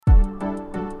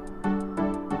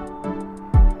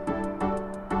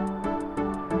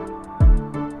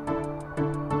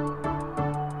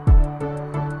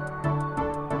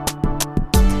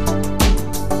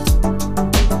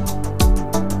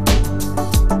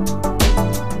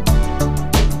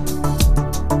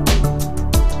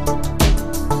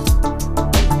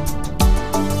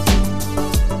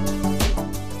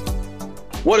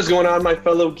is going on, my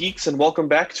fellow geeks, and welcome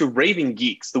back to Raving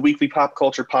Geeks, the weekly pop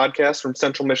culture podcast from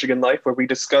Central Michigan Life, where we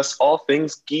discuss all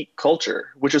things geek culture,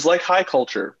 which is like high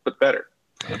culture, but better.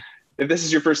 If this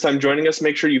is your first time joining us,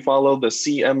 make sure you follow the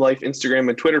CM Life Instagram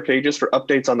and Twitter pages for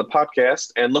updates on the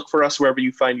podcast, and look for us wherever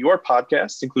you find your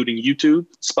podcasts, including YouTube,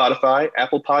 Spotify,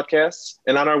 Apple Podcasts,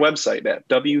 and on our website at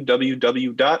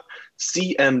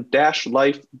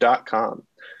www.cm-life.com.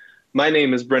 My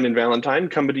name is Brendan Valentine,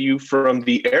 coming to you from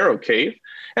the Arrow Cave,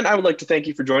 and I would like to thank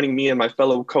you for joining me and my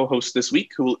fellow co-hosts this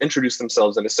week, who will introduce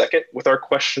themselves in a second with our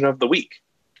question of the week.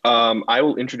 I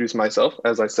will introduce myself.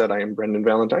 As I said, I am Brendan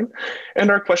Valentine, and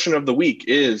our question of the week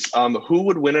is, who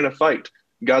would win in a fight,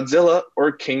 Godzilla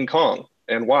or King Kong,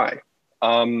 and why?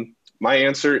 My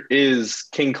answer is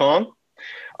King Kong,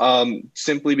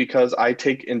 simply because I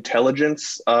take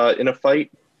intelligence in a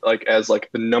fight as the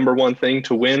number one thing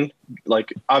to win.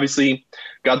 Obviously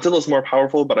Godzilla's more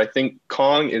powerful, but I think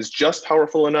Kong is just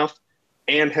powerful enough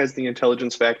and has the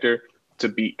intelligence factor to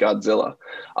beat Godzilla.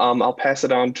 I'll pass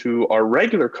it on to our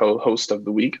regular co-host of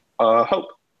the week, Hope.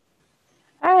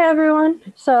 Hi everyone.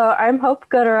 So I'm Hope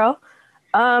Gooderell.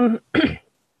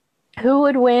 Who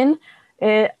would win?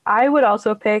 I would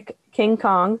also pick King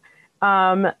Kong,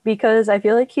 because I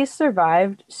feel like he's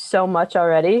survived so much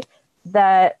already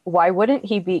that why wouldn't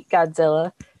he beat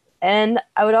Godzilla? And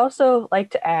I would also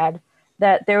like to add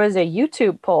that there was a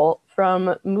YouTube poll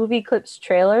from Movie Clips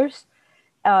Trailers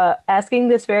asking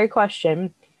this very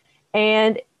question,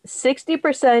 and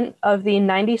 60% of the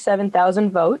 97,000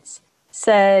 votes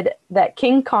said that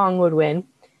King Kong would win,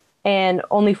 and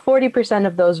only 40%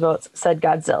 of those votes said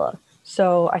Godzilla.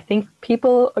 So I think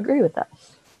people agree with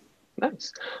us.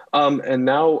 Nice. And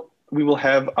now we will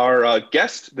have our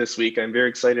guest this week. I'm very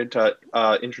excited to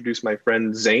introduce my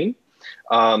friend Zane,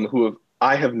 who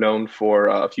I have known for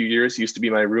a few years. He used to be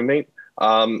my roommate,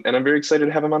 and I'm very excited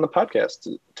to have him on the podcast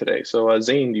today. So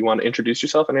Zane, do you want to introduce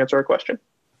yourself and answer our question?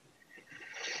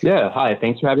 Yeah, hi.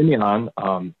 Thanks for having me on.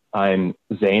 I'm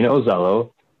Zane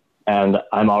Ozello, and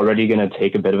I'm already going to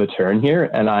take a bit of a turn here,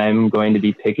 and I'm going to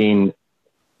be picking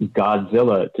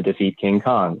Godzilla to defeat King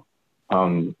Kong.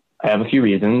 I have a few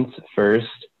reasons. First,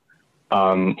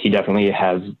 he definitely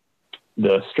has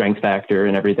the strength factor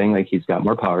and everything. He's got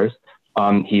more powers.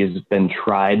 He's been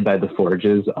tried by the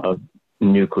forges of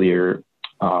nuclear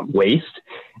waste.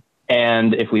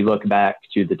 And if we look back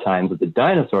to the times of the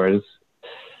dinosaurs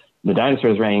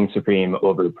reigning supreme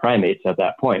over primates at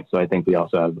that point. So I think we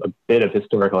also have a bit of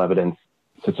historical evidence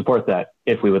to support that,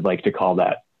 if we would like to call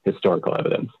that historical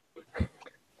evidence.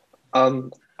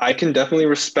 I can definitely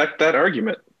respect that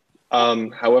argument.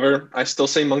 However, I still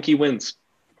say monkey wins.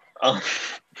 I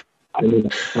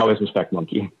always respect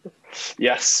monkey.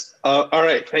 Yes. All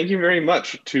right. Thank you very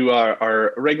much to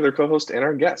our regular co-host and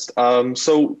our guest.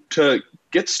 So to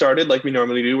get started, like we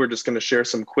normally do, we're just going to share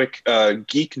some quick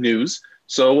geek news.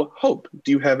 So Hope,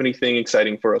 do you have anything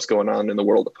exciting for us going on in the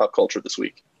world of pop culture this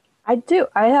week? I do.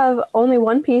 I have only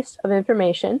one piece of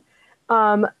information.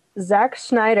 Zack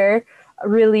Snyder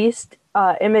released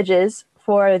images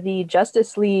for the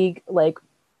Justice League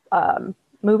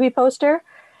movie poster,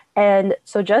 and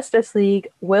so Justice League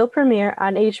will premiere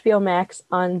on HBO Max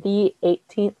on the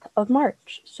 18th of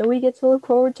March. So we get to look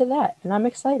forward to that, and I'm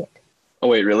excited. Oh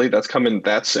wait, really? That's coming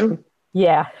that soon?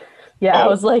 Yeah. I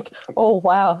was like, oh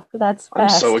wow, that's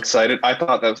fast. I'm so excited. I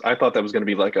thought that was going to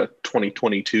be like a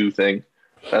 2022 thing.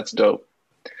 That's dope.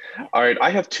 All right,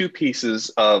 I have two pieces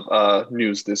of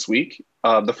news this week.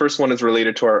 The first one is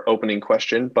related to our opening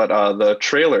question, but the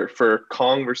trailer for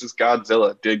Kong versus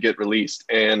Godzilla did get released,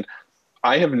 and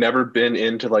I have never been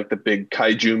into the big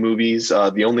kaiju movies.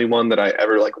 The only one that I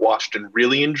ever watched and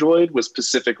really enjoyed was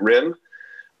Pacific Rim,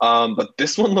 but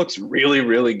this one looks really,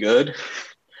 really good,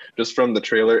 just from the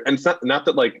trailer. And it's not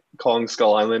that Kong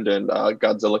Skull Island and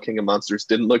Godzilla King of Monsters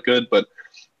didn't look good, but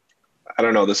I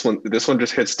don't know, this one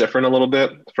just hits different a little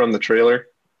bit from the trailer.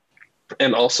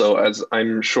 And also, as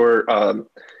I'm sure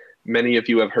many of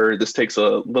you have heard, this takes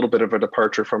a little bit of a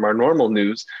departure from our normal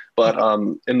news, but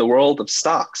in the world of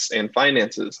stocks and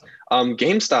finances,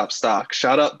 GameStop stock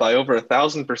shot up by over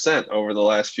 1,000% over the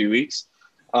last few weeks,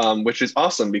 which is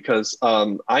awesome because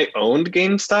I owned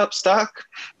GameStop stock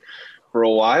for a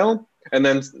while and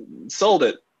then sold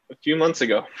it a few months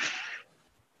ago.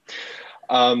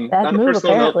 Bad move,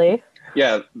 apparently.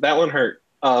 Yeah, that one hurt.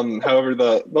 However,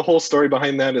 the whole story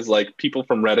behind that is people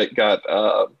from Reddit got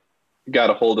a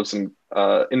hold of some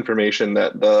information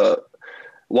that the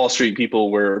Wall Street people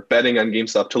were betting on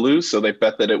GameStop to lose, so they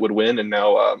bet that it would win, and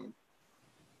now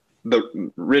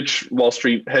the rich Wall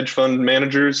Street hedge fund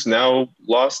managers now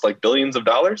lost billions of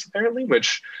dollars apparently,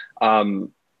 which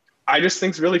I just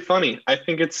think it's really funny. I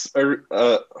think it's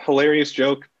a hilarious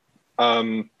joke.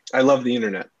 I love the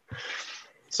internet.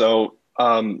 So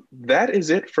that is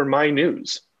it for my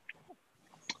news.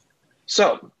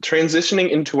 So transitioning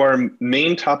into our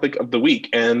main topic of the week,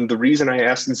 and the reason I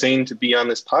asked Zane to be on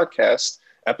this podcast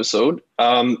episode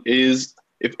is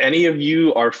if any of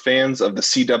you are fans of the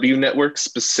CW network,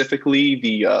 specifically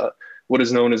the what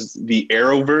is known as the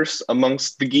Arrowverse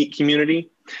amongst the geek community.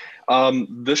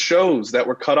 The shows that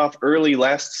were cut off early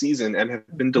last season and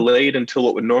have been delayed until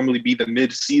what would normally be the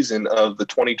mid-season of the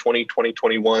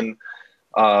 2020-2021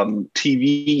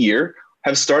 TV year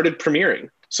have started premiering.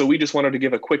 So we just wanted to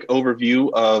give a quick overview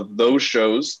of those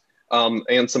shows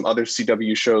and some other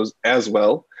CW shows as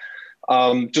well.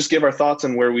 Just give our thoughts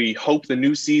on where we hope the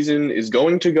new season is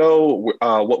going to go,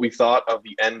 what we thought of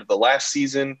the end of the last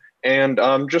season, and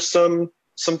just some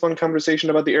fun conversation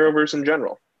about the Arrowverse in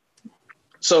general.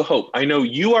 So Hope, I know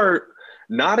you are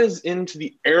not as into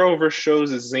the Arrowverse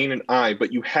shows as Zane and I,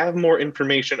 but you have more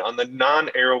information on the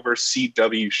non-Arrowverse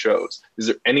CW shows. Is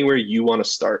there anywhere you want to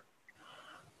start?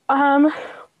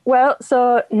 Well,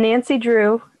 so Nancy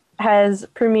Drew has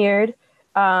premiered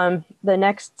the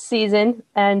next season,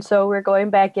 and so we're going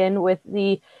back in with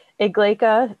the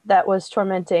Igleka that was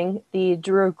tormenting the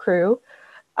Drew crew.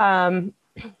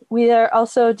 We are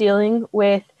also dealing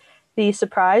with the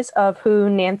surprise of who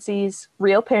Nancy's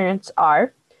real parents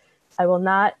are. I will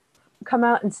not come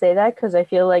out and say that because I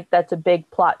feel like that's a big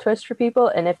plot twist for people,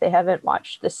 and if they haven't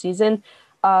watched this season,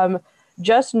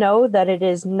 just know that it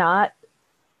is not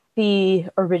the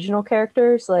original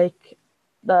characters, like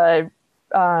the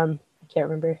I can't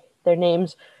remember their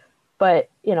names, but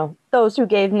you know, those who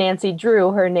gave Nancy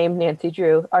Drew her name Nancy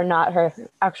Drew are not her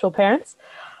actual parents.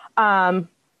 And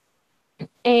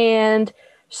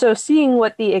so seeing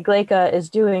what the Igleka is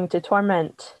doing to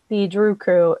torment the Drew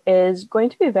crew is going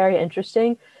to be very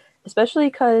interesting, especially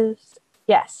because,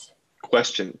 yes.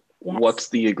 Question. Yes. What's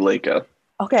the Igleka?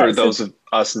 Okay, for those of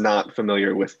us not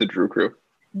familiar with the Drew crew.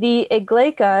 The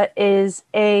Igleka is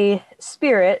a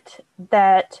spirit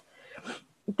that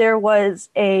there was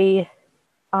a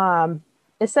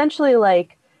essentially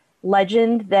like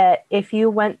legend that if you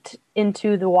went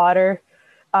into the water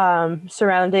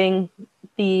surrounding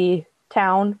the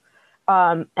town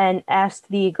and asked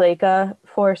the Igleka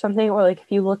for something, or like if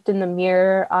you looked in the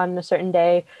mirror on a certain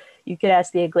day, you could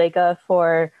ask the Igleka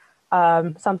for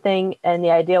something, and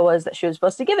the idea was that she was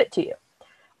supposed to give it to you.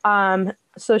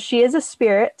 So she is a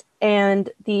spirit, and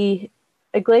the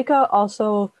Igleka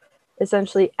also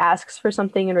essentially asks for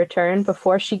something in return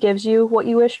before she gives you what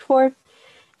you wished for.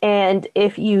 And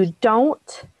if you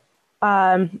don't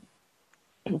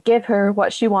give her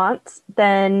what she wants,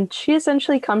 then she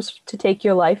essentially comes to take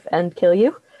your life and kill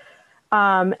you.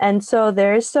 And so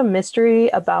there is some mystery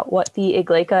about what the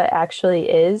Igleka actually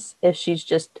is, if she's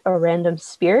just a random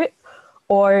spirit,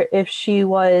 or if she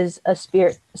was a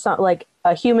spirit, like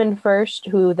a human first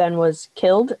who then was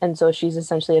killed, and so she's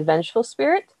essentially a vengeful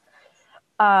spirit.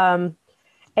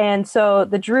 And so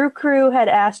the Drew crew had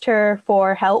asked her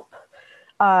for help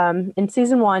in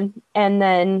season 1, and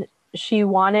then she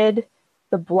wanted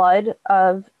the blood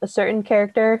of a certain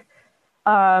character,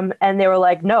 and they were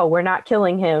like, no, we're not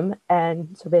killing him,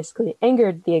 and so basically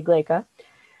angered the Igleka.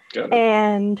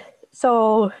 And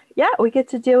so yeah, we get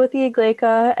to deal with the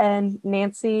Igleka and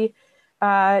Nancy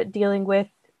dealing with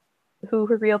who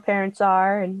her real parents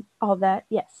are and all that.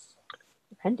 Yes.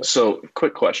 So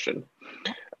quick question.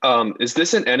 Is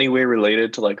this in any way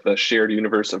related to like the shared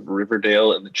universe of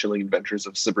Riverdale and the Chilling Adventures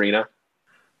of Sabrina?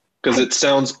 Because it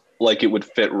sounds like it would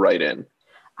fit right in.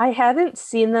 I haven't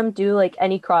seen them do like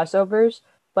any crossovers,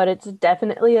 but it's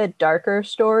definitely a darker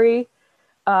story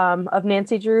of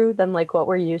Nancy Drew than like what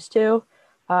we're used to,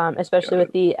 especially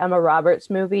with the Emma Roberts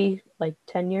movie like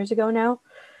 10 years ago now.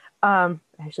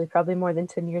 Actually, probably more than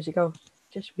 10 years ago.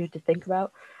 Just weird to think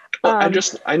about. Well,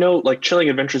 I know like Chilling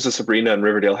Adventures of Sabrina and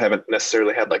Riverdale haven't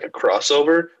necessarily had like a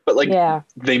crossover, but like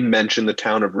they mention the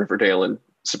town of Riverdale and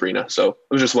Sabrina. So I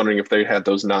was just wondering if they had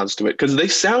those nods to it, because they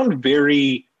sound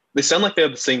like they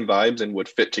have the same vibes and would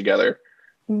fit together.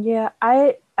 Yeah,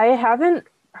 I haven't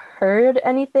heard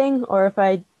anything, or if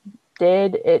I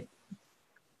did, it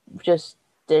just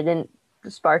didn't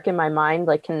spark in my mind,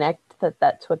 like connect that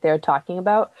that's what they're talking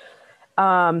about.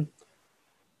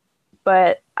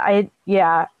 But I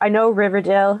know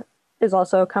Riverdale is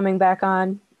also coming back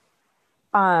on.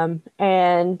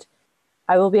 And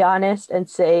I will be honest and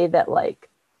say that like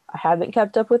I haven't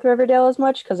kept up with Riverdale as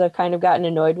much because I've kind of gotten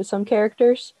annoyed with some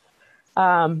characters.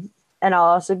 And I'll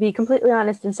also be completely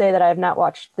honest and say that I have not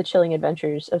watched The Chilling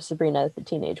Adventures of Sabrina the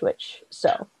Teenage Witch.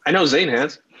 So I know Zane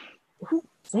has.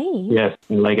 Zane? Yes,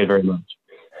 I like it very much.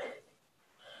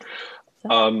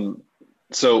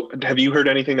 So have you heard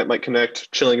anything that might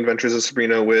connect Chilling Adventures of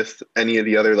Sabrina with any of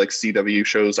the other like CW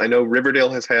shows? I know Riverdale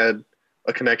has had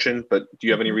a connection, but do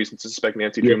you have any reason to suspect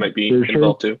Nancy Drew might be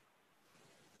involved too?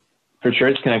 For sure,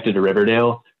 it's connected to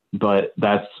Riverdale, but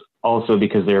that's also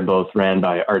because they're both ran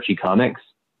by Archie Comics,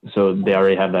 so they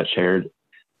already have that shared.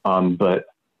 But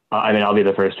I mean, I'll be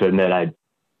the first to admit I've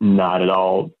not at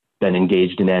all been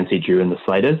engaged in Nancy Drew in the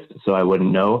slightest, so I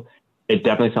wouldn't know. It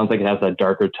definitely sounds like it has that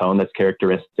darker tone that's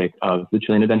characteristic of the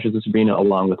Chilling Adventures of Sabrina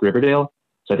along with Riverdale.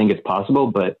 So I think it's possible,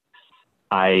 but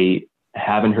I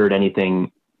haven't heard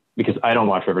anything because I don't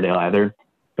watch Riverdale either.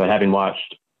 But having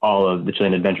watched all of the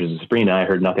Chilling Adventures of Sabrina, I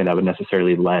heard nothing that would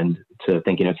necessarily lend to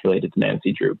thinking it's related to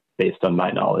Nancy Drew based on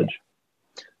my knowledge.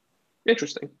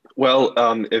 Interesting. Well,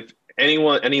 if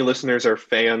any listeners are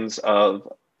fans of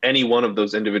any one of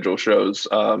those individual shows,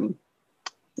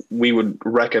 we would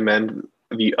recommend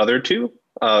the other two,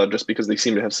 just because they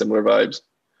seem to have similar vibes.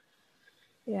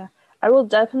 Yeah, I will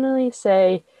definitely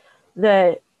say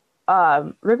that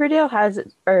Riverdale has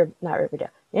its, or not Riverdale,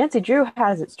 Nancy Drew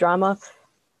has its drama,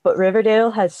 but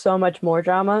Riverdale has so much more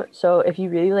drama. So if you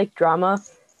really like drama,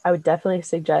 I would definitely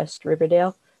suggest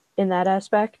Riverdale in that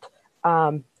aspect,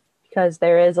 because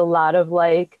there is a lot of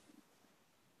like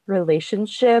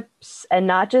relationships, and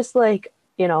not just like,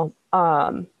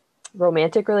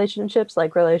 romantic relationships,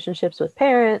 like relationships with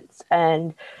parents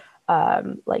and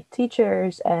like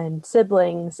teachers and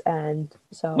siblings, and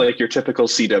so like your typical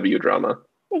CW drama.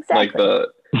 Exactly. Like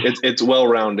it's well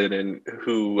rounded in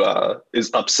who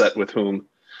is upset with whom.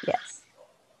 Yes.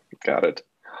 Got it.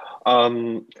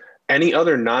 Any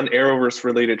other non-Arrowverse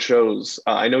related shows?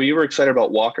 I know you were excited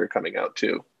about Walker coming out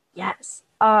too. Yes.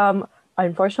 I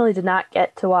unfortunately did not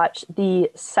get to watch the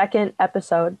second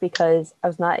episode because I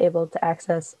was not able to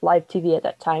access live TV at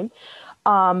that time.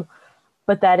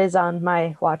 But that is on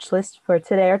my watch list for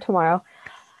today or tomorrow,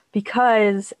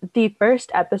 because the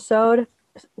first episode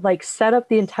like set up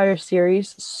the entire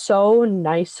series so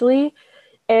nicely.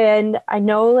 And I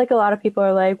know like a lot of people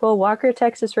are like, well, Walker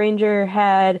Texas Ranger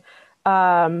had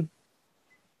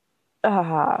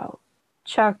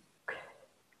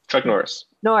Chuck Norris.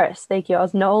 Norris, thank you. I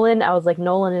was Nolan. I was like,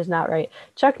 Nolan is not right.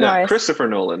 Chuck Norris. Christopher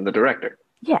Nolan, the director.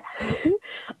 Yeah.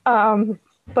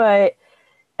 But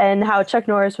and how Chuck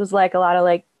Norris was like a lot of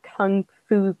like kung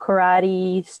fu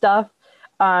karate stuff,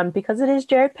 because it is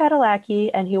Jared Padalecki,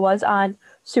 and he was on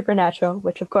Supernatural,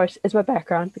 which of course is my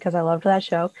background because I loved that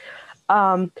show.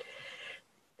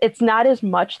 It's not as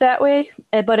much that way,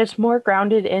 but it's more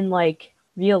grounded in like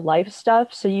real life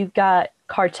stuff. So you've got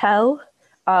Cartel,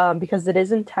 because it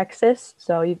is in Texas.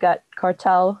 So you've got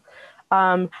Cartel,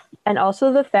 and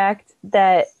also the fact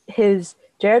that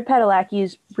Jared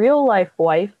Padalecki's real life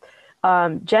wife,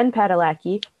 Jen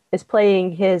Padalecki, is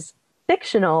playing his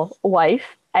fictional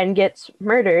wife and gets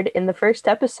murdered in the first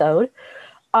episode.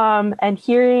 And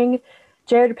hearing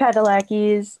Jared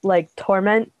Padalecki's like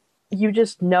torment, you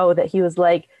just know that he was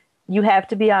like, you have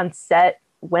to be on set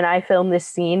when I film this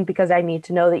scene because I need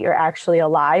to know that you're actually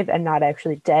alive and not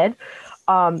actually dead.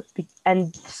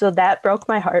 And so that broke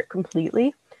my heart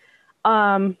completely.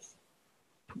 But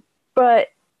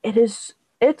it's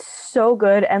so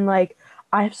good. And like,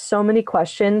 I have so many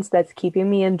questions that's keeping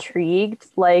me intrigued.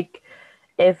 Like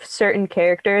if certain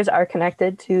characters are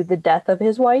connected to the death of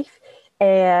his wife,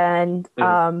 and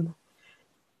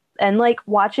like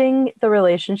watching the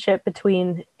relationship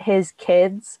between his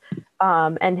kids,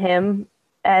 and him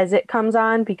as it comes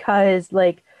on, because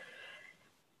like,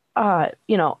 it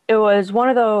was one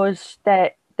of those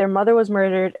that their mother was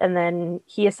murdered and then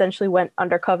he essentially went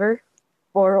undercover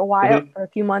for a while, for a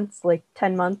few months, like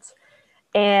 10 months.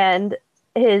 And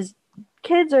his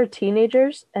kids are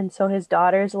teenagers. And so his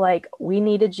daughter's like, we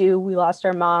needed you. We lost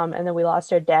our mom and then we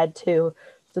lost our dad too.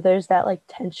 So there's that like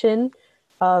tension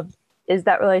of, is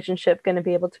that relationship going to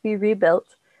be able to be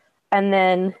rebuilt? And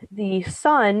then the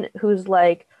son who's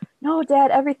like, no,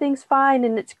 dad, everything's fine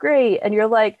and it's great. And you're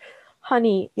like,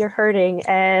 honey, you're hurting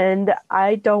and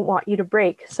I don't want you to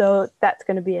break. So that's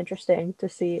going to be interesting to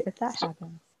see if that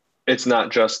happens. It's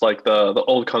not just like the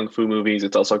old kung fu movies.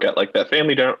 It's also got like that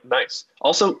family nice.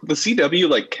 Also, the CW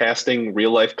like casting real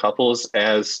life couples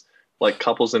as like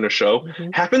couples in a show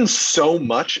happens so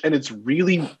much, and it's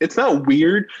not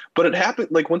weird, but it happened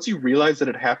like once you realize that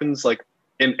it happens like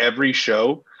in every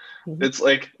show, it's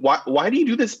like why do you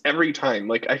do this every time?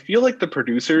 Like I feel like the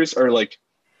producers are like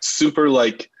super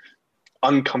like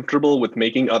uncomfortable with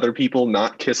making other people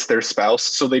not kiss their spouse,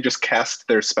 so they just cast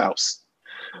their spouse.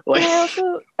 Like,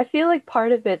 I feel like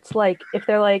part of it's like if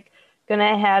they're like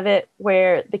gonna have it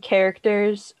where the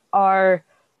characters are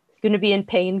going to be in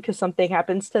pain because something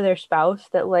happens to their spouse,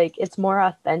 that like it's more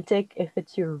authentic if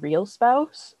it's your real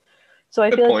spouse. So I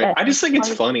Good feel point. like that I just think it's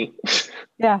part- funny.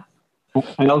 Yeah.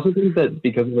 I also think that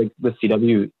because like the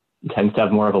CW tends to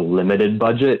have more of a limited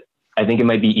budget, I think it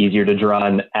might be easier to draw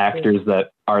on actors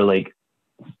that are like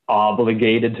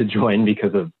obligated to join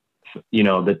because of, you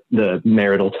know, the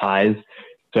marital ties.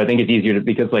 So I think it's easier to,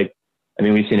 because like, I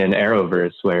mean, we've seen in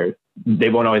Arrowverse where they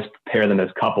won't always pair them as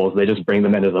couples. They just bring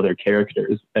them in as other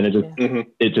characters, and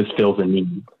it just fills a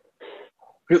need.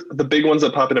 The big ones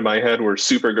that pop into my head were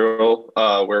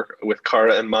Supergirl, where with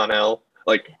Kara and Mon-El,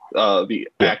 like the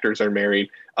actors are married.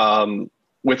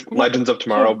 With Legends of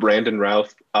Tomorrow, Brandon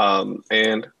Routh,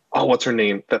 and what's her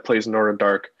name that plays Nora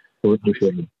Dark? Courtney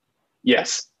Ford.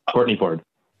 Yes, Courtney Ford.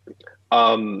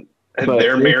 And But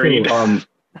they're married.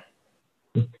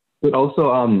 But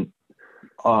also,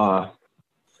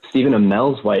 Stephen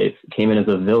Amell's wife came in as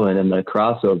a villain in the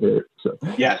crossover. So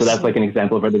that's like an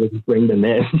example of where they just bring them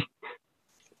in.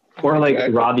 Or like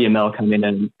Robbie Amell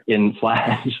coming in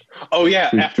Flash. Oh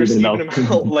yeah, after Stephen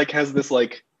Amell like has this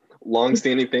like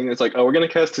long-standing thing. It's like, oh, we're gonna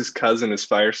cast his cousin as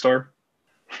Firestorm.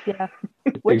 Yeah.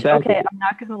 Which okay, I'm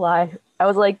not gonna lie. I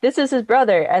was like, this is his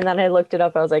brother, and then I looked it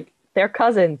up. I was like, they're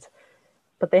cousins,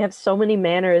 but they have so many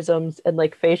mannerisms and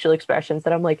like facial expressions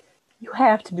that I'm like, you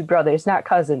have to be brothers, not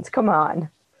cousins. Come on.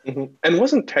 Mm-hmm. And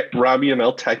wasn't Robbie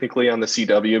Amell technically on the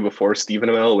CW before Stephen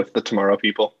Amell with the Tomorrow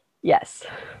People? Yes.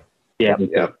 Yeah.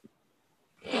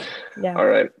 Yeah. All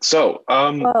right. So,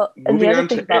 well, and the other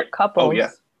thing about couples,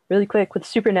 really quick, with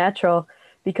Supernatural,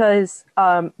 because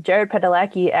Jared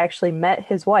Padalecki actually met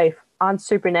his wife on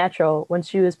Supernatural when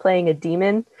she was playing a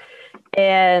demon,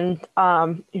 and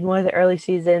in one of the early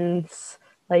seasons,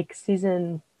 like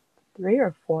season 3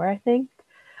 or 4, I think.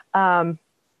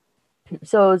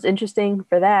 So it was interesting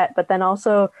for that, but then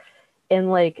also in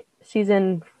like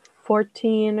season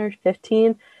 14 or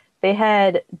 15, they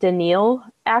had Danielle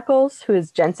Ackles, who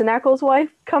is Jensen Ackles'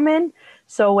 wife, come in.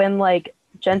 So when like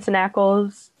Jensen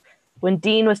Ackles, when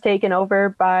Dean was taken over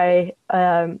by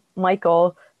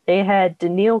Michael, they had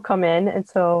Danielle come in, and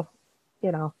so,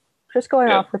 you know, just going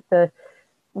off with the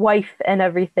wife and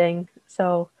everything.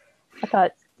 So I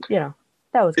thought, you know,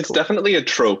 that was it's cool. Definitely a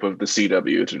trope of the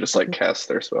CW to just like cast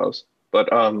their spouse. But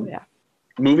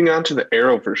moving on to the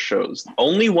Arrowverse shows,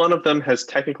 only one of them has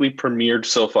technically premiered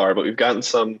so far, but we've gotten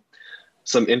some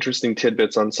interesting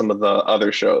tidbits on some of the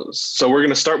other shows. So we're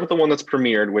going to start with the one that's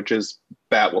premiered, which is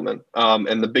Batwoman.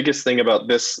 And the biggest thing about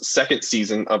this second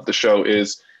season of the show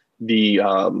is the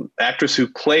actress who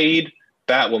played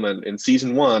Batwoman in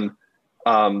season 1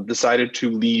 decided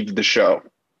to leave the show.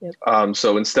 Yep.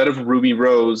 So instead of Ruby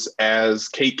Rose as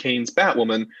Kate Kane's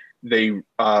Batwoman, they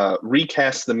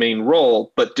recast the main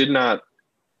role, but did not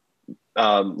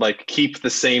like keep the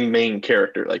same main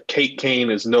character. Like Kate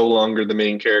Kane is no longer the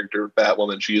main character of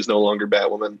Batwoman. She is no longer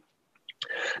Batwoman.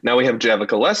 Now we have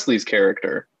Javicia Leslie's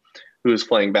character, who is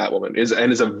playing Batwoman, is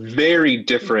a very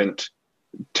different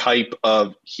type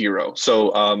of hero.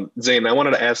 So Zane, I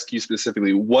wanted to ask you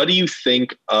specifically, what do you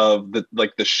think of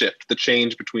the shift, the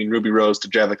change between Ruby Rose to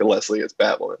Javicia Leslie as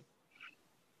Batwoman?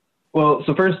 Well,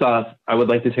 so first off, I would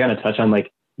like to kind of touch on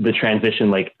like the transition,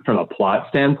 like from a plot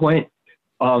standpoint.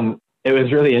 It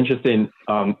was really interesting.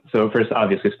 So first,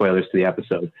 obviously spoilers to the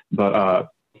episode, but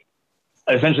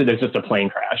essentially there's just a plane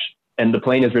crash, and the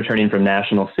plane is returning from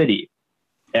National City.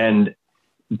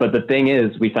 But the thing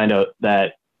is, we find out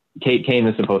that Kate Kane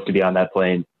is supposed to be on that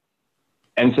plane.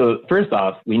 And so first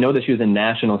off, we know that she was in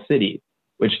National City,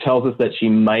 which tells us that she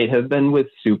might have been with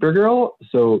Supergirl.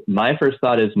 So my first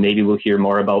thought is maybe we'll hear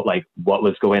more about like what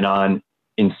was going on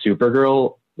in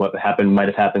Supergirl, what might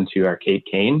have happened to our Kate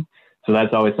Kane. So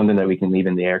that's always something that we can leave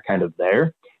in the air kind of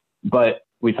there. But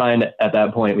we find at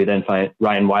that point, we then find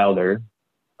Ryan Wilder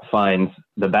finds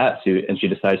the bat suit, and she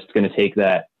decides she's going to take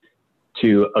that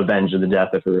to avenge the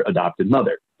death of her adopted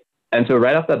mother. And so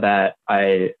right off the bat,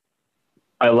 I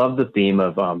love the theme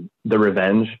of the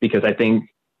revenge, because I think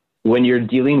when you're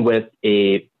dealing with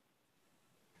a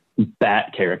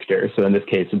bat character, so in this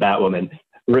case, Batwoman,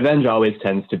 revenge always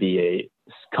tends to be a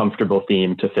comfortable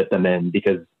theme to fit them in,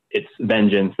 because it's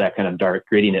vengeance, that kind of dark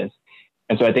grittiness.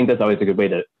 And so I think that's always a good way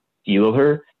to deal with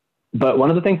her. But one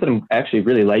of the things that I'm actually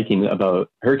really liking about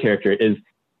her character is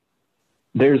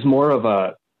there's more of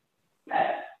a,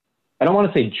 I don't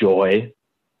want to say joy,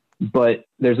 but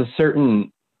there's a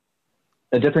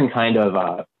different kind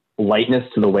of lightness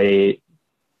to the way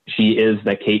she is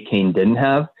that Kate Kane didn't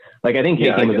have. Like, I think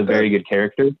Kate Kane was a very good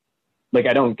character. Like,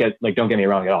 don't get me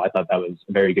wrong at all. I thought that was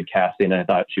a very good casting, and I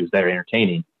thought she was very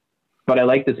entertaining. But I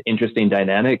like this interesting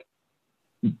dynamic.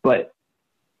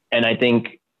 And I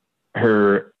think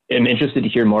her am interested to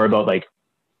hear more about like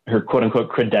her quote unquote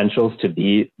credentials to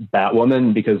be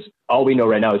Batwoman, because all we know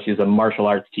right now is she's a martial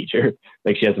arts teacher.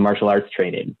 Like she has martial arts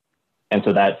training. And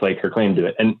so that's like her claim to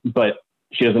it. But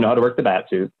she doesn't know how to work the bat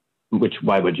suit, which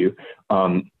why would you?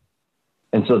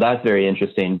 And so that's very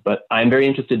interesting, but I'm very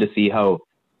interested to see how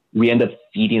we end up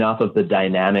feeding off of the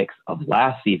dynamics of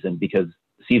last season, because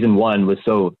season 1 was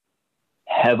so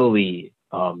heavily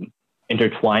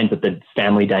intertwined with the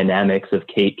family dynamics of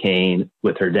Kate Kane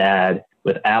with her dad,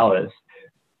 with Alice.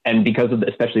 And because of,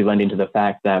 especially lending to the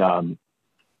fact that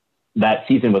that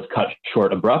season was cut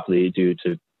short abruptly due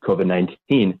to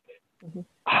COVID-19,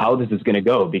 how this is going to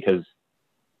go, because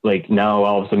like now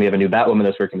all of a sudden we have a new Batwoman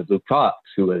that's working with Luke Cox,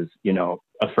 who was, you know,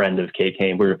 a friend of Kate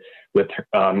Kane. We're with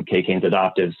Kate Kane's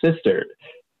adoptive sister.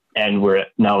 And we're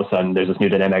now all of a sudden there's this new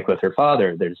dynamic with her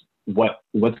father. There's what's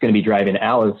going to be driving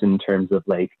Alice in terms of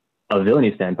like a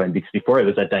villainy standpoint, because before it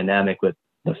was that dynamic with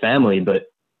the family, but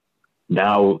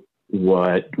now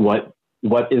what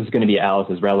is going to be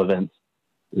Alice's relevance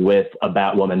with a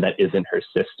Batwoman that isn't her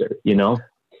sister, you know?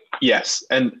 Yes.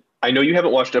 And I know you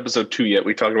haven't watched episode 2 yet.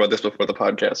 We talked about this before the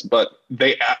podcast, but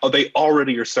they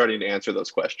already are starting to answer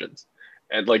those questions.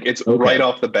 And like, it's okay. Right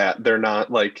off the bat. They're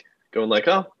not like going like,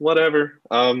 oh, whatever.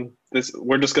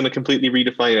 We're just going to completely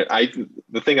redefine it.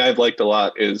 The thing I've liked a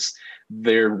lot is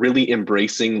they're really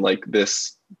embracing like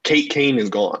this. Kate Kane is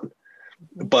gone,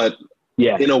 but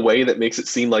in a way that makes it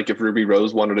seem like if Ruby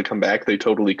Rose wanted to come back, they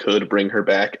totally could bring her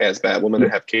back as Batwoman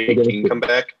and have Kate Kane come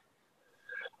back.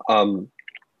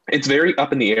 It's very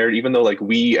up in the air, even though like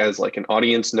we as like an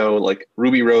audience know like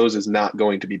Ruby Rose is not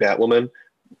going to be Batwoman.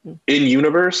 In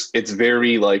universe, it's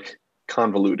very like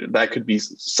convoluted. That could be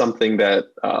something that,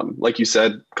 like you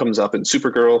said, comes up in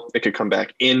Supergirl. It could come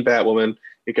back in Batwoman.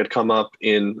 It could come up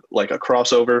in like a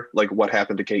crossover, like what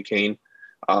happened to Kate Kane,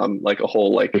 like a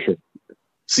whole like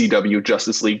CW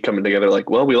Justice League coming together. Like,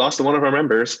 well, we lost one of our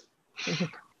members.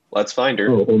 Let's find her.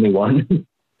 Oh, only one.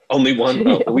 Only one.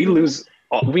 Oh, we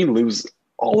lose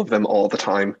all of them all the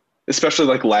time, especially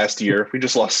like last year. We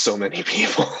just lost so many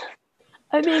people.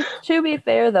 I mean, to be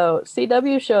fair though,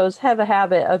 CW shows have a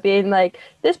habit of being like,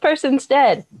 this person's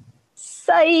dead.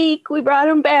 Psych, we brought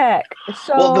him back.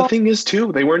 So well, the thing is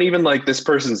too, they weren't even like, this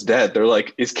person's dead. They're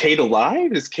like, is Kate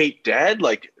alive? Is Kate dead?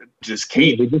 Like, is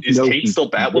Kate still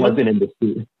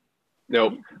Batwoman?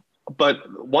 No.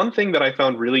 But one thing that I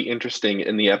found really interesting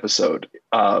in the episode,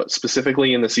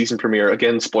 specifically in the season premiere,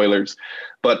 again, spoilers,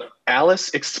 but Alice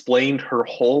explained her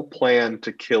whole plan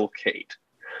to kill Kate.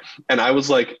 And I was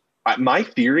like, my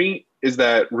theory is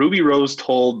that Ruby Rose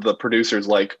told the producers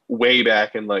like way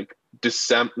back in like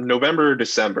November or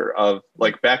December of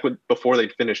like before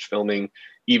they'd finished filming,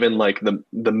 even like the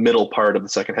middle part of the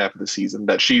second half of the season,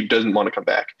 that she doesn't want to come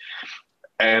back.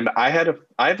 And I have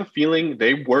a feeling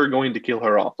they were going to kill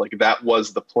her off. Like that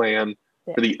was the plan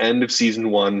for the end of season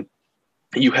 1.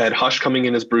 You had Hush coming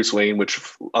in as Bruce Wayne, which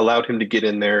allowed him to get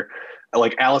in there.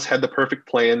 Like Alice had the perfect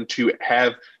plan to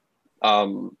have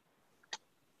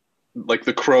like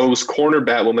the Crows corner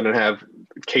Batwoman and have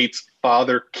Kate's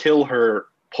father kill her,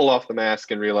 pull off the mask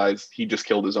and realize he just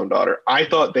killed his own daughter. I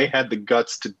thought they had the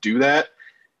guts to do that.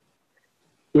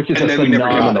 Which is and then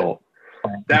phenomenal. We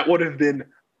never got it. That would have been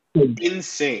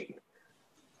insane.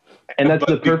 And that's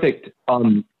the perfect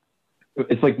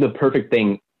it's like the perfect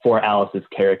thing for Alice's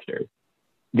character,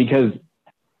 because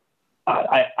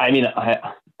I mean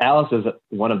Alice is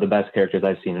one of the best characters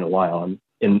I've seen in a while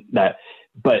in that,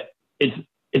 but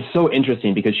it's so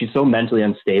interesting because she's so mentally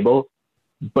unstable,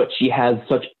 but she has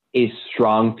such a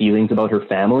strong feelings about her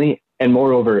family, and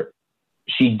moreover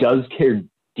she does care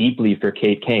deeply for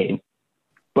Kate Kane,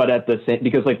 but at the same,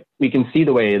 because like we can see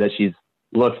the way that she's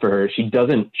looked for her, she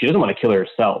doesn't want to kill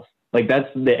herself. Like that's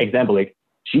the example. Like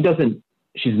she's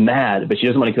mad, but she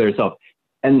doesn't want to kill herself.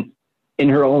 And in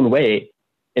her own way,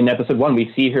 in episode 1,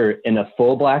 we see her in a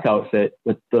full black outfit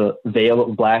with the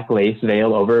black lace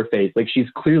veil over her face. Like she's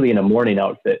clearly in a mourning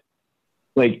outfit.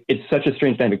 Like it's such a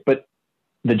strange dynamic, but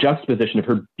the juxtaposition of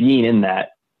her being in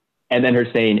that, and then her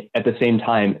saying at the same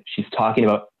time, she's talking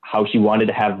about how she wanted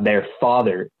to have their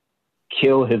father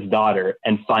kill his daughter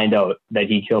and find out that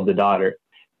he killed the daughter.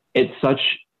 It's such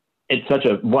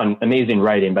a amazing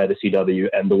writing by the CW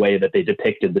and the way that they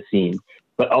depicted the scene,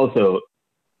 but also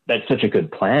that's such a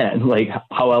good plan. Like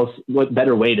how else, what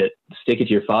better way to stick it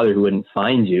to your father who wouldn't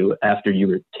find you after you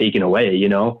were taken away, you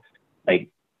know? Like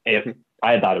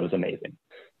I thought it was amazing.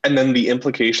 And then the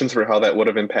implications for how that would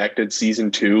have impacted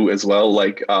season 2 as well.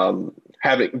 Like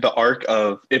having the arc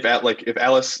of if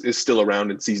Alice is still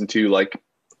around in season 2, like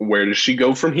where does she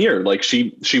go from here? Like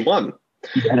she won.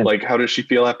 Yeah. Like how does she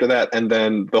feel after that? And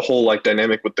then the whole like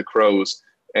dynamic with the Crows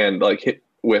and like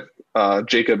with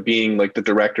Jacob being like the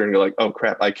director, and you're like, oh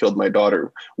crap, I killed my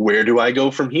daughter. Where do I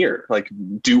go from here? Like,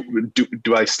 do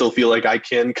I still feel like I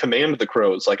can command the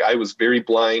crows? Like, I was very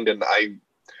blind, and I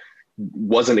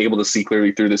wasn't able to see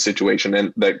clearly through the situation,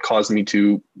 and that caused me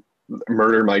to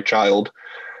murder my child.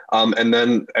 And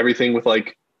then everything with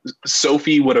like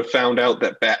Sophie would have found out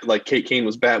that like Kate Kane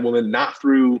was Batwoman, not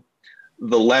through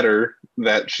the letter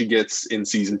that she gets in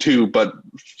season 2, but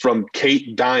from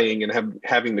Kate dying and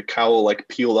having the cowl like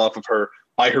peeled off of her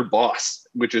by her boss,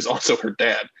 which is also her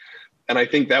dad. And I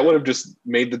think that would have just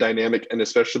made the dynamic, and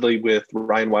especially with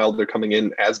Ryan Wilder coming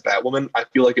in as Batwoman, I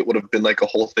feel like it would have been like a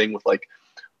whole thing with like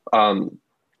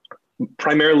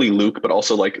primarily Luke, but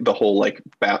also like the whole like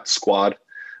Bat squad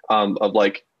of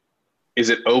like, is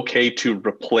it okay to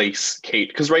replace Kate?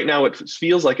 Because right now it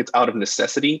feels like it's out of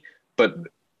necessity, but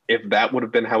if that would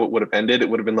have been how it would have ended, it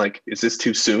would have been like, is this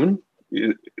too soon?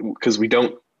 Because we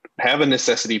don't have a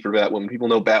necessity for Batwoman. People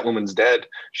know Batwoman's dead.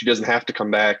 She doesn't have to come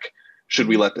back. Should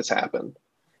we let this happen?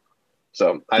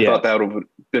 So I thought that would have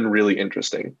been really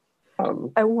interesting.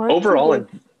 Overall,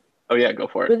 oh yeah, go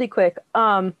for it. Really quick.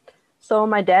 So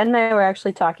my dad and I were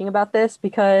actually talking about this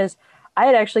because I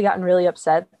had actually gotten really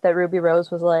upset that Ruby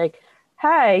Rose was like,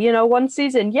 hey, you know, 1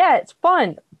 season, yeah, it's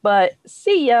fun, but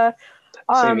see ya.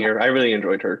 Same here. I really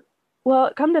enjoyed her.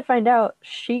 Well, come to find out,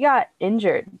 she got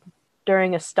injured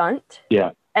during a stunt.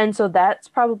 Yeah. And so that's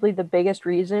probably the biggest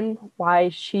reason why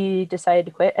she decided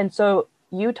to quit. And so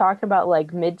you talking about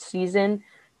like mid-season,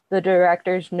 the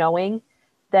directors knowing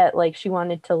that like she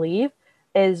wanted to leave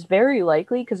is very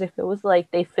likely, because if it was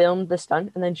like they filmed the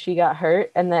stunt and then she got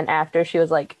hurt and then after she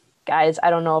was like, guys, I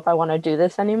don't know if I want to do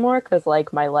this anymore because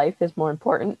like my life is more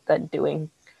important than doing,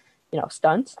 you know,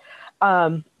 stunts.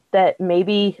 That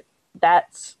maybe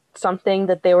that's something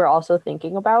that they were also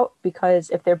thinking about, because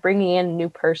if they're bringing in a new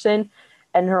person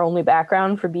and her only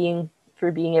background for being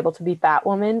able to be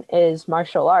Batwoman is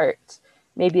martial arts,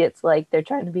 maybe it's like they're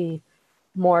trying to be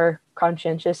more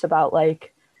conscientious about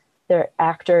like their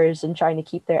actors and trying to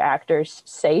keep their actors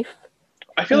safe.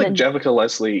 I feel like Jessica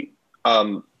Leslie,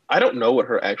 I don't know what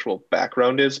her actual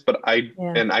background is, but I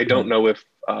don't know if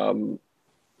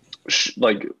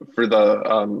like for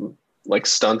the like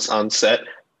stunts on set,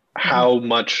 how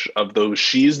much of those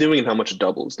she's doing and how much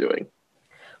Double's doing.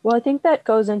 Well, I think that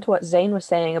goes into what Zane was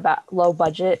saying about low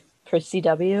budget for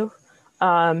CW,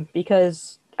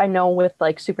 because I know with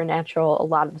like Supernatural, a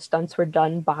lot of the stunts were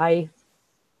done by,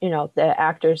 you know, the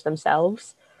actors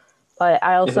themselves. But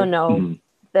I also know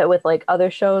that with like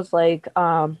other shows like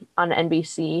on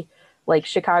NBC, like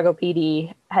Chicago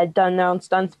PD had done their own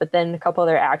stunts, but then a couple of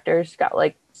their actors got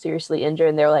like seriously injured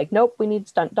and they're like, nope, we need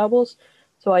stunt doubles.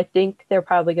 So I think they're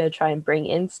probably going to try and bring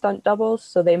in stunt doubles.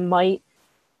 So they might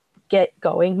get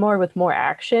going more with more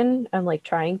action and like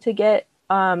trying to get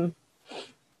the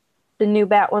new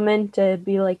Batwoman to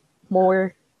be like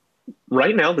more.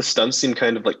 Right now, the stunts seem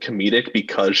kind of like comedic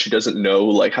because she doesn't know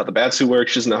like how the batsuit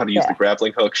works. She doesn't know how to use the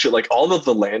grappling hook. Like all of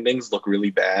the landings look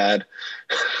really bad.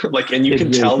 Like, and you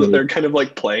can tell that they're kind of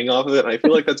like playing off of it. And I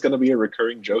feel like that's going to be a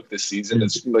recurring joke this season.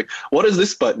 It's like, what does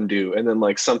this button do? And then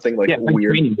like something like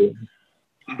weird.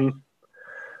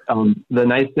 The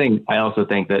nice thing, I also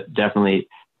think that definitely,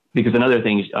 because another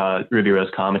thing Ruby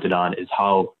Rose commented on is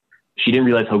how she didn't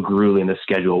realize how grueling the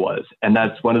schedule was. And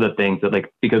that's one of the things that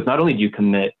like, because not only do you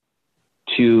commit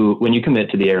to, when you commit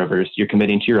to the Arrowverse, you're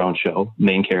committing to your own show,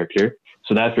 main character.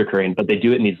 So that's recurring, but they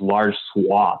do it in these large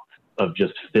swaths of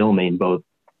just filming both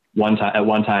at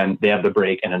one time they have the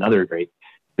break and another break,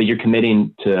 but you're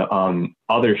committing to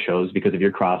other shows because of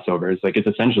your crossovers. Like it's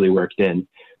essentially worked in.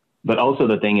 But also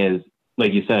the thing is,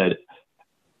 like you said,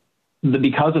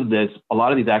 because of this, a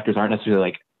lot of these actors aren't necessarily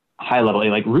like high level.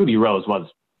 Like Ruby Rose was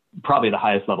probably the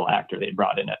highest level actor they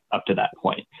brought in up to that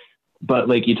point. But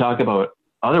like you talk about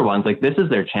other ones, like this is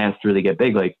their chance to really get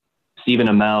big. Like Stephen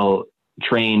Amell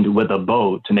trained with a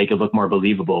boat to make it look more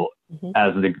believable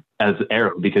as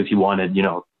Arrow, because he wanted, you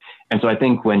know. And so I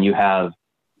think when you have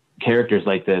characters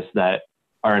like this that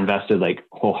are invested like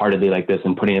wholeheartedly like this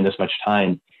and putting in this much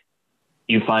time,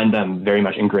 you find them very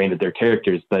much ingrained with their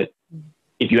characters. But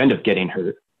if you end up getting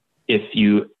hurt,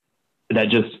 you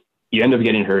end up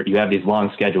getting hurt, you have these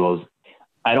long schedules.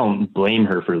 I don't blame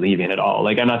her for leaving at all.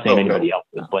 Like I'm not saying anybody else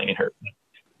is blaming her.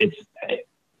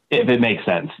 If it makes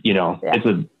sense, you know,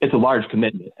 it's a large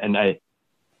commitment. And I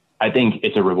think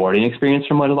it's a rewarding experience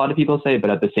from what a lot of people say, but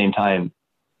at the same time,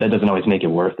 that doesn't always make it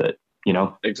worth it, you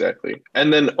know? Exactly.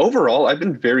 And then overall, I've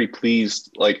been very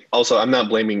pleased. Like, also, I'm not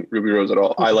blaming Ruby Rose at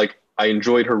all. I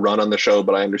enjoyed her run on the show,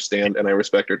 but I understand and I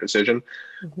respect her decision.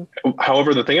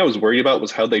 However, the thing I was worried about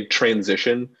was how they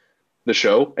transition the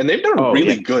show, and they've done a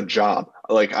really good job.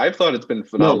 Like I've thought it's been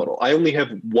phenomenal. I only have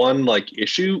one like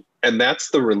issue, and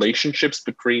that's the relationships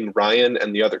between Ryan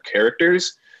and the other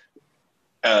characters.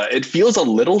 It feels a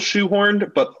little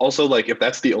shoehorned, but also like if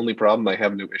that's the only problem, I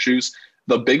have no issues.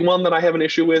 The big one that I have an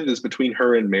issue with is between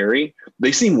her and Mary.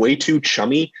 They seem way too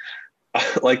chummy,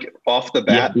 like off the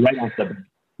bat. Yeah, right off the bat.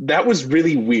 That was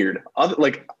really weird.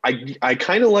 Like I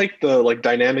kind of like the like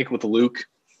dynamic with Luke,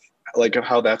 like of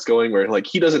how that's going, where like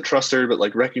he doesn't trust her, but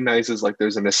like recognizes like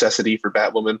there's a necessity for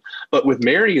Batwoman. But with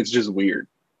Mary, it's just weird.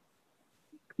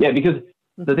 Yeah, because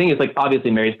the thing is, like,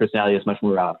 obviously Mary's personality is much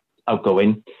more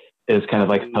outgoing. Is kind of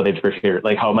like how they portray her,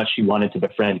 like how much she wanted to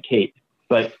befriend Kate.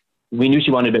 But we knew she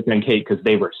wanted to befriend Kate because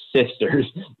they were sisters,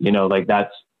 you know, like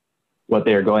that's what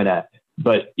they were going at.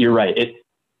 But you're right.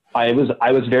 I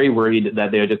was very worried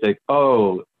that they would just like,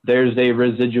 oh, there's a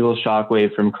residual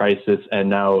shockwave from Crisis, and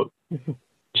now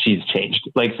she's changed,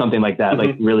 like something like that,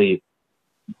 like really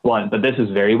blunt. But this is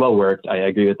very well worked. I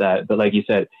agree with that. But like you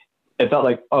said, it felt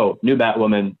like, oh, new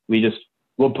Batwoman.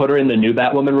 We'll put her in the new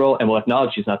Batwoman role, and we'll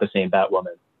acknowledge she's not the same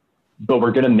Batwoman, but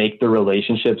we're gonna make the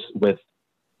relationships with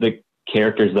the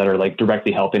characters that are like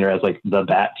directly helping her as like the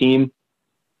Bat team.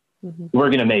 We're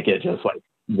gonna make it just like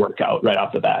work out right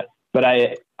off the bat. But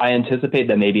I anticipate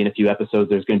that maybe in a few episodes,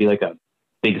 there's going to be like a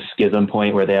big schism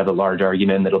point where they have a large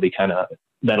argument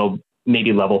that'll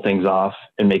maybe level things off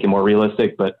and make it more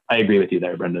realistic. But I agree with you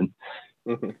there, Brendan.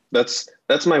 That's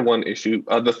my one issue.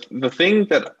 The thing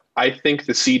that I think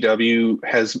the CW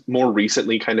has more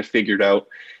recently kind of figured out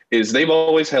is they've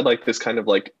always had like this kind of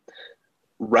like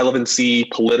relevancy,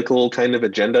 political kind of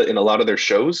agenda in a lot of their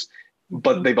shows.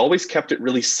 But they've always kept it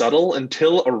really subtle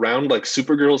until around like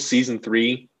Supergirl season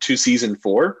 3 to season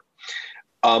 4.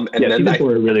 And then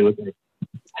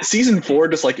season 4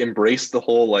 just like embraced the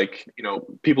whole, like, you know,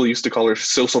 people used to call her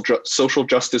social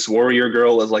justice warrior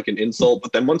girl as like an insult.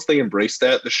 But then once they embraced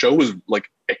that, the show was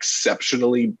like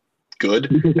exceptionally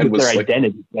good and was their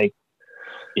identity. Like,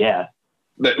 yeah.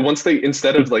 That once they,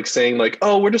 instead of like saying like,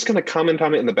 oh, we're just going to comment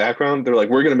on it in the background, they're like,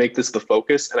 we're going to make this the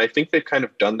focus. And I think they've kind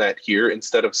of done that here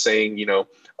instead of saying, you know,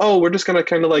 oh, we're just going to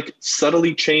kind of like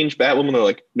subtly change Batwoman. They're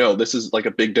like, no, this is like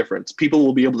a big difference. People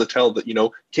will be able to tell that, you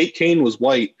know, Kate Kane was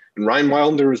white and Ryan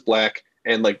Wilder was black.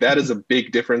 And like, that is a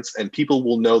big difference. And people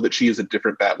will know that she is a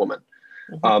different Batwoman.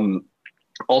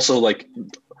 Also, like,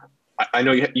 I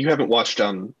know you haven't watched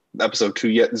episode 2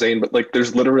 yet, Zane, but like,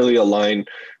 there's literally a line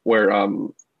where,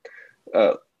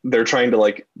 they're trying to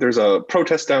like, there's a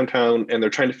protest downtown and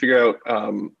they're trying to figure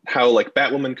out how like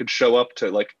Batwoman could show up to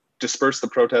like disperse the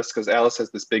protests because Alice has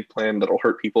this big plan that'll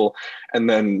hurt people. And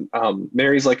then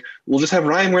Mary's like, we'll just have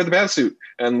Ryan wear the batsuit.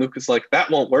 And Luke is like, that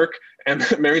won't work. And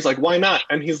Mary's like, why not?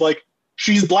 And he's like,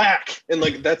 she's black. And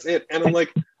like, that's it. And I'm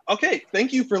like, okay,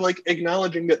 thank you for like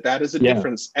acknowledging that is a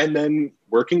difference and then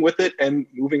working with it and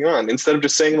moving on instead of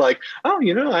just saying like, oh,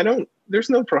 you know, there's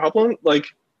no problem. Like,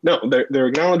 no, they're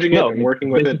acknowledging it and working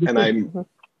with it. And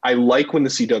I like when the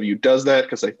CW does that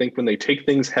because I think when they take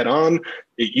things head on,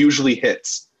 it usually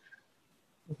hits.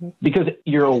 Because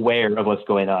you're aware of what's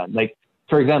going on. Like,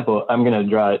 for example, I'm going to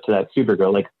draw it to that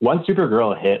Supergirl. Like, once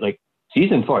Supergirl hit, like,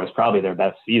 season 4 is probably their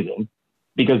best season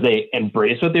because they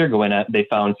embraced what they were going at. They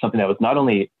found something that was not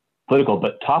only political,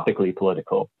 but topically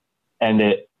political. And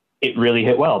it really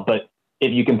hit well. But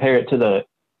if you compare it to the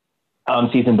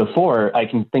season before, I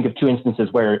can think of 2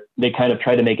 instances where they kind of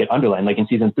tried to make it underline. Like in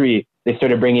season 3, they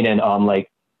started bringing in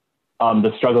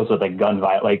the struggles with like gun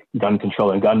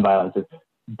control and gun violence,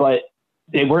 but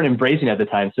they weren't embracing it at the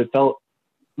time. So it felt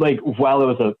like while it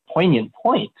was a poignant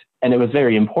point and it was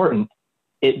very important,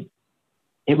 it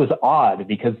was odd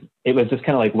because it was just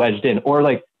kind of like wedged in. Or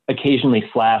like occasionally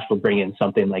Flash will bring in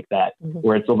something like that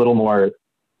where it's a little more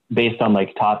based on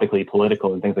like topically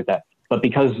political and things like that. But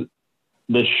because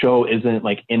the show isn't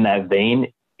like in that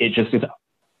vein, it just is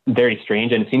very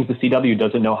strange. And it seems the CW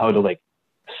doesn't know how to like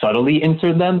subtly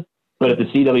insert them. But if the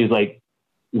CW is like,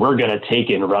 we're going to take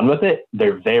it and run with it,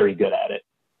 they're very good at it.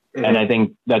 And I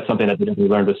think that's something that they definitely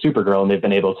learned with Supergirl, and they've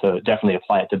been able to definitely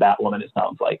apply it to Batwoman, it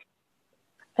sounds like.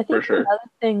 I think another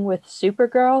thing with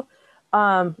Supergirl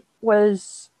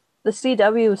was the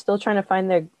CW was still trying to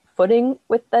find their footing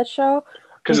with that show.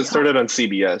 Because it started on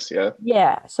CBS, yeah.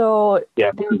 Yeah, so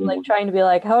they were like trying to be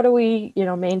like, how do we, you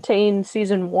know, maintain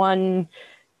season 1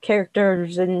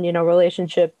 characters and, you know,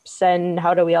 relationships, and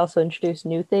how do we also introduce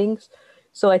new things?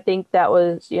 So I think that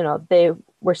was, you know, they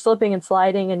were slipping and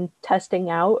sliding and testing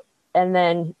out, and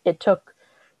then it took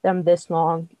them this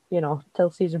long, you know,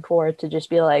 till season 4 to just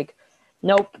be like,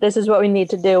 nope, this is what we need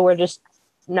to do. We're just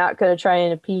not going to try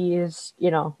and appease,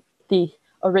 you know, the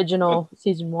original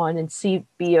season 1 and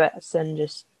CBS and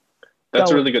just That's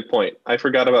a go. really good point. I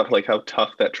forgot about like how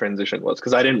tough that transition was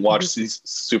because I didn't watch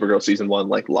Supergirl season 1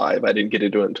 like live. I didn't get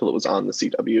into it until it was on the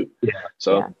CW. Yeah.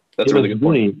 So Yeah. that's a really good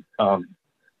point. Because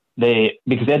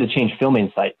they had to change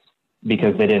filming sites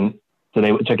because they didn't, so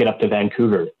they took it up to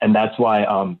Vancouver, and that's why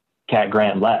Kat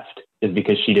Grant left, is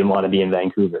because she didn't want to be in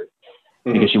Vancouver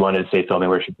because she wanted to stay filming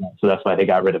where she was. So that's why they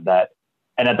got rid of that.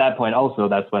 And at that point, also,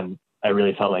 that's when I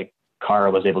really felt like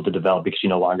Kara was able to develop because she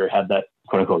no longer had that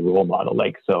quote unquote role model.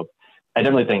 Like, so I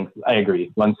definitely think I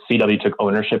agree. Once CW took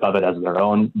ownership of it as their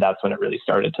own, that's when it really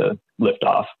started to lift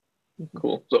off.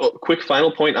 Cool. So, quick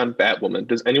final point on Batwoman.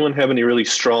 Does anyone have any really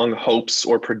strong hopes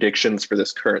or predictions for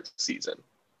this current season?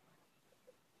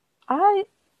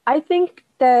 I think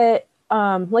that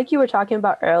like you were talking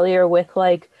about earlier with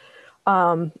like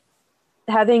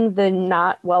having the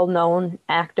not well-known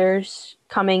actors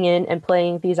coming in and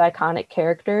playing these iconic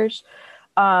characters,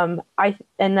 and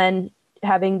then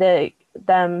having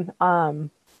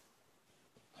them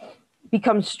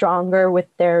become stronger with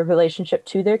their relationship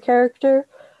to their character.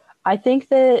 I think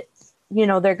that, you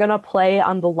know, they're going to play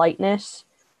on the lightness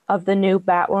of the new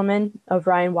Batwoman of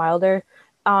Ryan Wilder,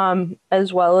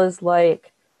 as well as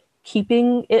like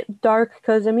keeping it dark.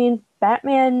 Because, I mean,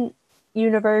 Batman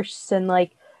universe and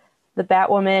like the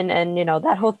Batwoman and, you know,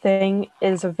 that whole thing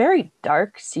is a very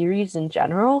dark series in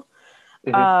general.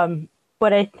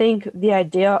 But I think the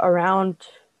idea around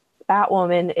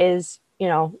Batwoman is, you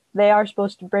know, they are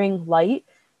supposed to bring light.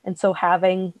 And so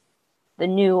having the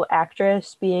new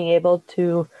actress being able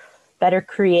to better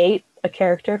create a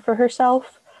character for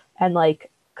herself and like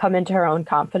come into her own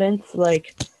confidence,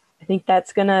 like I think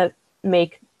that's gonna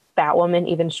make Batwoman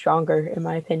even stronger, in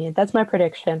my opinion. That's my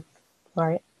prediction. All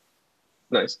right.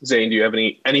 Nice. Zane, do you have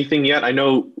anything yet? I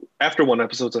know after one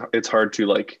episode, it's hard to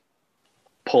like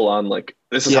pull on like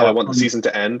this is how I want the season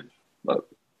to end. But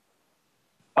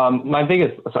my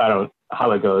biggest, so I don't know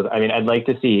how it goes. I mean, I'd like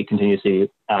to continue to see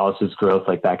Alice's growth,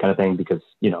 like that kind of thing, because,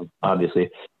 you know, obviously.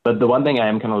 But the one thing I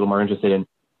am kind of a little more interested in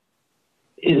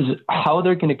is how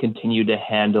they're going to continue to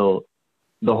handle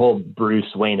the whole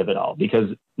Bruce Wayne of it all,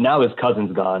 because now his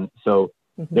cousin's gone. So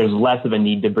there's less of a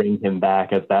need to bring him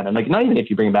back as Batman. Like, not even if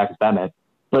you bring him back as Batman,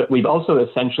 but we've also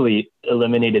essentially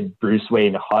eliminated Bruce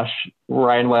Wayne Hush.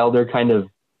 Ryan Wilder kind of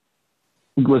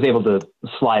was able to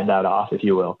slide that off, if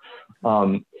you will.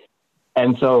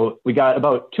 And so we got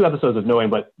about 2 episodes of knowing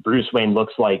what Bruce Wayne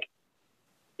looks like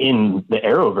in the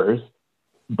Arrowverse,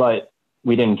 but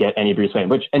we didn't get any Bruce Wayne,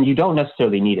 and you don't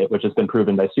necessarily need it, which has been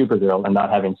proven by Supergirl and not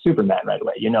having Superman right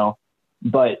away, you know,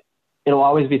 but it'll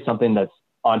always be something that's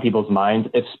on people's minds,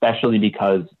 especially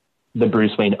because the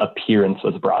Bruce Wayne appearance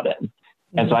was brought in.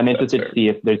 And so I'm interested to see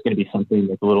if there's going to be something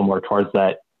that's a little more towards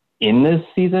that in this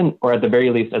season, or at the very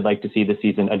least, I'd like to see the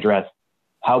season address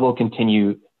how we'll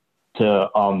continue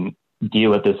to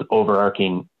deal with this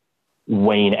overarching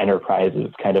Wayne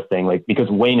Enterprises kind of thing. Like, because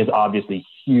Wayne is obviously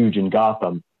huge in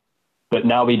Gotham, but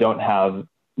now we don't have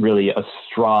really a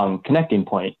strong connecting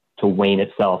point to Wayne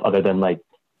itself, other than like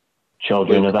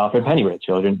children of Alfred Pennyworth,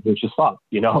 children of Lucius Fox,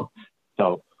 you know?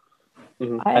 So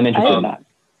I'm interested in that.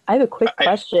 I have a quick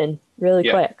question, really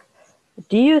quick.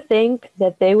 Do you think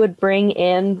that they would bring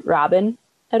in Robin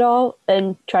at all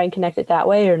and try and connect it that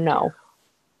way, or no?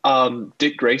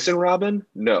 Dick Grayson Robin?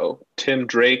 No. Tim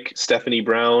Drake, Stephanie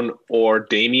Brown, or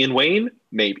Damian Wayne?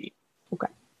 Maybe. Okay.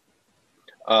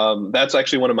 That's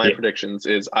actually one of my predictions.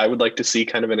 Is I would like to see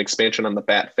kind of an expansion on the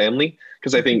Bat family,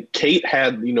 because I think Kate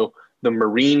had, you know, the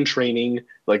Marine training,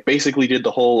 like basically did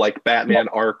the whole like Batman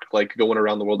arc, like going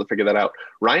around the world to figure that out.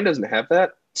 Ryan doesn't have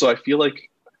that, so I feel like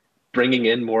bringing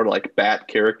in more like Bat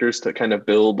characters to kind of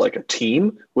build like a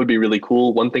team would be really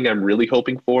cool. One thing I'm really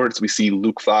hoping for is we see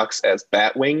Luke Fox as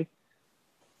Batwing,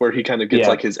 where he kind of gets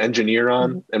like his engineer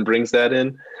on and brings that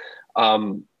in.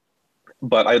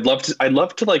 But I'd love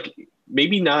to like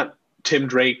maybe not Tim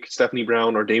Drake, Stephanie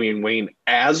Brown, or Damian Wayne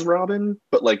as Robin,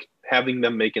 but like having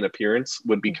them make an appearance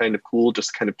would be kind of cool, just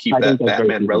to kind of keep that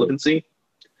Batman relevancy.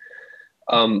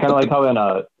 Kind of like how in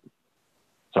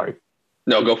sorry.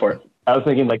 No, go for it. I was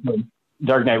thinking like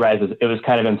Dark Knight Rises, it was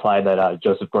kind of implied that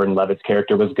Joseph Gordon-Levitt's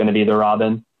character was going to be the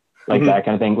Robin, like that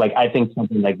kind of thing. Like, I think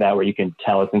something like that where you can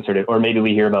tell it's inserted, or maybe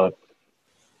we start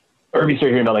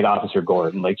hearing about like Officer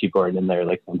Gordon, like Chief Gordon in there,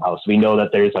 like somehow. So we know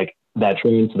that there's like that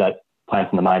training, so that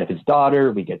plants in the mind of his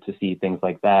daughter. We get to see things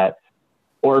like that.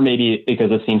 Or maybe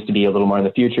because it seems to be a little more in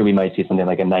the future, we might see something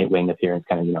like a Nightwing appearance,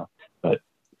 kind of, you know. But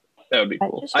that would be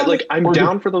cool. I'm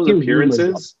down for those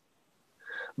appearances,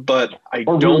 but I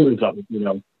don't. You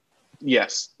know.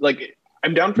 Yes, like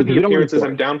I'm down for the appearances.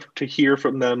 I'm down to hear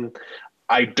from them.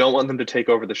 I don't want them to take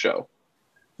over the show.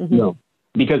 No,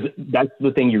 because that's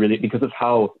the thing because of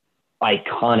how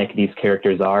iconic these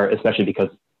characters are, especially because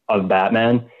of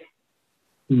Batman.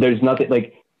 There's nothing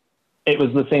like, it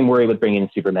was the same worry with bringing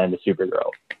Superman to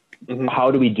Supergirl. Mhm. How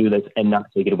do we do this and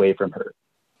not take it away from her?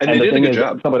 And they the did a thing good is,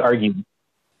 job. some would argue,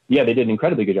 yeah, they did an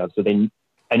incredibly good job. So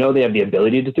I know they have the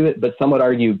ability to do it, but some would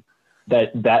argue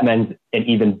that Batman's an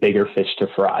even bigger fish to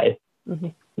fry. Mm-hmm.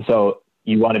 So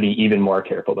you want to be even more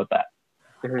careful with that.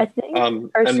 I think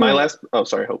And my last,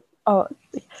 sorry, Hope.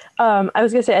 I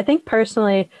was gonna say, I think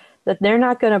personally that they're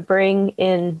not gonna bring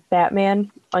in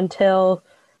Batman until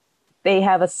they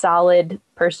have a solid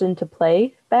person to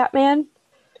play Batman.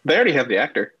 They already have the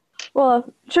actor.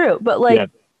 Well, true, but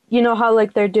you know how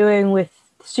like they're doing with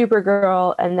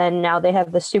Supergirl, and then now they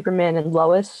have the Superman and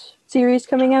Lois series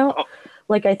coming out. Oh,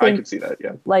 Like I I think could see that,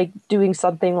 yeah. like doing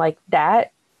something like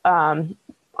that. And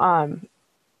I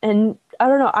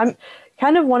don't know. I'm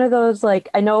kind of one of those, like,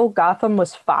 I know Gotham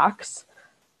was Fox,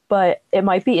 but it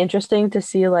might be interesting to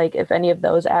see like if any of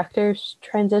those actors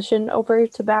transition over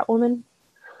to Batwoman.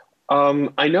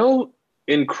 I know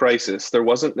in Crisis there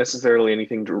wasn't necessarily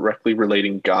anything directly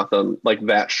relating Gotham, like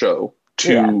that show,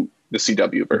 to the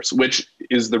CW verse, which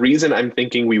is the reason I'm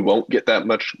thinking we won't get that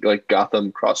much like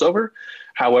Gotham crossover.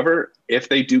 However, if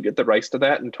they do get the rights to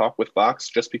that and talk with Fox,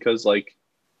 just because like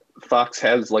Fox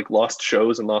has like lost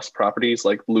shows and lost properties,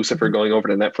 like Lucifer going over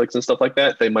to Netflix and stuff like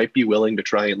that, they might be willing to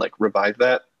try and like revive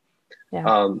that.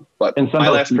 Yeah. But And my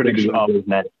last prediction, always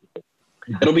met.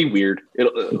 it'll be weird.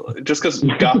 It'll just because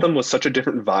Gotham was such a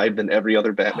different vibe than every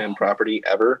other Batman property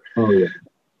ever. Oh, yeah.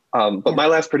 But my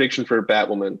last prediction for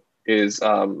Batwoman is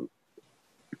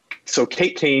so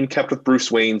Kate Kane kept with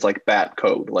Bruce Wayne's like Bat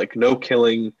code, like no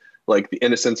killing, like the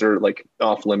innocents are like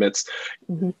off limits.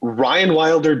 Mm-hmm. Ryan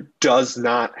Wilder does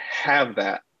not have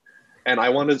that, and I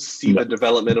want to see the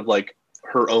development of like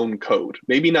her own code.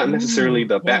 Maybe not necessarily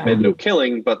the Batman no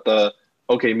killing, but the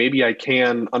okay, maybe I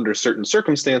can under certain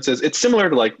circumstances. It's similar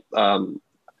to like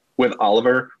with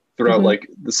Oliver throughout like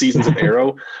the seasons of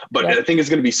Arrow, but I think it's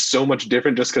going to be so much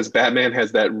different just because Batman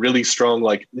has that really strong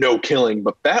like no killing,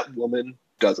 but Batwoman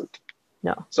doesn't.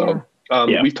 No. So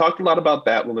we've talked a lot about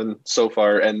Batwoman so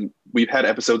far, and we've had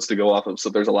episodes to go off of, so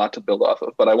there's a lot to build off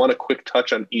of. But I want a quick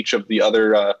touch on each of the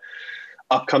other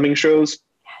upcoming shows.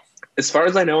 As far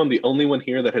as I know, I'm the only one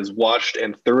here that has watched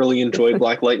and thoroughly enjoyed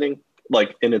Black Lightning,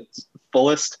 like in its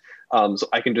fullest. So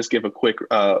I can just give a quick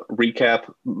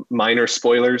recap, minor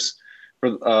spoilers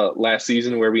for last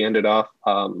season where we ended off.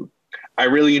 I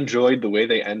really enjoyed the way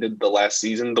they ended the last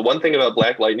season. The one thing about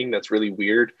Black Lightning that's really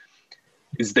weird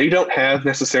is they don't have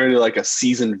necessarily like a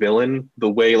season villain the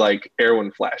way like Arrow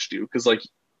and Flash do. Because like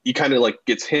you kind of like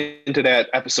gets hinted at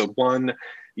episode 1,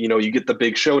 you know, you get the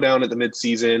big showdown at the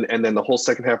mid-season, and then the whole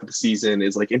second half of the season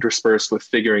is like interspersed with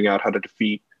figuring out how to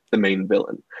defeat the main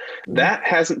villain. That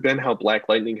hasn't been how Black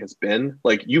Lightning has been.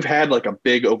 Like you've had like a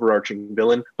big overarching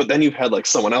villain, but then you've had like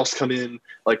someone else come in.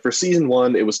 Like for season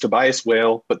 1, it was Tobias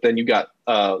Whale, but then you got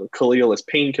Khalil as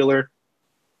Painkiller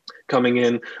coming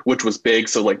in, which was big.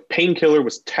 So like Painkiller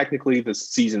was technically the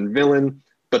season villain,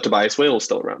 but Tobias Whale was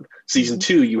still around. Season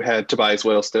 2, you had Tobias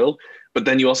Whale still, but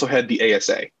then you also had the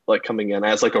ASA like coming in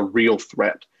as like a real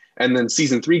threat. And then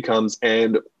season 3 comes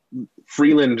and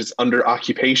Freeland is under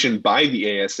occupation by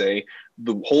the ASA.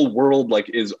 The whole world like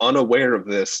is unaware of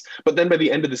this. But then by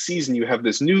the end of the season, you have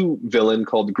this new villain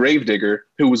called Gravedigger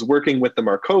who was working with the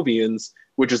Markovians,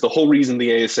 which is the whole reason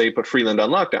the ASA put Freeland on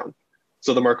lockdown.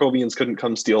 So the Markovians couldn't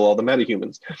come steal all the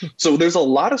metahumans. So there's a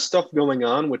lot of stuff going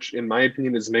on, which in my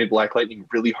opinion has made Black Lightning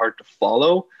really hard to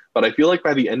follow. But I feel like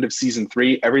by the end of season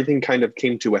 3, everything kind of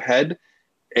came to a head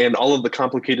and all of the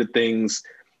complicated things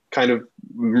kind of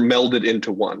melded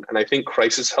into one. And I think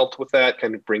Crisis helped with that,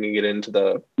 kind of bringing it into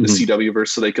the CW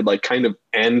verse so they could like kind of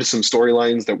end some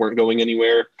storylines that weren't going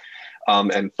anywhere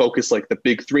and focus like the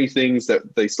big 3 things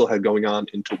that they still had going on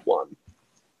into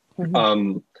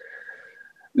one.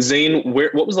 Zane,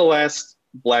 what was the last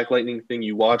Black Lightning thing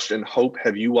you watched, and Hope,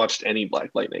 have you watched any Black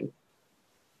Lightning?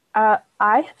 I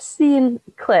have seen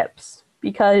clips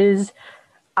because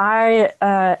I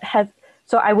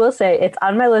so I will say it's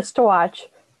on my list to watch,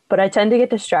 but I tend to get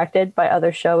distracted by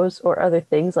other shows or other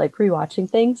things like rewatching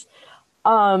things.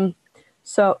 But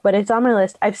it's on my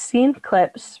list. I've seen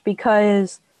clips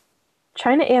because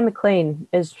China Anne McClain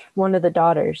is one of the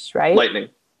daughters, right? Lightning.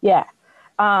 Yeah.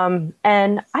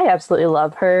 And I absolutely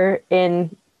love her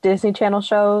in Disney Channel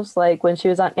shows. Like when she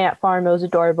was on Ant Farm, it was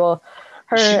adorable.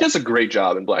 She does a great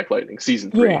job in Black Lightning season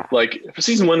 3. Yeah. Like for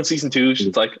season 1 and season 2,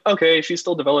 she's like, okay, she's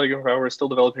still developing her power, still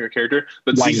developing her character.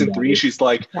 But season 3, she's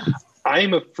like,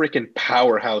 I'm a freaking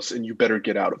powerhouse and you better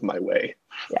get out of my way.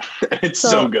 Yeah. It's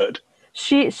so good.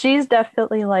 She's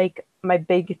definitely like my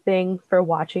big thing for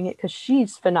watching it because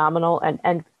she's phenomenal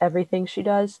and everything she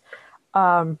does.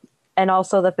 And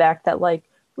also the fact that like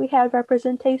we had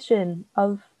representation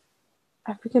of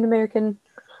African American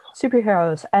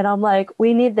superheroes, and I'm like,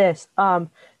 we need this. So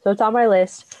it's on my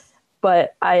list,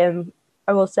 but I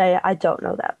will say I don't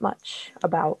know that much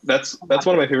about. That's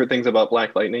one of my favorite things about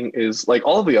Black Lightning is like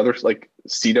all of the other like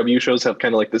CW shows have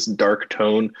kind of like this dark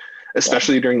tone,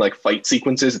 especially during like fight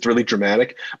sequences. It's really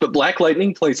dramatic. But Black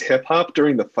Lightning plays hip hop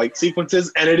during the fight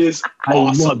sequences, and it is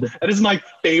awesome. That is my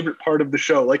favorite part of the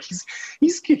show. Like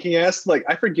he's kicking ass. Like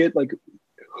I forget like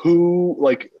who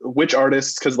like which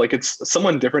artists, because like it's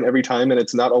someone different every time, and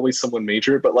it's not always someone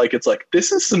major. But like it's like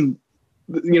this is some,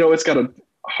 you know, it's got a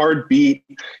hard beat,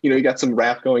 you know, you got some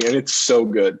rap going, and it's so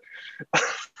good.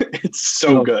 It's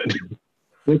so good.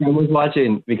 Like I was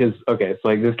watching because okay, so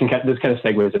like this kind of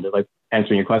segues into like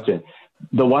answering your question.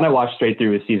 The one I watched straight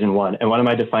through was season 1, and one of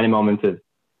my defining moments is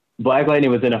Black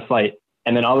Lightning was in a fight,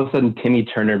 and then all of a sudden Timmy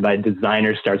Turner by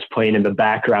Designer starts playing in the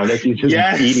background as he's just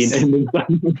beating,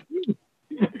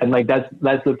 and like that's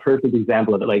the perfect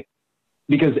example of it. Like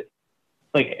because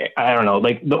like I don't know,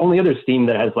 like the only other theme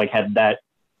that has like had that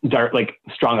dark, like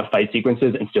strong of fight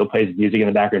sequences and still plays music in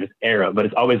the background is Arrow, but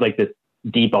it's always like this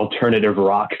deep alternative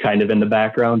rock kind of in the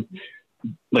background,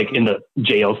 like in the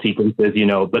jail sequences, you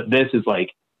know. But this is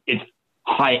like it's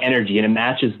high energy and it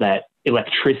matches that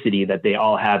electricity that they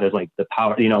all have as like the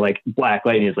power, you know, like Black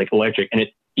Lightning is like electric and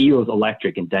it feels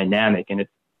electric and dynamic and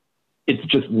it's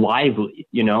just lively,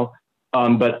 you know.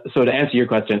 But so to answer your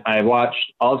question, I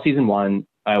watched all of season 1.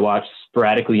 I watched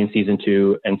sporadically in season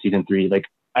 2 and season 3. Like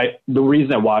the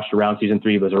reason I watched around season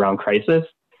 3 was around Crisis.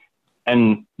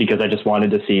 And because I just wanted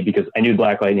to see, because I knew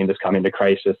Black Lightning was coming to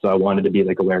Crisis, so I wanted to be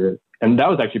like aware of it. And that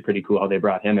was actually pretty cool how they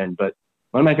brought him in. But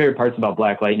one of my favorite parts about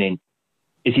Black Lightning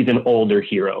is he's an older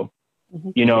hero. Mm-hmm.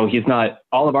 You know, he's not,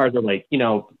 all of ours are like, you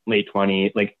know, late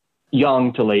 20s, like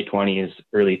young to late 20s,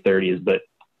 early 30s. But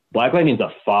Black Lightning's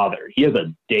a father. He has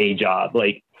a day job.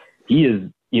 Like he is,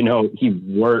 you know, he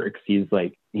works. He's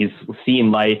like, he's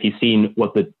seen life. He's seen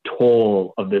what the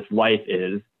toll of this life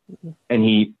is. And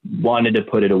he wanted to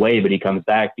put it away, but he comes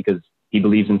back because he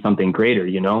believes in something greater,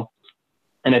 you know?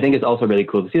 And I think it's also really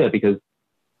cool to see that because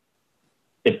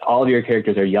if all of your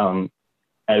characters are young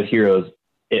as heroes,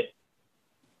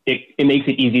 it makes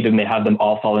it easy to have them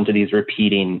all fall into these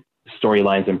repeating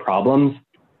storylines and problems.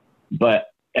 But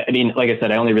I mean, like I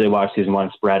said, I only really watched season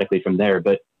 1 sporadically from there,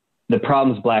 but the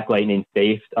problems Black Lightning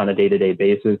faced on a day-to-day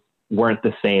basis weren't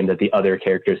the same that the other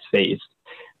characters faced,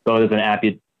 both as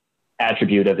an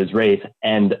attribute of his race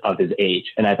and of his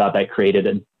age. And I thought that created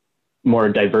a more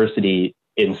diversity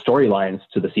in storylines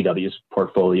to the CW's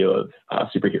portfolio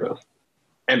of superheroes.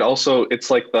 And also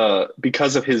it's like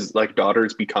because of his like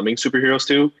daughters becoming superheroes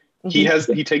too,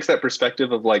 he takes that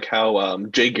perspective of like how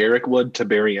Jay Garrick would to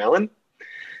Barry Allen.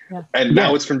 Yeah. And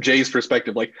now it's from Jay's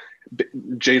perspective, like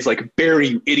Jay's like, Barry,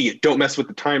 you idiot, don't mess with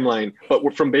the timeline.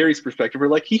 But from Barry's perspective, we're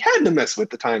like, he had to mess with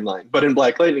the timeline. But in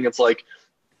Black Lightning, it's like,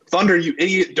 Thunder, you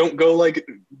idiot, don't go like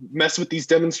mess with these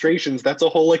demonstrations. That's a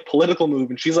whole like political move.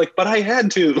 And she's like, but I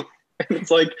had to. And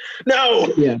it's like,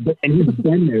 no. Yeah, and he's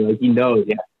been there, like he knows.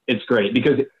 Yeah, it's great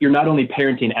because you're not only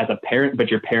parenting as a parent, but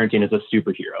you're parenting as a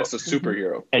superhero. It's a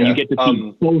superhero. And you get to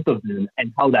see both of them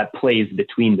and how that plays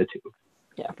between the two.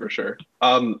 Yeah, for sure.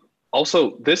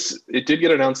 Also, it did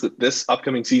get announced that this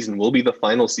upcoming season will be the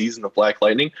final season of Black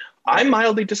Lightning. I'm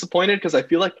mildly disappointed because I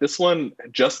feel like this one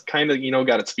just kind of, you know,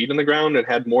 got its feet in the ground and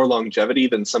had more longevity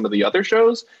than some of the other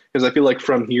shows. Because I feel like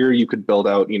from here you could build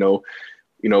out, you know,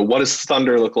 what does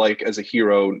Thunder look like as a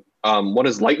hero? What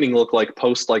does Lightning look like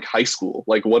post like high school?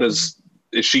 Like, is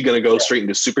she going to go straight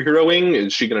into superheroing?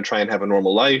 Is she going to try and have a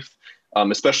normal life?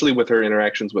 Especially with her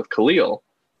interactions with Khalil.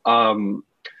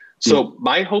 So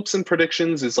my hopes and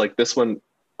predictions is like this one,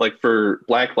 like for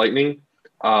Black Lightning,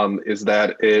 is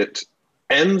that it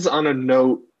ends on a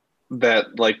note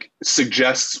that like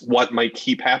suggests what might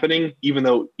keep happening, even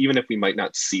if we might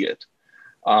not see it.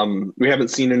 We haven't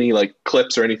seen any like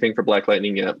clips or anything for Black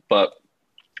Lightning yet, but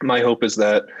my hope is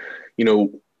that, you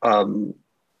know,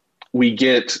 we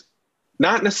get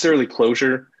not necessarily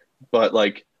closure, but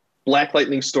like Black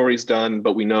Lightning story's done,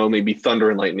 but we know maybe Thunder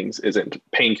and Lightning's isn't,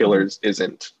 Painkillers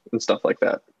isn't, and stuff like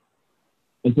that.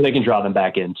 And so they can draw them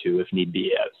back into if need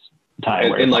be as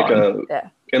time. In like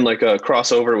a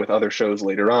crossover with other shows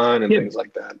later on and things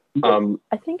like that.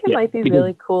 I think it might be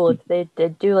really cool if they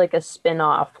did do like a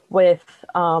spin-off with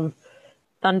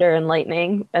Thunder and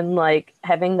Lightning and like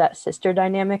having that sister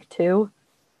dynamic too.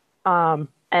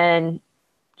 And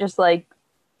just like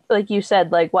you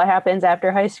said, like what happens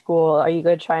after high school? Are you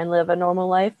going to try and live a normal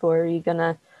life, or are you going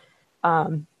to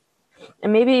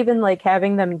and maybe even like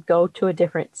having them go to a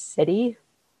different city,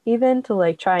 even to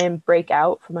like try and break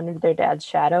out from under their dad's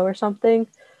shadow or something.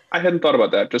 I hadn't thought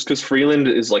about that just because Freeland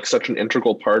is like such an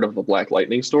integral part of the Black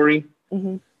Lightning story.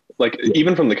 Hmm. Like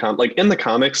even from the like in the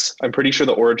comics, I'm pretty sure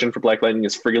the origin for Black Lightning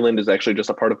is Freeland is actually just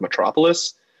a part of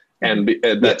Metropolis, and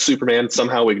that Superman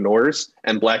somehow ignores.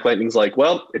 And Black Lightning's like,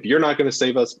 well, if you're not going to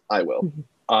save us, I will.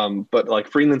 But like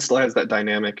Freeland still has that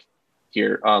dynamic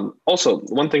here. Also,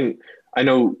 one thing I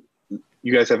know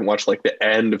you guys haven't watched like the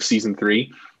end of season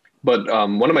 3, but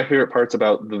one of my favorite parts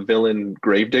about the villain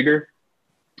Gravedigger,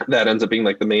 that ends up being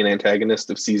like the main antagonist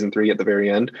of season 3 at the very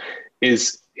end,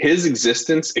 is his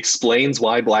existence explains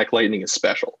why Black Lightning is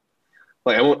special.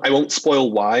 Like I won't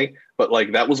spoil why, but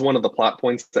like that was one of the plot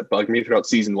points that bugged me throughout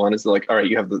season 1. Is like, all right,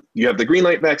 you have the green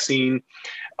light vaccine,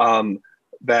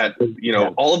 that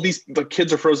all of the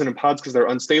kids are frozen in pods because they're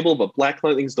unstable, but Black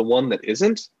Lightning's the one that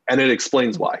isn't, and it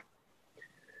explains why.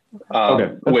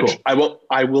 Which cool.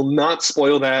 I will not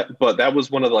spoil that, but that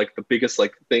was one of like the biggest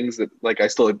like things that like I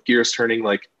still had gears turning.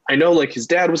 Like I know like his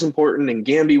dad was important and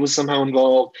Gambi was somehow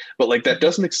involved, but like that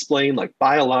doesn't explain like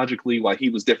biologically why he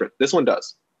was different. This one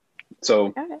does.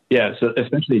 So yeah, so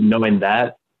especially knowing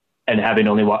that and having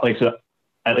only watched, like, so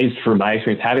at least from my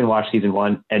experience, having watched season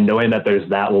 1 and knowing that there's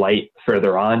that light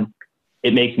further on,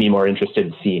 it makes me more interested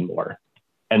in seeing more.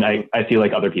 And I feel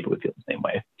like other people would feel the same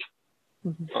way.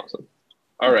 Awesome.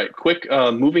 All right, quick,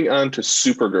 moving on to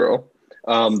Supergirl.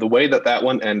 The way that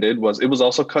one ended was it was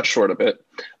also cut short a bit,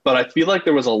 but I feel like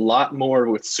there was a lot more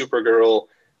with Supergirl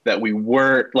that we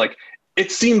weren't like.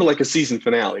 It seemed like a season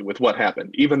finale with what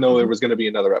happened, even though there was going to be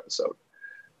another episode.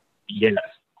 Yes.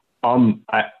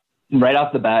 Right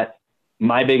off the bat,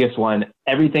 my biggest one,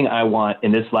 everything I want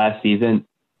in this last season,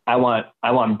 I want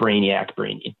Brainiac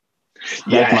Brainy.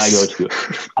 That's my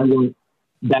go-to.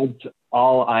 That's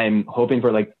all I'm hoping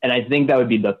for. Like, and I think that would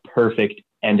be the perfect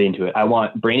ending to it. I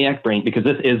want Brainiac Brain because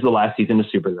this is the last season of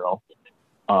Supergirl.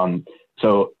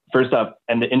 So first up,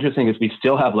 and the interesting is we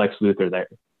still have Lex Luthor there.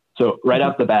 So right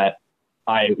off the bat,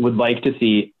 I would like to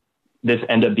see this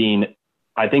end up being,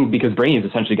 I think because Brainy is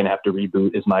essentially going to have to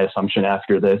reboot is my assumption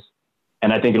after this.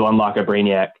 And I think it'll unlock a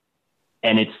Brainiac.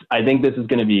 And I think this is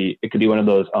going to be, it could be one of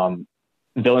those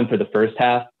villain for the first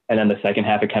half. And then the second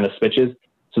half, it kind of switches.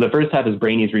 So the first half is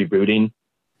Brainy's rebooting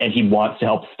and he wants to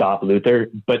help stop Luthor.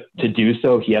 But to do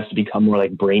so, he has to become more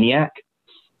like Brainiac.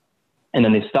 And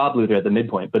then they stop Luthor at the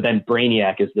midpoint. But then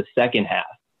Brainiac is the second half.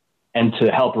 And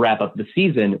to help wrap up the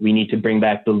season, we need to bring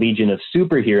back the Legion of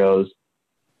Superheroes.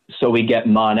 So we get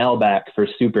Mon-El back for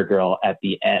Supergirl at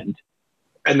the end.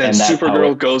 And then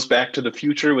Supergirl goes back to the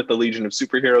future with the Legion of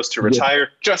Superheroes to retire,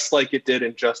 just like it did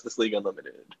in Justice League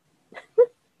Unlimited.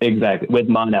 Exactly, with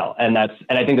Mon-El. And I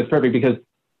think that's perfect because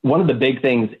one of the big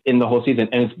things in the whole season,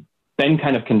 and it's been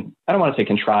kind of, I don't want to say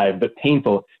contrived, but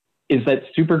painful, is that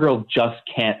Supergirl just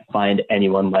can't find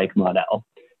anyone like Mon-El.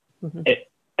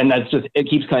 And that's just, it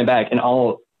keeps coming back. And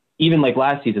even like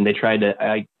last season, they tried to,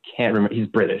 I can't remember, he's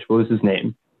British. What was his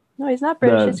name? No, he's not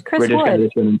British. It's Chris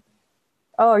Wood.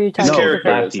 Oh, are you talking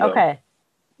about okay.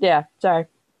 Yeah, sorry.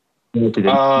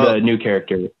 The new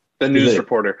character. The news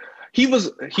reporter. He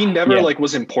never like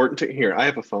was important to here. I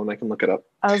have a phone. I can look it up.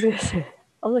 I was going to say,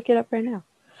 I'll look it up right now.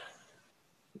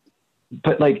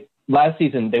 But like last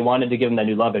season, they wanted to give him that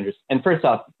new love interest. And first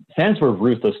off, fans were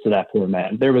ruthless to that poor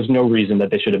man. There was no reason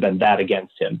that they should have been that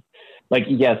against him. Like,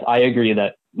 yes, I agree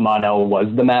that Mon-El was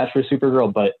the match for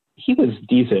Supergirl, but he was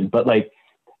decent. But like,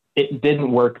 it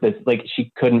didn't work. Like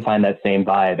she couldn't find that same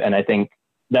vibe. And I think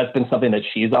that's been something that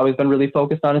she's always been really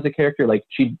focused on as a character. Like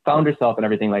she found herself and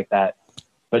everything like that,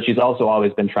 but she's also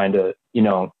always been trying to,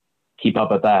 keep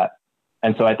up with that.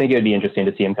 And so I think it would be interesting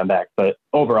to see him come back. But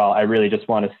overall, I really just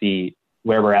want to see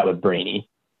where we're at with Brainy,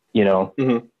 Were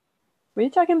you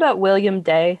talking about William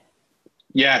Day?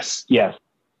 Yes. Yes.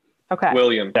 Okay.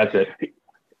 William. That's it.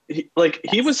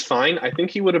 He was fine. I think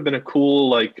he would have been a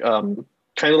cool,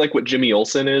 kind of like what Jimmy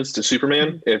Olsen is to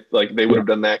Superman, if like they would have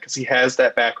done that, because he had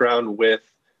that background with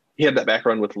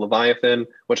Leviathan,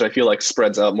 which I feel like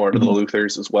spreads out more to the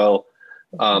Luthors as well.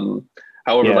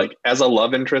 However, like as a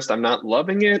love interest, I'm not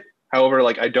loving it. However,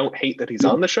 like I don't hate that he's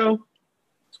on the show. I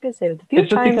was gonna say the few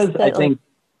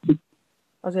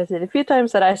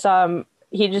times that I saw him,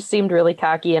 he just seemed really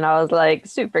cocky, and I was like,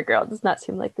 Supergirl does not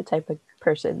seem like the type of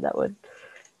person that would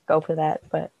go for that,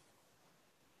 but.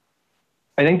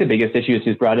 I think the biggest issue is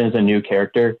he's brought in as a new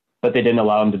character, but they didn't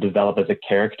allow him to develop as a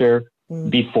character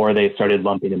before they started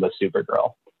lumping him with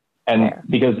Supergirl. And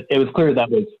because it was clear that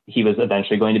he was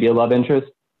eventually going to be a love interest,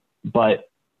 but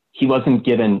he wasn't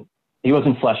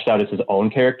fleshed out as his own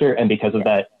character. And because of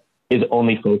that, his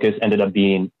only focus ended up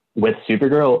being with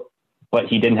Supergirl. but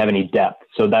he didn't have any depth.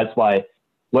 So that's why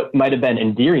what might have been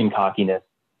endearing cockiness,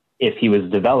 if he was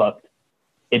developed,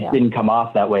 it didn't come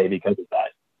off that way because of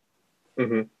that.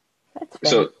 Mm-hmm. That's fair.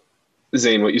 So,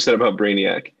 Zane, what you said about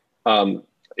Brainiac,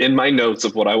 in my notes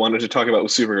of what I wanted to talk about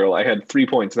with Supergirl, I had 3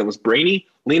 points, and that was Brainy,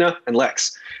 Lena, and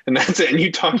Lex, and that's it. And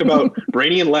you talked about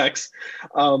Brainy and Lex.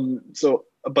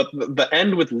 But the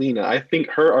end with Lena, I think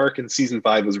her arc in season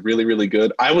 5 was really, really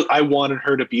good. I wanted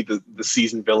her to be the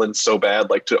season villain so bad,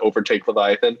 like to overtake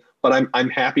Leviathan. But I'm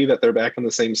happy that they're back on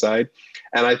the same side,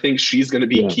 and I think she's going to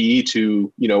be key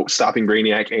to stopping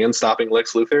Brainiac and stopping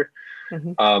Lex Luthor.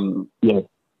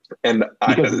 And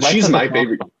she's my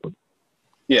favorite.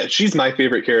 Yeah, she's my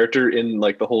favorite character in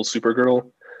like the whole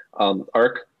Supergirl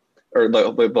arc,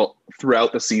 or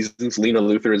throughout the seasons. Lena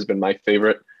Luthor has been my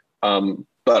favorite.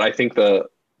 But I think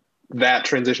that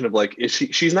transition of like,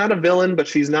 she's not a villain, but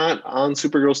she's not on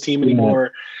Supergirl's team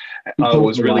anymore,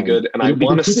 was really good. And I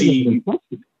want to see, I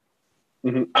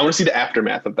want to see the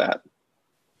aftermath of that.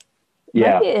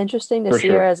 Yeah, might be interesting to see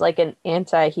her as like an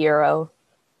anti-hero,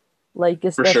 like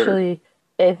especially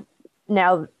if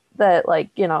now that like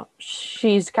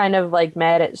she's kind of like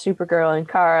mad at Supergirl and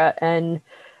Kara, and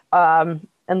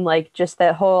like just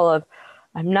that whole of,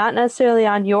 I'm not necessarily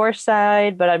on your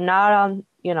side, but I'm not on,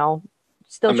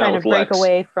 still trying to break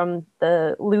away from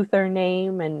the Luthor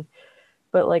name,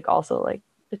 but like also like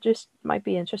it just might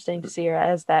be interesting to see her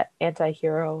as that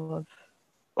anti-hero of.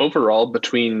 Overall,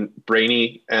 between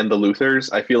Brainy and the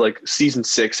Luthors, I feel like season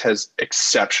 6 has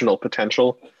exceptional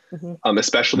potential,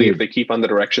 especially if they keep on the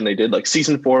direction they did. Like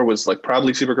season 4 was like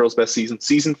probably Supergirl's best season.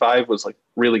 Season 5 was like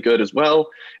really good as well,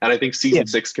 and I think season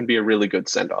 6 can be a really good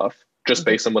send-off just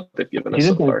based on what they've given us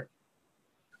so far.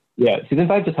 Yeah, season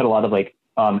 5 just had a lot of like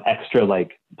extra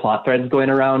like plot threads going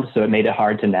around, so it made it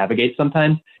hard to navigate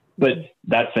sometimes. But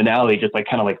that finale just like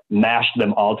kind of like mashed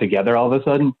them all together all of a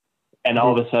sudden, and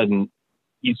all of a sudden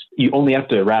you only have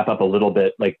to wrap up a little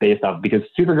bit like based off, because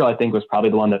Supergirl I think was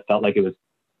probably the one that felt like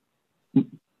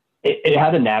it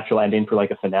had a natural ending for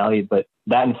like a finale, but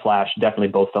that and Flash definitely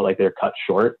both felt like they're cut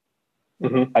short.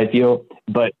 I feel,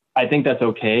 but I think that's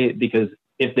okay, because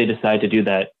if they decide to do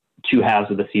that 2 halves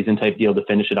of the season type deal to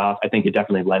finish it off, I think it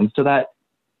definitely lends to that.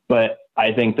 But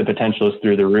I think the potential is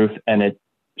through the roof, and it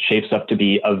shapes up to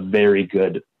be a very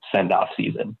good send-off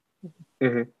season.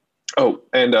 Oh,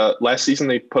 and last season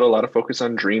they put a lot of focus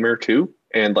on Dreamer too,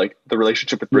 and like the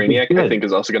relationship with Brainiac, I think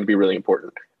is also going to be really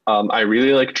important. I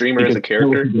really like Dreamer as a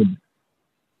character.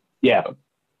 Yeah,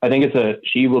 I think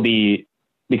she will be,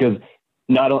 because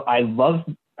I love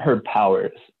her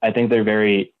powers. I think they're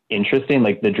very interesting,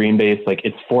 like the dream base, like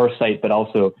it's foresight, but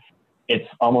also it's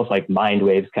almost like mind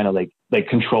waves, kind of like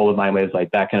control of mind waves,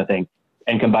 like that kind of thing.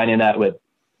 And combining that with,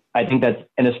 I think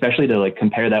and especially to like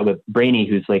compare that with Brainy,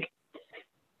 who's like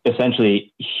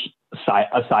essentially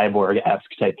a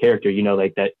cyborg-esque type character,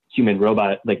 like that human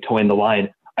robot, like towing the line.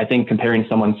 I think comparing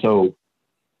someone so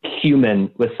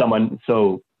human with someone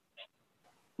so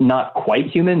not quite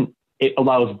human, it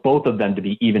allows both of them to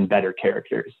be even better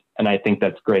characters. And I think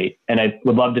that's great. And I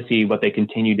would love to see what they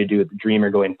continue to do with the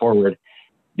Dreamer going forward,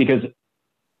 because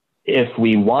if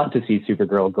we want to see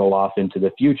Supergirl go off into the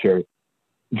future,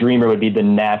 Dreamer would be the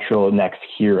natural next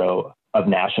hero of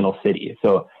National City.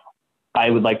 So I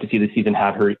would like to see the season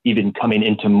have her even coming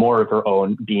into more of her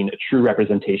own, being a true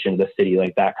representation of the city,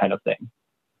 like that kind of thing.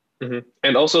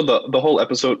 And also the whole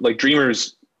episode, like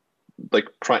Dreamer's, like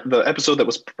the episode that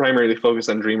was primarily focused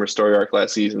on Dreamer's story arc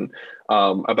last season,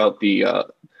 about the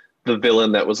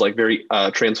villain that was like very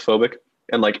transphobic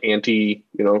and like anti,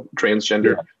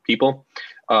 transgender people.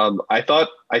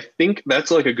 I think that's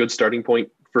like a good starting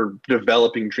point for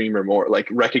developing Dreamer more, like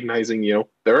recognizing,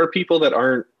 there are people that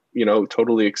aren't,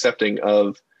 totally accepting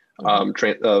of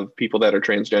of people that are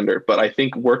transgender. But I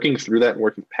think working through that and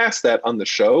working past that on the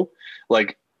show,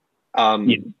 like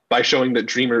by showing that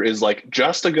Dreamer is like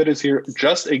just as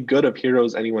good of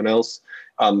heroes anyone else,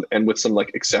 and with some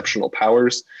like exceptional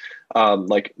powers,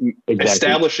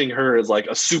 establishing her as like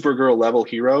a Supergirl level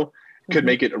hero could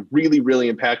make it really,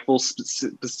 really impactful,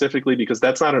 specifically because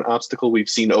that's not an obstacle we've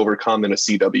seen overcome in a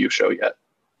CW show yet.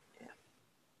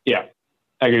 Yeah,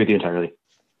 I agree with you entirely.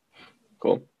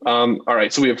 Cool. All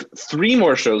right, so we have 3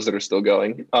 more shows that are still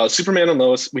going. Superman and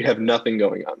Lois, we have nothing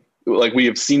going on. Like, we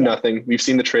have seen nothing. We've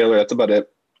seen the trailer. That's about it.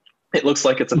 It looks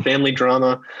like it's a family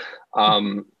drama.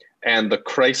 And the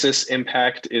crisis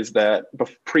impact is that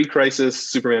pre-crisis,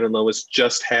 Superman and Lois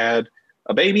just had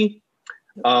a baby.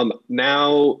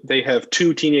 Now they have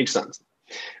 2 teenage sons.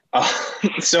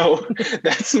 So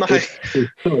that's my...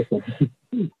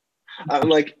 I'm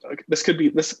like, this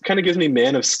kind of gives me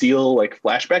Man of Steel like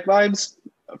flashback vibes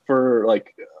for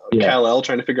like Yeah. Kal-El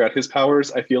trying to figure out his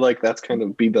powers. I feel like that's kind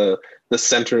of be the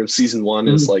center of season one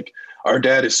is like, our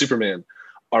dad is Superman.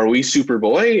 Are we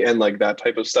Superboy? And like that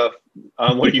type of stuff.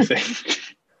 What do you think?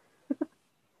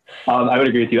 I would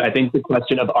agree with you. I think the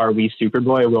question of are we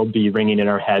Superboy will be ringing in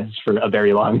our heads for a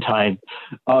very long time.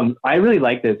 I really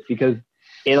like this because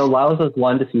it allows us,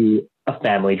 one, to see a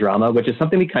family drama, which is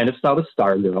something we kind of saw with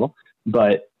Stargirl,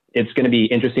 but it's going to be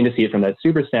interesting to see it from that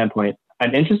super standpoint.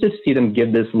 I'm interested to see them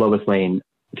give this Lois Lane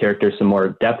character some more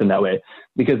depth in that way.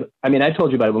 Because, I mean, I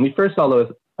told you about it. When we first saw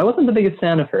Lois, I wasn't the biggest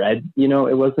fan of her. She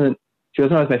wasn't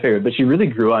always my favorite, but she really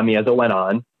grew on me as it went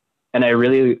on. And I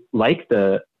really like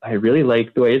the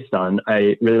way it's done.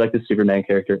 I really like the Superman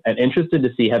character. I'm interested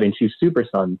to see having two super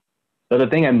sons. So the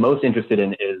thing I'm most interested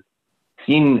in is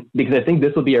seeing, because I think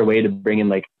this will be our way to bring in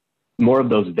like more of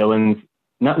those villains,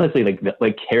 not necessarily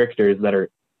like characters that are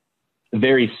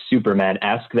very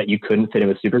Superman-esque that you couldn't fit in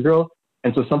with Supergirl.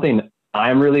 And so something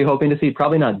I'm really hoping to see,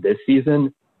 probably not this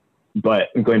season, but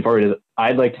going forward, is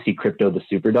I'd like to see Krypto the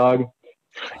Superdog.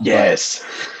 Yes.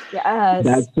 Yes.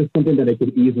 That's just something that I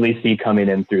could easily see coming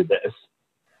in through this.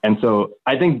 And so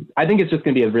I think it's just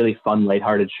going to be a really fun,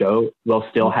 lighthearted show while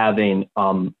still having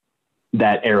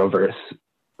that Arrowverse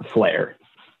flair.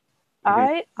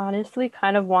 I honestly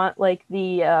kind of want like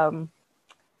the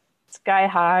Sky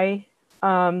High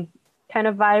kind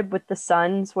of vibe with the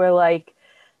Suns, where like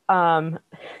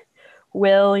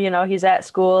Will, he's at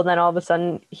school and then all of a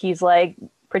sudden he's like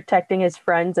protecting his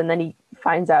friends and then he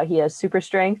finds out he has super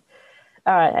strength.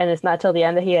 And it's not till the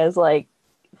end that he has like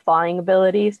flying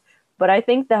abilities. But I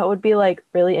think that would be like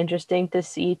really interesting to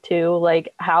see too,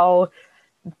 like how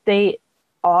they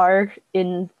are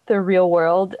in the real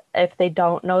world if they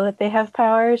don't know that they have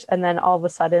powers, and then all of a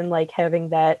sudden like having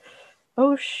that,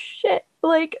 oh shit,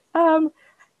 like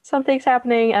something's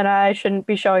happening and I shouldn't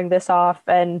be showing this off,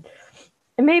 and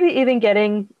maybe even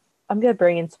getting, I'm gonna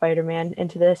bring in Spider-Man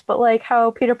into this, but like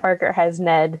how Peter Parker has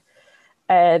Ned,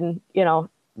 and the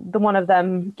one of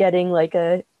them getting like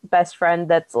a best friend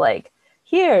that's like,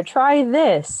 here, try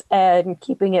this, and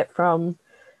keeping it from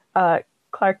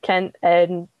Clark Kent,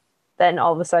 and then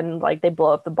all of a sudden like they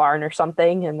blow up the barn or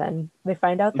something, and then they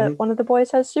find out that one of the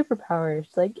boys has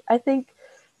superpowers. Like, I think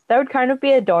that would kind of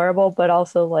be adorable, but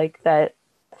also like that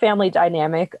family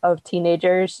dynamic of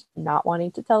teenagers not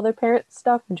wanting to tell their parents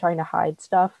stuff and trying to hide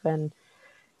stuff, and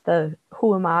the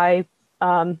who am I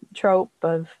trope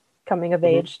of coming of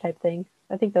age type thing.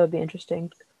 I think that would be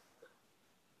interesting.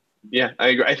 Yeah, I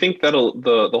agree. I think that'll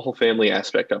the whole family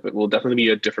aspect of it will definitely be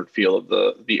a different feel of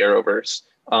the Arrowverse.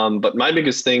 But my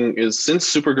biggest thing is, since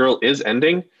Supergirl is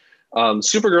ending,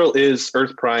 Supergirl is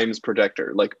Earth Prime's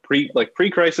protector. Like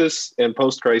pre-crisis and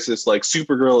post-crisis, like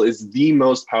Supergirl is the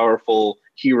most powerful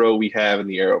hero we have in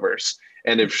the Arrowverse.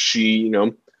 And if she,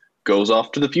 goes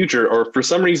off to the future, or for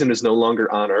some reason is no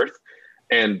longer on Earth,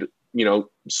 and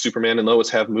Superman and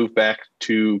Lois have moved back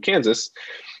to Kansas,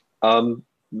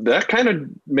 that kind of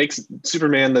makes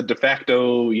Superman the de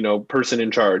facto, person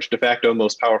in charge, de facto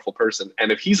most powerful person. And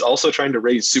if he's also trying to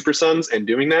raise super sons and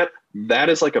doing that, that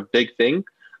is like a big thing.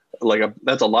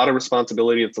 That's a lot of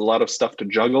responsibility. It's a lot of stuff to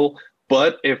juggle.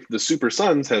 But if the super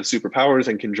sons have superpowers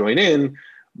and can join in,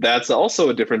 that's also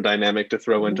a different dynamic to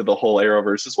throw into the whole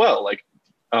Arrowverse as well. Like,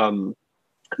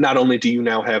 not only do you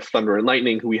now have Thunder and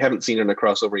Lightning, who we haven't seen in a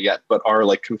crossover yet, but are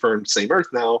like confirmed same Earth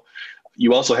now,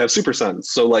 you also have super sons.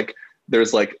 So like,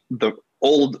 there's like the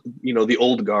old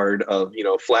guard of,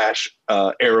 Flash,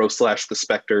 Arrow / the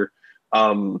Spectre,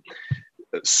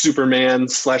 Superman /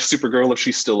 Supergirl if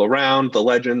she's still around, the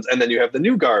Legends, and then you have the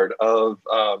new guard of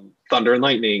Thunder and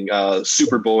Lightning,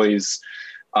 Superboys.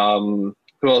 Who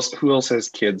else has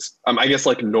kids? I guess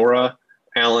like Nora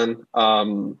Allen,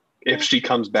 if she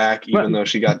comes back, even though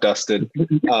she got dusted.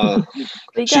 She got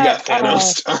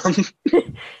Thanos.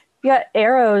 You got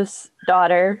Arrow's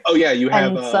daughter. Oh yeah, you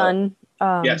have son.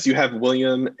 Yes, you have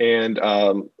William, and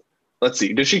let's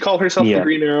see. Did she call herself the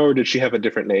Green Arrow, or did she have a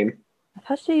different name? I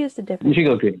thought she used a different. She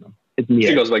goes Green Arrow. It's Mia,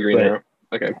 she goes by Green Arrow.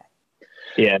 Okay.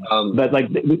 Yeah, but like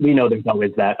we know, there's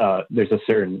always that. There's a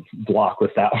certain block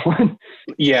with that one.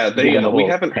 Yeah, we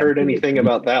haven't heard anything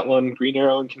about that one. Green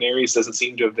Arrow and Canaries doesn't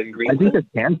seem to have been green. I think it's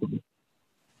canceled.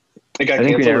 It got I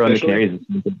think canceled Green Arrow and officially?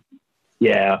 Canaries.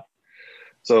 Yeah.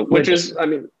 So, which is, I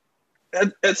mean,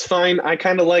 it's fine. I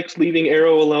kind of liked leaving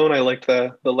Arrow alone. I liked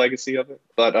the legacy of it.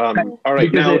 But all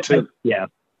right,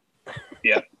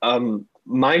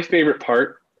 my favorite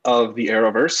part of the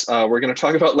Arrowverse, we're going to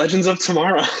talk about Legends of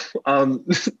Tomorrow.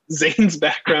 Zane's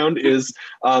background is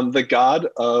the god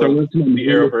of the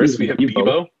Arrowverse. We have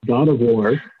Bebo, God of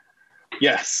War.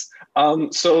 Yes.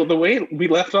 So the way we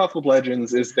left off with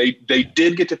Legends is they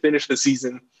did get to finish the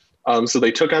season So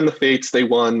they took on the Fates. They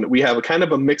won. We have a kind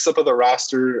of a mix-up of the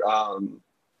roster.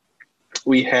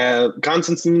 We have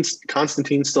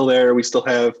Constantine's still there. We still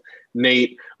have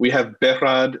Nate. We have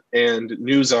Behrad and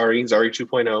new Zari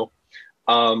 2.0,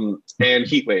 and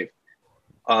Heatwave,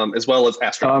 as well as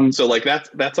Astro. So like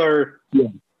that's our. Yeah.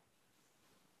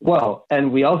 Well,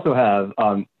 and we also have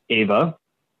Ava,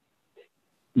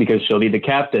 because she'll be the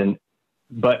captain.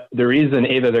 But the reason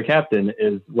Ava's our captain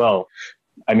is, well,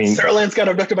 I mean, Sarah Lance got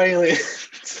abducted by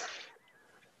aliens.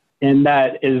 And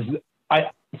that is,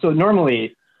 so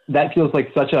normally that feels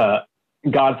like such a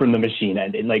God from the Machine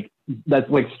ending. Like, that's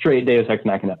like straight Deus Ex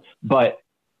Machina. But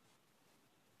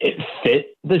it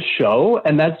fit the show.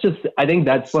 And that's just, I think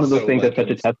that's one of those things that's such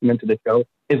a testament to the show,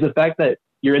 is the fact that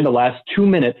you're in the last 2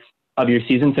 minutes of your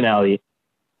season finale,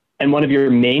 and one of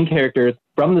your main characters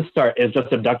from the start is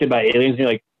just abducted by aliens. And you're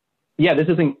like, yeah, this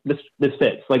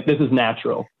fits. Like, this is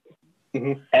natural.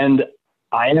 Mm-hmm. And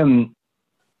I am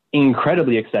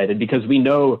incredibly excited because we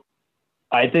know,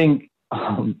 I think,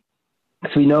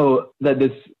 we know that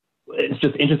it's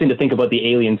just interesting to think about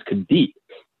the aliens could be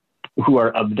who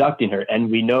are abducting her.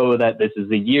 And we know that this is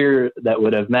the year that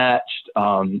would have matched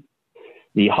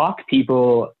the Hawk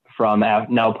people from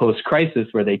now post-crisis,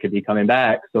 where they could be coming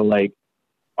back. So like,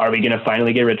 are we going to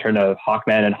finally get a return of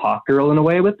Hawkman and Hawkgirl in a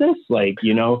way with this? Like,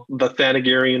 you know, the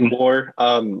Thanagarian War.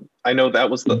 I know that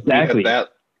was exactly. We had that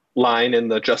line in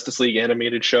the Justice League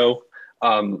animated show.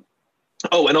 And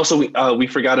also we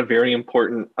forgot a very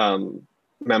important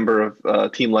member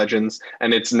of Team Legends,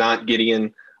 and it's not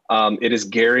Gideon. It is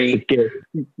Gary.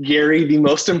 Gary, the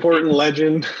most important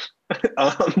legend.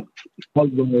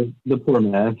 The poor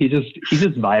man. He's just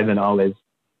vibing always.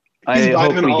 He's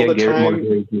vibing all the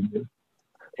time.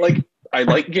 Like, I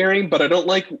like Gary, but I don't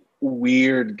like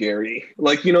weird Gary.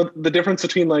 Like, you know, the difference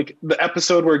between like the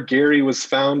episode where Gary was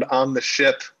found on the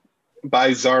ship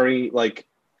by Zari, like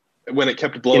when it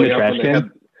kept blowing up, when they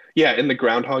had, in the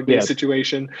Groundhog Day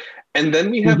situation. And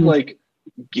then we have like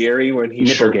Gary when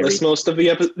he's shirtless Gary. Most of the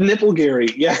episode. Nipple Gary,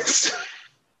 yes.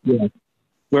 Yeah.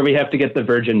 Where we have to get the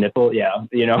virgin nipple,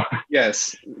 you know.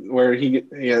 Yes, where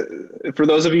for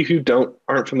those of you who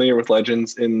aren't familiar with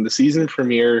Legends, in the season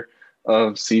premiere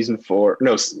of season 4,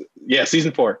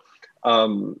 season 4,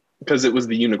 because it was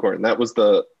the unicorn. That was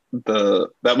the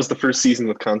first season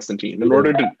with Constantine. In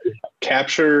order to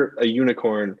capture a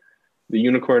unicorn, the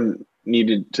unicorn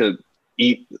needed to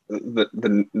eat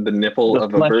the nipple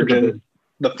of a virgin,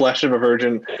 the flesh of a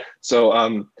virgin.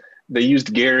 So they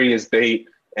used Gary as bait,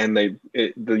 and the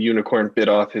unicorn bit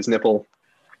off his nipple,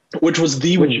 which was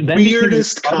the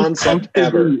weirdest concept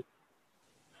ever.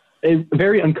 A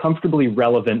very uncomfortably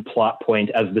relevant plot point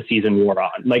as the season wore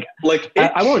on. Like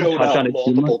I won't touch on it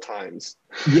multiple times.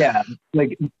 Yeah, but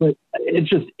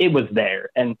it was there,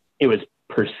 and it was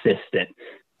persistent,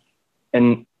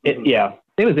 and it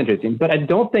was interesting. But I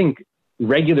don't think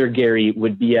regular Gary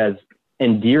would be as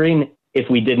endearing if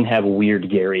we didn't have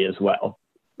weird Gary as well.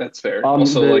 That's fair.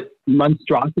 Also, the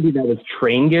monstrosity that was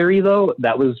Train Gary, though,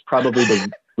 that was probably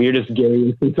the weirdest Gary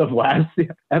instance of last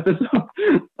episode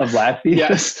of last season.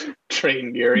 Yes,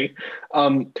 Train Gary.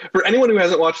 For anyone who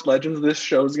hasn't watched Legends, this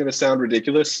show is going to sound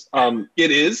ridiculous.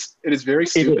 It is very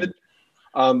stupid.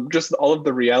 Just all of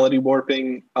the reality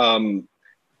warping.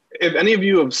 If any of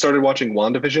you have started watching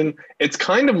WandaVision, it's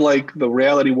kind of like the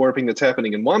reality warping that's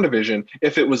happening in WandaVision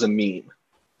if it was a meme.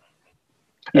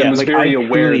 And was very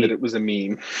aware that it was a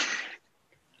meme.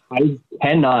 I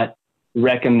cannot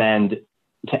recommend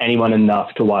to anyone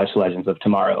enough to watch Legends of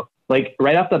Tomorrow. Like,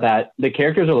 right off the bat, the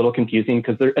characters are a little confusing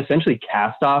because they're essentially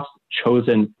cast-offs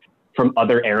chosen from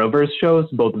other Arrowverse shows,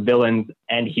 both villains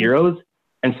and heroes.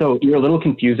 And so you're a little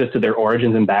confused as to their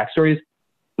origins and backstories.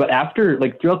 But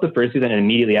throughout the first season and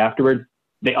immediately afterwards,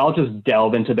 they all just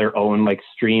delve into their own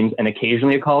streams, and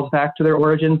occasionally it calls back to their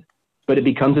origins, but it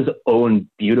becomes its own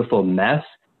beautiful mess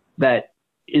that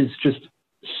is just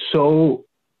so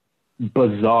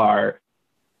bizarre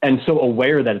and so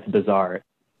aware that it's bizarre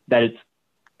that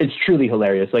it's truly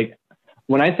hilarious. Like,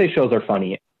 when I say shows are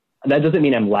funny, that doesn't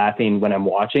mean I'm laughing when I'm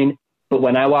watching, but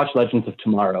when I watch Legends of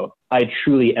Tomorrow, I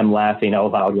truly am laughing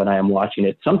out loud when I am watching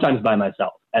it, sometimes by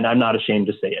myself, and I'm not ashamed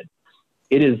to say it.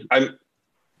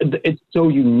 It's so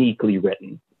uniquely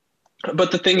written.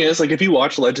 But the thing is, if you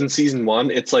watch Legends season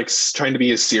 1, it's trying to be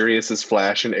as serious as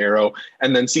Flash and Arrow,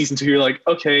 and then season 2, you're like,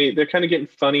 okay, they're kind of getting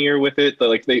funnier with it.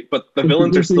 But the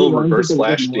villains are still Reverse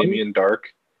Flash, Damien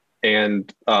Dark,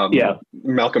 and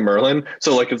Malcolm Merlin.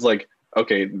 So it's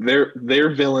okay,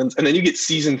 they're villains, and then you get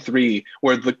season 3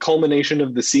 where the culmination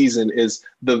of the season is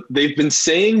they've been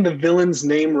saying the villain's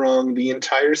name wrong the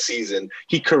entire season.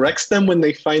 He corrects them when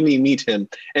they finally meet him,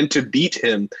 and to beat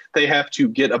him, they have to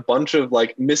get a bunch of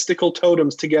like mystical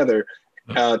totems together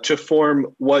to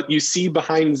form what you see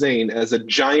behind Zane as a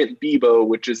giant Bebo,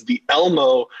 which is the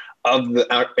Elmo of the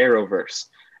Arrowverse.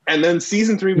 And then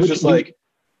season 3 was just like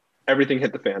everything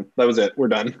hit the fan. That was it. We're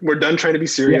done. We're done trying to be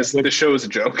serious. The show is a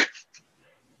joke.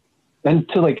 And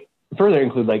to like further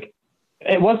include, like,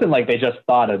 it wasn't like they just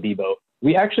thought of Bebo.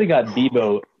 We actually got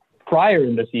Bebo prior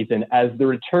in the season as the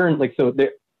return. Like, so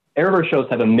the Arrowverse shows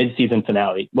have a mid-season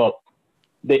finale. Well,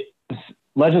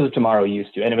 Legends of Tomorrow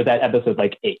used to, and it was at episode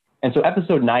like 8. And so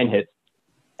episode 9 hits,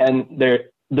 and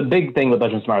the big thing with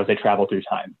Legends of Tomorrow is they travel through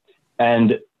time.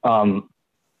 And all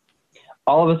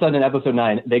of a sudden in episode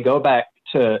 9, they go back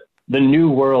to the new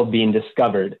world being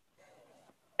discovered,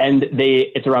 and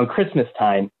it's around Christmas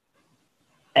time.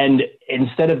 And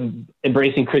instead of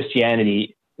embracing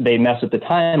Christianity, they mess with the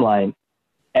timeline,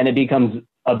 and it becomes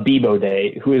a Bebo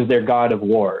Day, who is their god of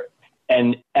war.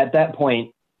 And at that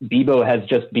point, Bebo has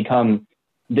just become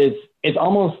this, it's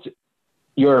almost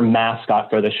your mascot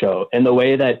for the show in the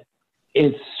way that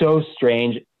it's so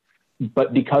strange,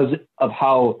 but because of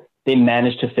how they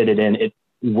managed to fit it in, it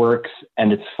works,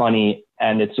 and it's funny,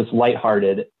 and it's just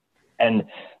lighthearted. And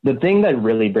the thing that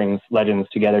really brings Legends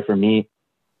together for me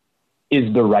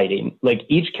is the writing. Like,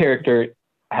 each character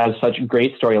has such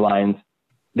great storylines.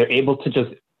 They're able to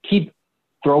just keep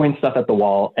throwing stuff at the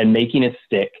wall and making it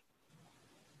stick.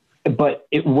 But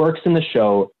it works in the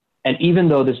show. And even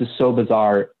though this is so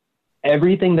bizarre,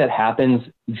 everything that happens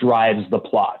drives the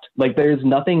plot. Like, there's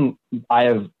nothing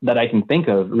that I can think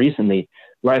of recently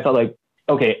where I felt like,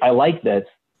 okay, I like this,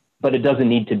 but it doesn't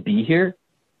need to be here.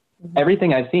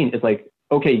 Everything I've seen is like,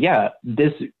 okay, yeah,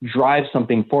 this drives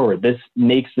something forward. This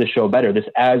makes the show better. This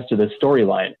adds to the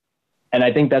storyline. And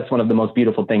I think that's one of the most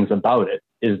beautiful things about it,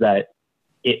 is that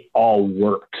it all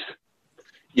works.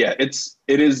 Yeah, it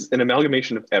is an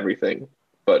amalgamation of everything,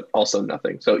 but also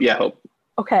nothing. So yeah, Hope.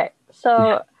 Okay,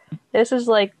 so this is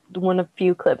like one of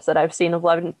few clips that I've seen of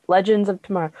Legends of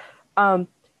Tomorrow.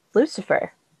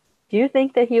 Lucifer, do you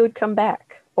think that he would come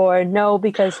back? Or no,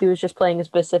 because he was just playing a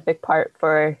specific part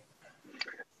for...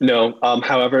 No.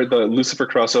 However, the Lucifer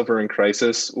crossover in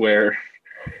Crisis, where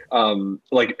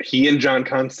like he and John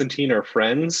Constantine are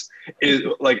friends, is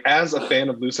like, as a fan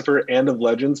of Lucifer and of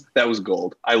Legends, that was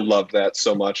gold. I loved that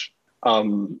so much. I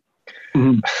don't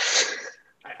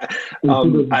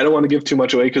want to give too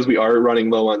much away because we are running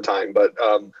low on time, but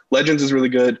Legends is really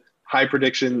good. High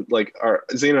prediction. Like,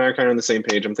 Zane and I are kind of on the same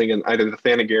page. I'm thinking either the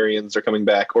Thanagarians are coming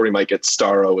back, or we might get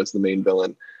Starro as the main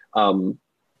villain.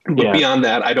 But beyond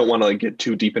that, I don't want to like get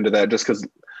too deep into that, just because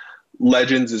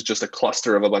Legends is just a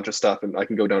cluster of a bunch of stuff, and I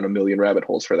can go down a million rabbit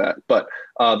holes for that. But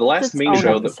the last main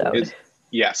show is,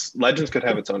 yes, Legends could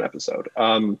have its own episode.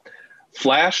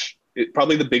 Flash,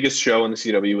 probably the biggest show in the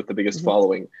CW with the biggest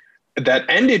following. That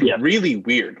ended really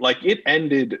weird. Like, it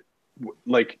ended,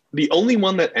 like, the only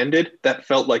one that ended that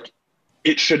felt like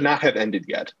it should not have ended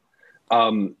yet.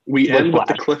 We end with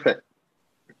the cliffhanger.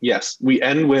 Yes, we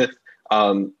end with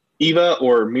Eva,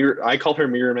 or Mirror. I call her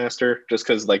Mirror Master just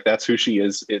because, like, that's who she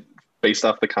is, based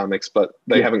off the comics, but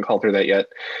they haven't called her that yet.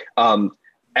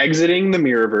 Exiting the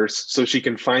Mirrorverse so she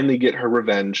can finally get her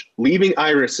revenge, leaving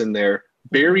Iris in there.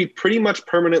 Barry pretty much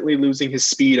permanently losing his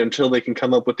speed until they can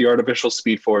come up with the artificial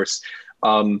speed force.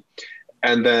 And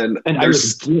then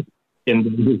Iris in the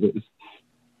Mirrorverse.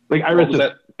 Like, Iris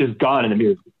is gone in the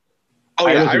Mirrorverse. Oh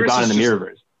yeah, Iris is gone in the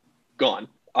Mirrorverse. Gone.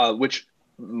 Which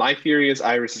my theory is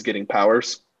Iris is getting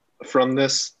powers from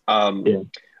this.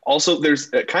 Also, there's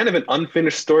kind of an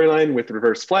unfinished storyline with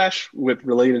Reverse Flash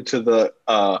related to the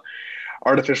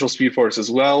artificial speed force as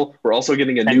well. We're also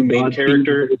getting a new main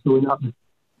character.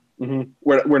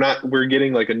 We're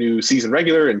getting like a new season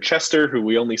regular in Chester, who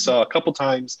we only saw a couple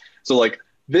times. So like,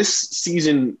 this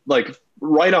season, like,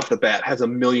 right off the bat, has a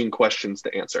million questions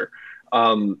to answer,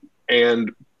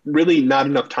 and really not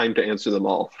enough time to answer them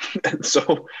all. And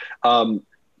so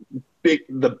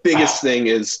the biggest thing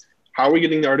is, how are we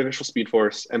getting the artificial speed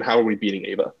force, and how are we beating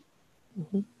Ava?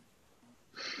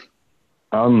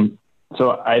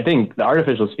 So I think the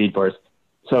artificial speed force.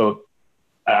 So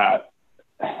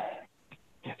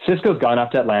Cisco's gone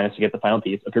off to Atlantis to get the final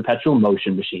piece, a perpetual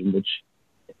motion machine, which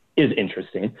is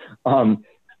interesting.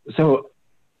 So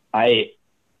I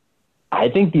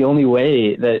think the only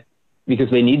way that,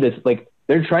 because they need this, like,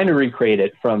 they're trying to recreate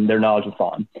it from their knowledge of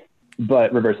Thawne,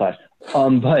 but Reverse Flash.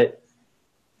 But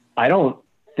I don't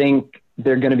think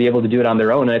they're going to be able to do it on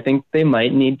their own. And I think they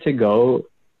might need to go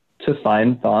to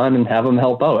find Thawne and have him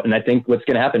help out. And I think what's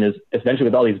going to happen is eventually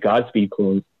with all these Godspeed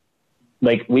clones,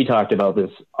 like we talked about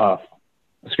this off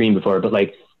screen before, but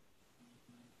like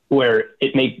where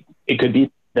it could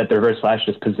be that the Reverse Flash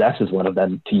just possesses one of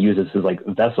them to use as his like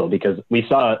vessel, because we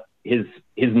saw his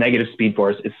negative Speed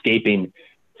Force escaping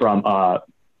from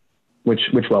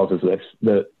which Wells is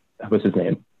this? What's his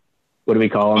name? What do we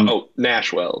call him? Oh,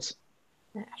 Nash Wells.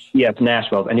 Yes,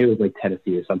 Nash Wells. I knew it was like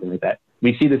Tennessee or something like that.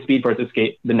 We see the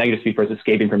negative Speed Force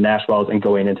escaping from Nash Wells and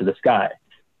going into the sky.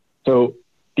 So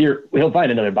he'll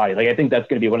find another body. Like I think that's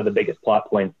going to be one of the biggest plot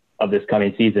points of this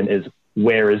coming season is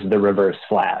where is the Reverse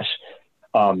Flash?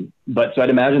 But so I'd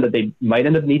imagine that they might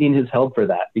end up needing his help for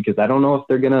that, because I don't know if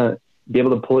they're going to be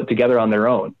able to pull it together on their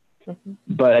own. Mm-hmm.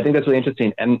 But I think that's really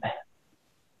interesting. And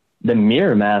the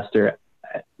Mirror Master,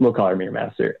 we'll call her Mirror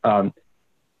Master,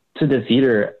 to defeat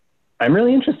her, I'm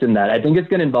really interested in that. I think it's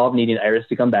going to involve needing Iris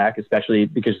to come back, especially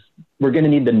because we're going to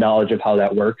need the knowledge of how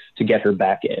that works to get her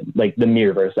back in, like the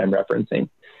Mirrorverse I'm referencing.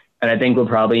 And I think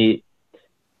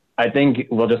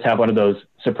we'll just have one of those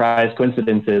surprise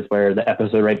coincidences where the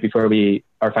episode right before we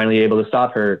are finally able to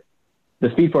stop her, the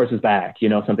Speed Force is back,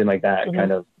 something like that, mm-hmm.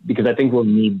 kind of, because I think we'll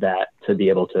need that to be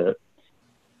able to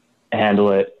handle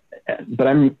it. But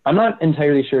I'm not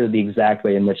entirely sure the exact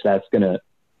way in which that's going to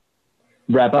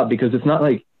wrap up, because it's not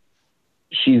like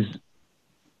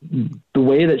the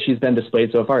way that she's been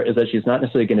displayed so far is that she's not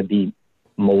necessarily going to be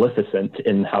Maleficent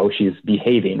in how she's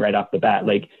behaving right off the bat.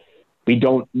 Like, we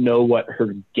don't know what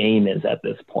her game is at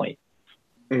this point.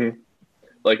 Mm-hmm.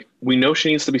 Like, we know she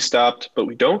needs to be stopped, but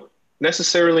we don't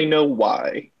necessarily know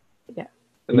why.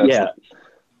 Yeah.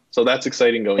 So that's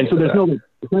exciting going. And so there's no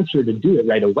pressure to do it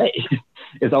right away.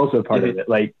 Is also part mm-hmm. of it.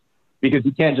 Like, because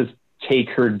you can't just take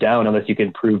her down unless you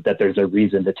can prove that there's a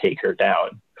reason to take her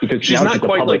down. Because she's not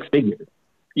quite a public figure.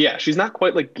 Yeah, she's not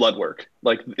quite like Bloodwork,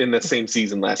 like in the same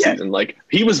season last season. Like,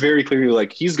 he was very clearly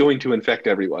like, he's going to infect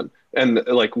everyone. And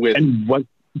like and what's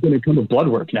going to come of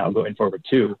Bloodwork now going forward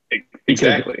too?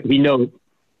 Exactly. We know,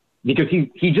 because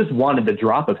he just wanted the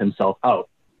drop of himself out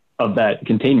of that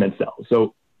containment cell.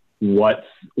 So what's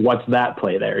that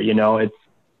play there?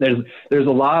 There's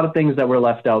a lot of things that were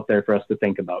left out there for us to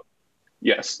think about.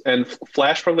 Yes, and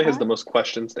Flash probably has the most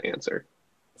questions to answer.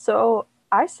 So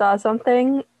I saw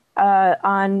something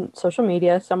on social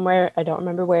media somewhere, I don't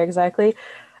remember where exactly,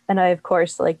 and I of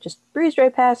course just breezed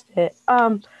right past it.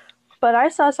 But I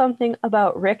saw something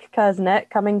about Rick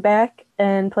Cosnett coming back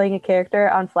and playing a character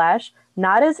on Flash,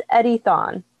 not as Eddie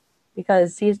Thawne,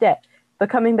 because he's dead, but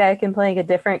coming back and playing a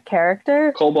different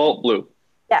character. Cobalt Blue.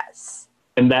 Yes.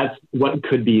 And that's what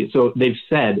could be. So they've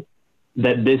said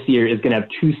that this year is going to have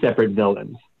 2 separate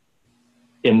villains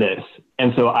in this.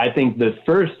 And so I think the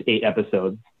first 8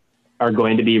 episodes are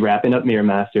going to be wrapping up Mirror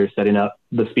Master, setting up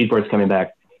the Speed Force coming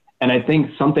back. And I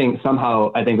think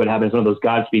somehow what happens is one of those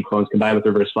Godspeed clones combined with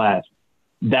Reverse Flash,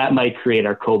 that might create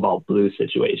our Cobalt Blue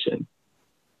situation.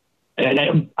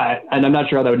 And I'm not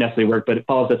sure how that would necessarily work, but it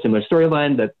follows a similar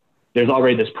storyline that there's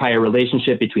already this prior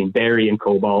relationship between Barry and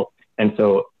Cobalt. And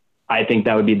so I think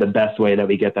that would be the best way that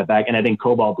we get that back. And I think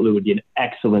Cobalt Blue would be an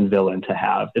excellent villain to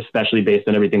have, especially based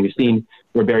on everything we've seen,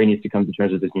 where Barry needs to come to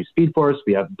terms with this new Speed Force.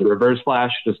 We have the Reverse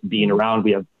Flash just being around.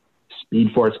 We have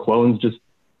Speed Force clones just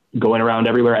going around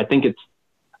everywhere. I think it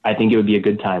would be a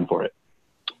good time for it.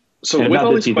 So with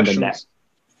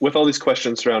all these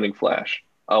questions surrounding Flash,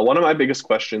 one of my biggest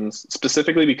questions,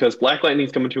 specifically because Black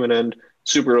Lightning's coming to an end,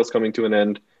 Supergirl's coming to an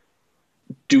end,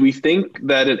 do we think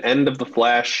that an end of the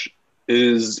Flash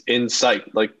is in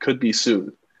sight, like could be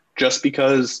soon? Just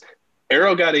because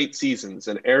Arrow got 8 seasons,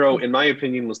 and Arrow, in my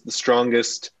opinion, was the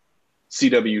strongest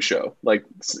CW show, like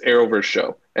Arrowverse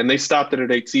show. And they stopped it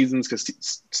at 8 seasons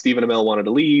because Stephen Amell wanted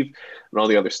to leave and all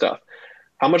the other stuff.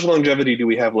 How much longevity do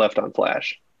we have left on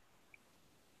Flash?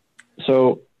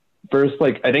 So first,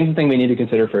 I think the thing we need to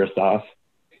consider first off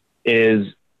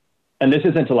is, and this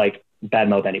isn't to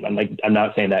badmouth anyone, I'm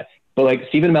not saying that, but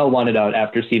Stephen Amell wanted out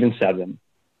after season 7,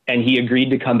 and he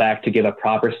agreed to come back to give a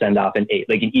proper send-off in 8,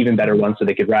 an even better one, so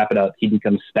they could wrap it up. He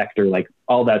becomes Spectre,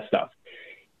 all that stuff.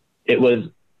 There was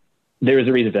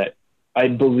a reason for that. I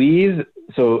believe,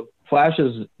 so Flash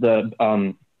is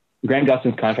the, Grant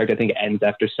Gustin's contract, I think, ends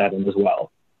after 7 as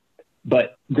well.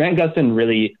 But Grant Gustin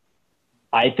really,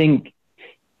 I think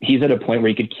he's at a point where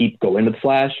he could keep going with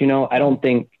Flash. I don't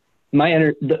think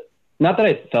not that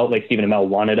I felt like Stephen Amell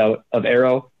wanted out of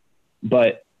Arrow,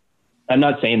 but I'm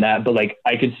not saying that, but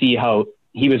I could see how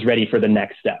he was ready for the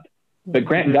next step. But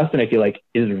Grant Gustin, I feel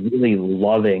is really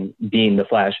loving being the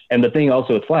Flash. And the thing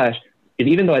also with Flash is,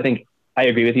 even though I think I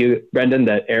agree with you, Brendan,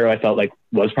 that Arrow I felt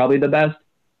was probably the best,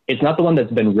 it's not the one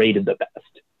that's been rated the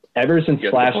best. ever since Yeah,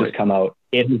 good Flash has point. come out,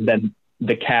 it has been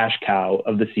the cash cow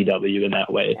of the CW in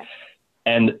that way. Yeah.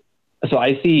 And so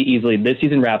I see easily this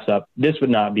season wraps up. This would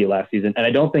not be last season. And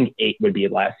I don't think 8 would be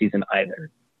last season either.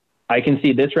 I can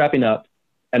see this wrapping up,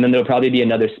 and then there'll probably be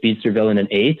another speedster villain in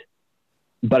 8.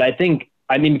 But I think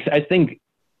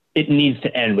it needs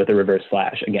to end with a Reverse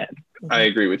Flash again. I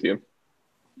agree with you.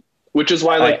 Which is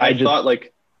why, like, I just thought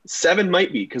like 7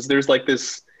 might be, because there's like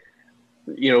this,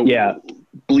 Yeah,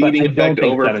 bleeding but I don't effect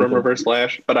think over 7's from gonna Reverse be.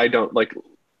 Flash. But I don't like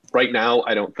right now.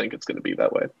 I don't think it's going to be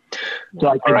that way. So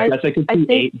I guess I could see I think-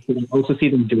 8, but I also see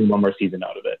them doing one more season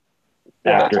out of it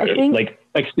Yeah, after I 8, think- like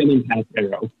extending past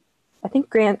Arrow. I think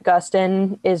Grant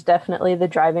Gustin is definitely the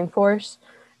driving force,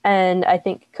 and I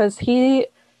think because he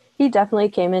definitely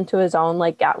came into his own,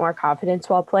 like got more confidence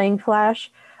while playing Flash,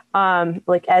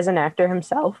 like as an actor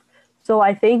himself. So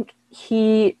I think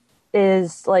he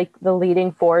is like the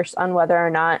leading force on whether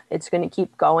or not it's going to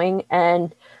keep going,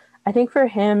 and I think for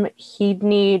him he'd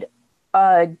need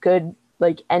a good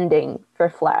like ending for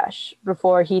Flash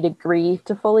before he'd agree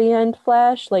to fully end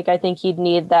Flash. Like I think he'd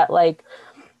need that like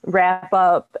wrap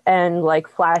up and like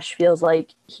Flash feels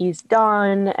like he's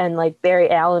done and like Barry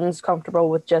Allen's comfortable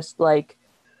with just like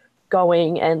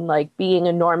going and like being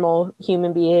a normal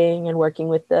human being and working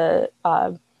with the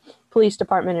police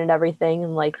department and everything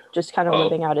and like just kind of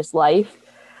living out his life.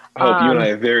 Hope you and I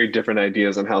have very different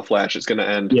ideas on how Flash is going to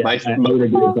end. Yeah, I would agree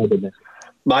with both of them.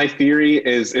 My theory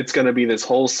is it's going to be this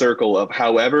whole circle of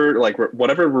however, like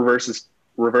whatever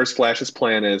Reverse Flash's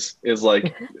plan is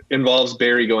like involves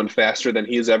Barry going faster than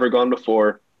he has ever gone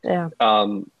before, Yeah.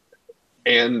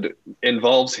 and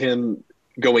involves him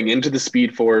going into the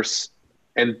Speed Force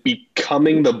and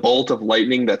becoming the bolt of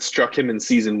lightning that struck him in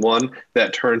season 1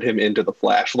 that turned him into the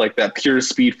Flash, like that pure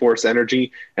Speed Force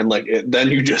energy. And like then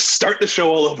you just start the show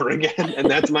all over again.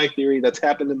 And that's my theory. That's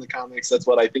happened in the comics. That's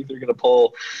what I think they're going to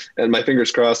pull. And my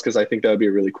fingers crossed, because I think that would be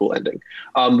a really cool ending.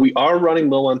 We are running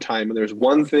low on time. And there's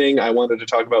one thing I wanted to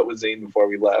talk about with Zane before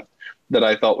we left that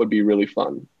I thought would be really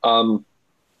fun.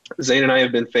 Zane and I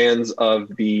have been fans of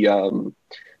the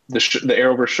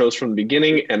Arrowverse shows from the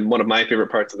beginning, and one of my favorite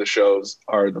parts of the shows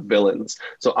are the villains.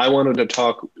 So I wanted to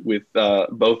talk with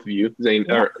both of you, Zane.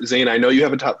 Yeah. Zane, I know you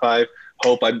have a top 5.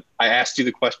 Hope I asked you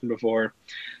the question before.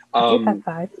 I do have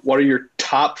 5. What are your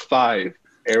top 5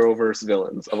 Arrowverse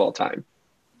villains of all time?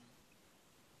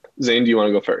 Zane, do you want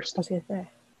to go first? I was gonna say.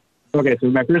 Okay, so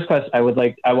my first question,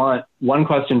 I want one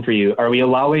question for you. Are we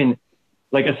allowing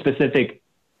like a specific,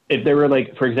 if there were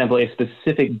like, for example, a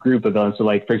specific group of villains, so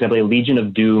like, for example, a Legion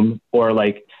of Doom or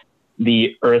like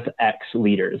the Earth X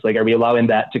leaders, like, are we allowing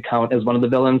that to count as one of the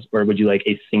villains, or would you like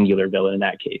a singular villain in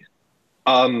that case?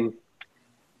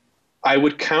 I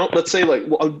would count, let's say, like,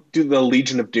 I'll do the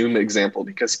Legion of Doom example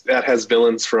because that has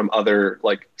villains from other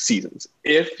like seasons.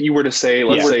 If you were to say,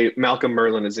 let's say Malcolm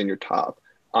Merlyn is in your top,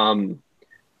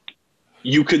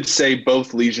 you could say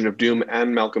both Legion of Doom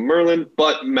and Malcolm Merlyn,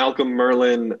 but Malcolm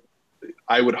Merlyn,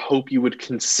 I would hope you would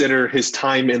consider his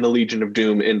time in the Legion of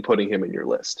Doom in putting him in your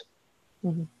list.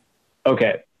 Mm-hmm.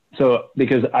 Okay, so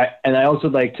because I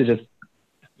also like to just,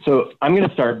 so I'm going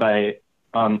to start by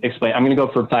explain. I'm going to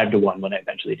go for 5 to 1 when I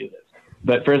eventually do this.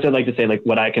 But first, I'd like to say like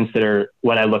what I consider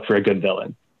when I look for a good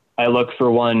villain. I look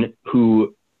for one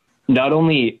who not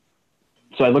only,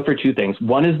 so I look for 2 things.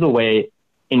 One is the way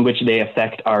in which they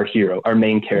affect our hero, our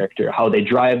main character, how they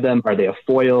drive them. Are they a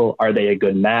foil? Are they a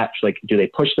good match? Like, do they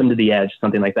push them to the edge?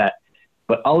 Something like that.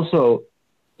 But also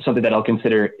something that I'll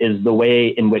consider is the way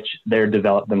in which they're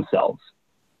developed themselves.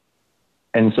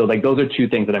 And so like, those are 2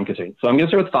 things that I'm considering. So I'm going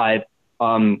to start with 5.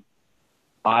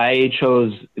 I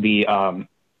chose the,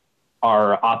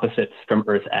 our opposites from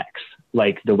Earth X,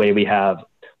 like the way we have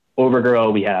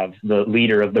Overgirl, we have the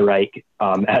leader of the Reich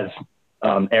as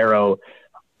Arrow.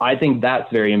 I think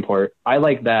that's very important. I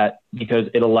like that because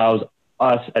it allows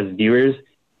us as viewers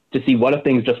to see what if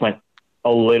things just went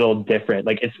a little different.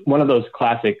 Like, it's one of those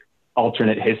classic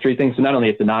alternate history things. So not only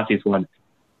it's the Nazis one,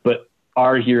 but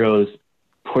our heroes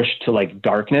pushed to like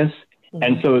darkness. Mm-hmm.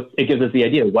 And so it gives us the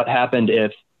idea, what happened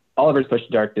if Oliver's pushed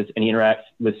to darkness and he interacts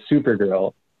with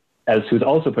Supergirl, as who's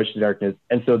also pushed to darkness.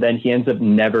 And so then he ends up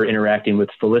never interacting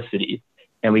with Felicity.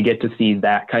 And we get to see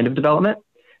that kind of development.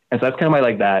 And so that's kind of why I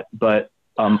like that. But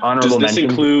honorable Does this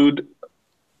mentions, include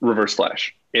Reverse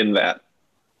Flash in that?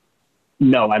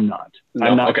 No, I'm not. No?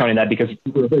 I'm not Okay. counting that because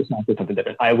Reverse Flash is something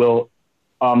different. I will,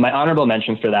 my honorable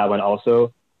mentions for that one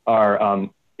also are,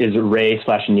 is Ray /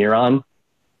 Neuron,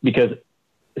 because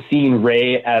seeing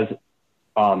Ray as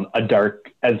because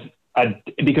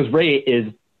Ray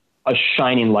is a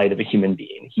shining light of a human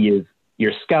being. He is,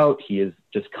 your scout. He is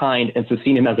just kind. And so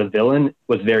seeing him as a villain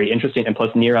was very interesting. And plus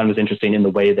Neron was interesting in the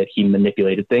way that he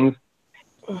manipulated things.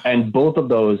 And both of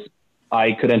those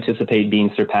I could anticipate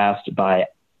being surpassed by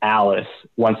Alice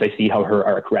once I see how her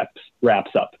arc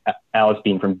wraps up. Alice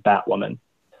being from Batwoman.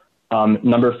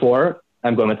 Number 4,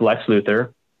 I'm going with Lex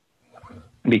Luthor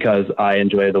because I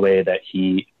enjoy the way that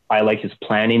I like his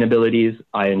planning abilities.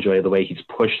 I enjoy the way he's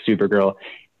pushed Supergirl.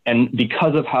 And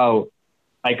because of how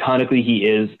iconically he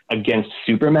is against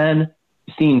Superman,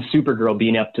 seeing Supergirl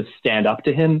being able to stand up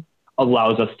to him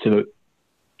allows us to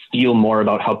feel more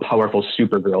about how powerful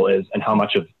Supergirl is and how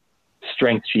much of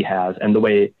strength she has, and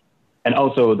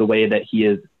also the way that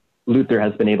Luthor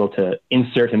has been able to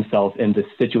insert himself into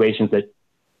situations that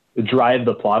drive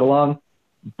the plot along,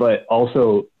 but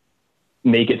also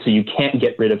make it so you can't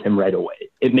get rid of him right away.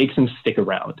 It makes him stick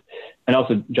around. And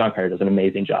also John Cryer does an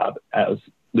amazing job as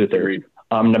Luthor.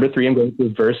 Number 3, I'm going to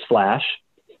reverse Flash.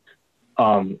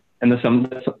 And that's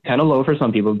kind of low for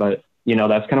some people, but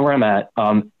that's kind of where I'm at.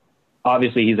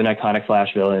 Obviously he's an iconic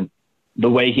Flash villain. The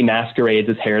way he masquerades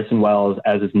as Harrison Wells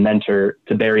as his mentor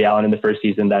to Barry Allen in the first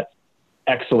season, that's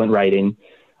excellent writing.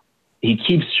 He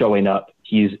keeps showing up.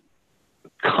 He's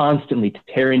constantly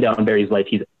tearing down Barry's life.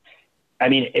 It's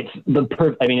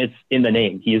in the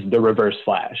name. He is the Reverse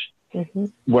Flash,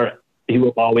 where he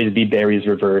will always be Barry's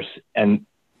reverse. And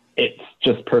it's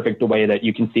just perfect the way that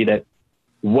you can see that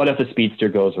what if a speedster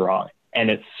goes wrong? And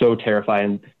it's so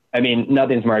terrifying.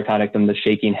 Nothing's more iconic than the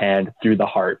shaking hand through the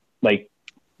heart. Like,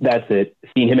 that's it.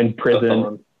 Seeing him in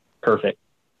prison, perfect.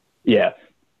 Yeah.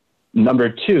 Number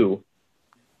 2,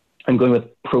 I'm going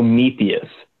with Prometheus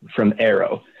from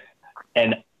Arrow.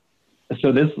 And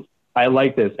so I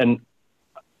like this. And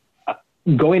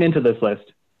going into this list,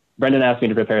 Brendan asked me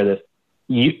to prepare this.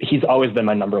 He's always been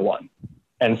my number 1.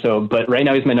 And so, but right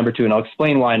now he's my number 2, and I'll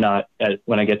explain why not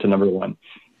when I get to number 1.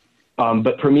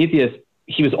 But Prometheus,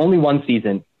 he was only 1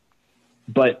 season,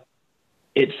 but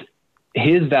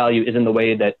his value is in the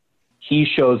way that he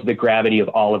shows the gravity of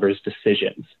Oliver's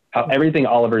decisions, how everything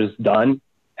Oliver's done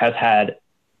has had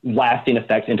lasting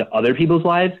effects into other people's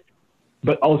lives,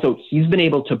 but also he's been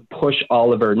able to push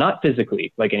Oliver, not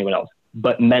physically like anyone else,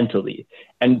 but mentally,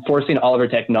 and forcing Oliver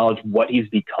to acknowledge what he's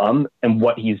become and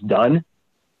what he's done,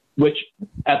 which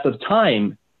at the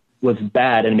time was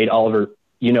bad and made Oliver,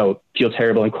 feel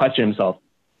terrible and question himself.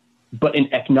 But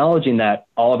in acknowledging that,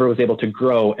 Oliver was able to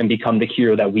grow and become the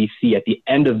hero that we see at the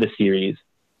end of the series,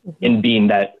 in being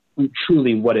that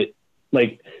truly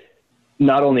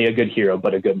not only a good hero,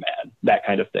 but a good man, that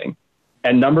kind of thing.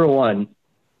 And number 1,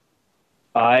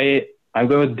 I'm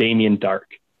going with Damien Dark.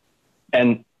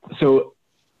 And so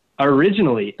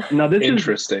originally, now this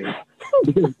interesting.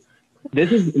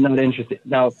 This is not interesting.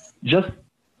 Now,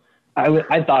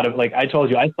 I thought of, I told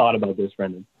you, I thought about this,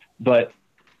 Brendan, but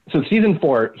so season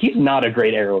 4, he's not a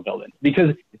great Arrow villain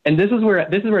and this is where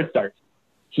it starts.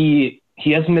 He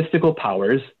has mystical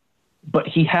powers, but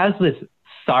he has this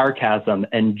sarcasm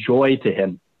and joy to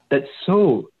him that's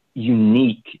so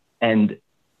unique and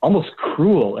almost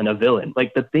cruel in a villain.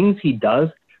 Like the things he does,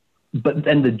 but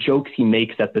then the jokes he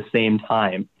makes at the same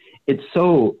time. It's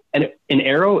so, and in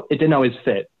Arrow, it didn't always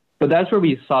fit, but that's where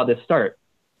we saw this start.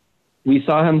 We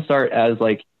saw him start as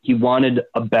he wanted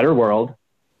a better world.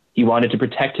 He wanted to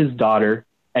protect his daughter,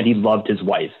 and he loved his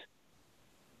wife.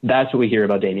 That's what we hear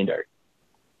about Damien Dark.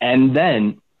 And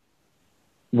then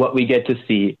what we get to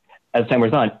see as time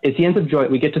wears on is he ends up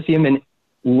we get to see him in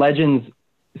Legends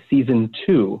season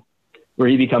 2, where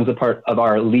he becomes a part of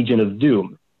our Legion of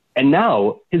Doom. And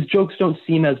now his jokes don't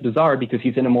seem as bizarre because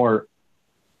he's in a more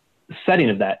setting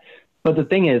of that. But the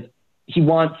thing is, he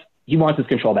wants his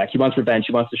control back. He wants revenge.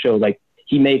 He wants to show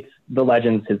he makes the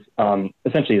Legends his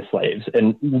essentially his slaves,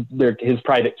 and they're his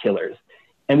private killers.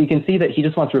 And we can see that he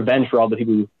just wants revenge for all the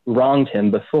people who wronged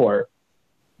him before.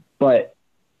 But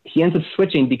he ends up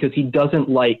switching because he doesn't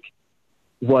like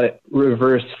what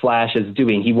Reverse Flash is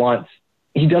doing.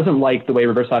 He doesn't like the way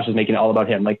Reverse Flash is making it all about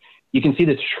him. You can see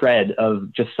this shred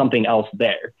of just something else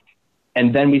there.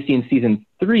 And then we see in season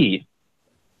 3,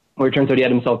 where it turns out he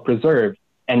had himself preserved,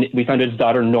 and we found out his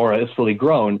daughter Nora is fully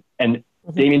grown, and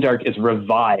Damien Dark is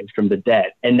revived from the dead.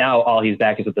 And now all he's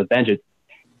back is with the vengeance.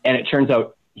 And it turns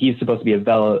out he's supposed to be a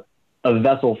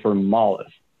vessel for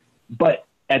Malice. But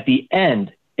at the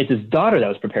end, it's his daughter that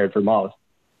was prepared for Malice.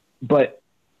 But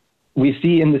we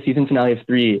see in the season finale of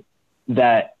 3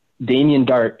 that Damien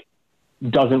Dark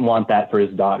doesn't want that for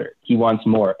his daughter. He wants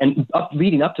more. And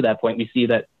leading up to that point, we see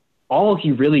that all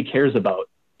he really cares about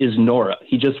is Nora.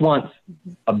 He just wants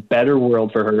a better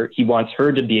world for her. He wants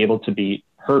her to be able to be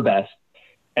her best.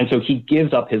 And so he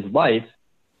gives up his life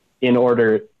in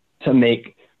order to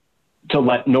make to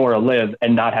let Nora live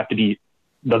and not have to be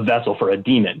the vessel for a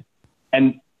demon.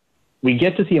 And we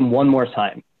get to see him one more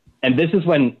time. And this is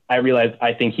when I realized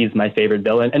I think he's my favorite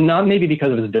villain, and not maybe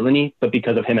because of his villainy, but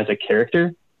because of him as a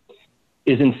character,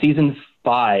 is in season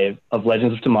 5 of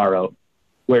Legends of Tomorrow,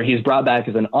 where he's brought back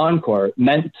as an encore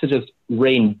meant to just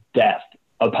rain death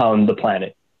upon the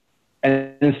planet.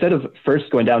 And instead of first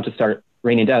going down to start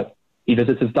raining death, he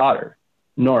visits his daughter,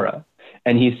 Nora,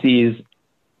 and he sees,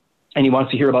 and he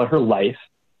wants to hear about her life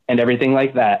and everything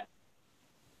like that.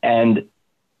 And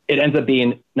it ends up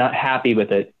being not happy with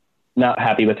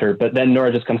her. But then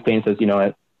Nora just comes clean and says, you know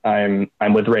what,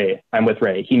 I'm with Ray. I'm with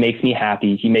Ray. He makes me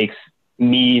happy. He makes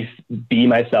me be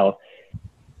myself.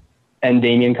 And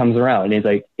Damien comes around and he's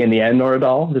like, in the end, Nora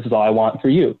doll, this is all I want for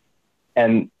you.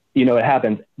 And, you know, it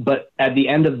happens. But at the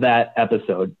end of that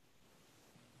episode,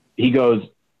 he goes,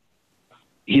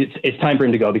 it's time for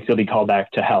him to go because he'll be called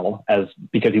back to hell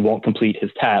because he won't complete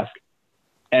his task.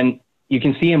 And you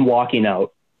can see him walking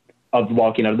out of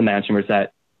the mansion where it's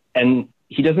at. And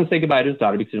he doesn't say goodbye to his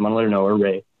daughter because he doesn't want to let her know, or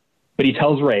Ray. But he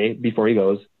tells Ray before he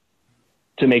goes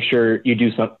to make sure you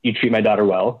treat my daughter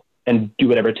well and do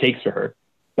whatever it takes for her.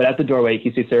 But at the doorway,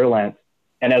 he sees Sarah Lance.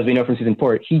 And as we know from season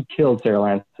 4, he killed Sarah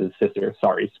Lance's sister.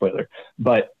 Sorry, spoiler.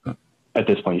 But at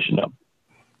this point, you should know.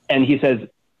 And he says,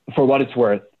 for what it's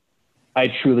worth, I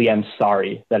truly am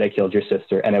sorry that I killed your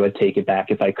sister, and I would take it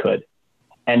back if I could.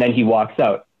 And then he walks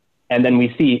out. And then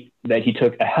we see that he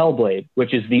took a Hellblade,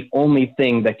 which is the only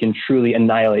thing that can truly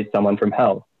annihilate someone from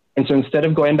hell. And so instead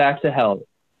of going back to hell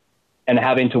and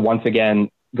having to once again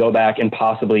go back and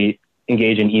possibly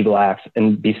engage in evil acts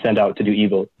and be sent out to do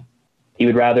evil, he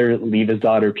would rather leave his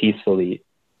daughter peacefully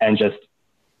and just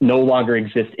no longer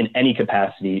exist in any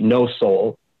capacity, no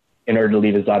soul, in order to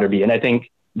leave his daughter be. And I think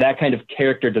that kind of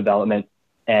character development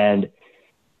and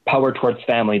power towards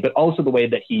family, but also the way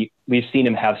that we've seen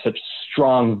him have such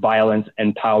strong violence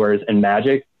and powers and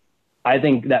magic, I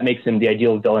think that makes him the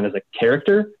ideal villain as a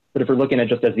character. But if we're looking at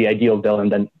just as the ideal villain,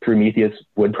 then Prometheus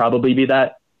would probably be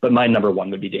that. But my number one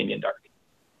would be Damien Dark.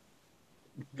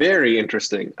 Very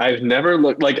interesting. I've never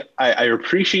looked like I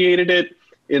appreciated it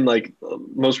in like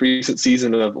most recent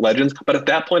season of Legends, but at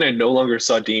that point I no longer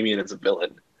saw Damien as a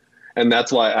villain. And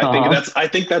that's why I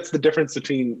think that's the difference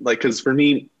between, like, because for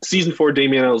me, season 4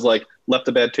 Damien, I was like, left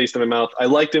a bad taste in my mouth. I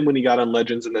liked him when he got on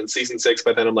Legends, and then season 6,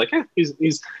 by then I'm like, he's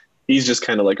just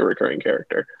kind of like a recurring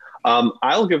character.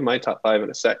 I'll give my top 5 in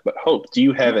a sec, but Hope, do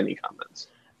you have any comments?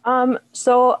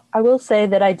 So I will say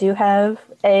that I do have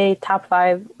a top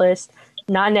 5 list,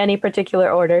 not in any particular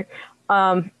order.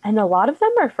 And a lot of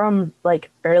them are from like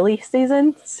early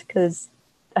seasons because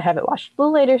I haven't watched the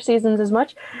later seasons as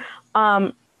much.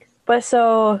 But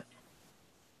so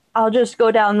I'll just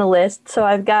go down the list. So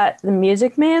I've got the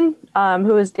Music Man,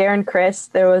 who is Darren Criss.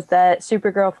 There was that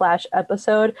Supergirl Flash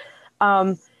episode.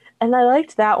 And I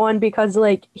liked that one because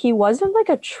like he wasn't like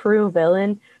a true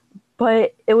villain,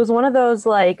 but it was one of those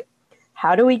like,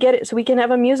 how do we get it so we can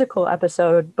have a musical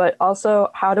episode, but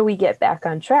also how do we get back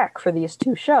on track for these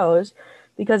two shows?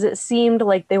 Because it seemed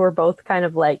like they were both kind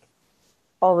of like,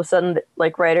 all of a sudden,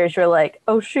 like writers were like,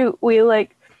 oh shoot, we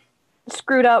like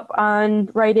screwed up on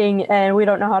writing and we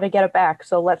don't know how to get it back.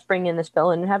 So let's bring in this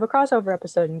villain and have a crossover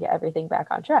episode and get everything back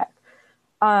on track.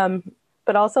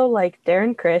 But also like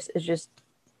Darren Criss is just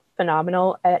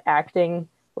phenomenal at acting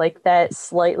like that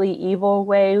slightly evil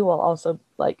way while also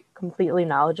like completely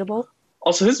knowledgeable.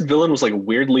 Also, his villain was like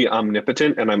weirdly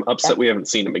omnipotent, and I'm upset we haven't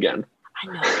seen him again. I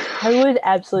know. I would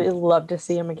absolutely love to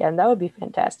see him again. That would be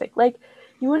fantastic. Like,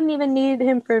 you wouldn't even need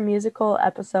him for a musical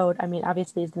episode. I mean,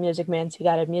 obviously he's the Music Man, so you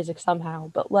gotta have music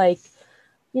somehow. But like,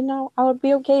 you know, I would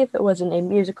be okay if it wasn't a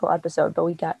musical episode, but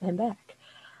we got him back.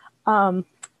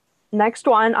 Next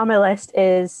one on my list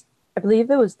is, I believe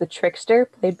it was the Trickster,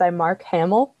 played by Mark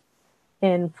Hamill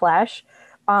in Flash.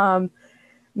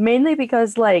 Mainly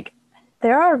because like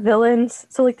there are villains,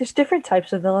 so like there's different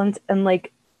types of villains, and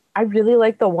like I really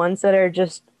like the ones that are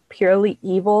just purely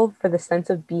evil for the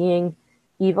sense of being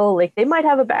evil. Like they might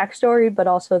have a backstory, but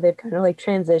also they've kind of like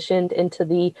transitioned into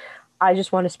the I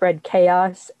just want to spread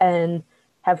chaos and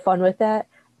have fun with that.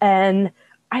 And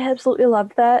I absolutely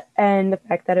loved that. And the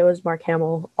fact that it was Mark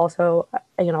Hamill, also,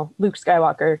 you know, Luke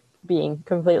Skywalker being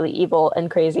completely evil and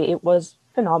crazy, it was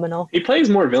phenomenal. He plays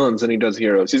more villains than he does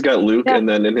heroes. He's got Luke, and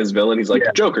then in his villain, he's like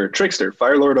Joker, Trickster,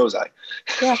 Firelord Ozai.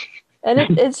 Yeah, and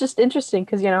it's just interesting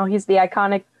because, you know, he's the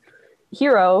iconic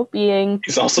hero being...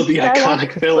 He's also the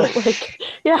iconic villain. Like,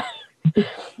 yeah.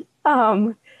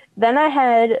 Then I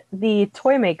had the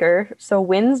Toymaker, so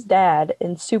Wynn's dad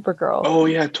in Supergirl. Oh,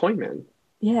 yeah, Toyman.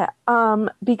 Yeah,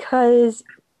 because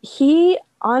he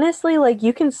honestly, like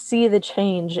you can see the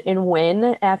change in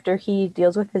Win after he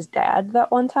deals with his dad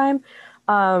that one time.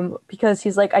 Because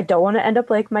he's like, I don't want to end up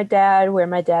like my dad, where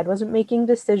my dad wasn't making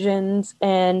decisions,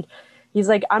 and he's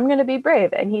like, I'm gonna be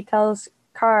brave, and he tells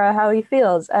Kara how he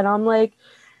feels, and I'm like,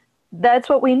 that's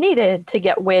what we needed to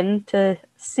get Win to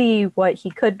see what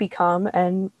he could become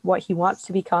and what he wants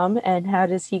to become, and how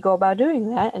does he go about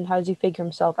doing that, and how does he figure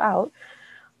himself out.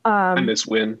 I miss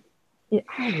Win. Yeah,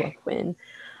 I love Win.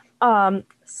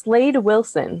 Slade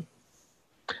Wilson,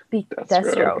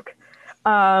 Deathstroke.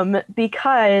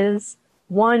 Because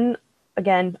one,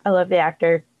 again, I love the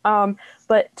actor.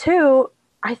 But two,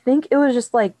 I think it was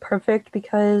just like perfect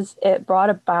because it brought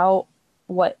about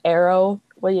what Arrow,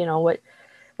 what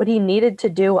he needed to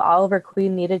do, Oliver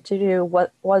Queen needed to do.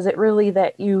 What was it really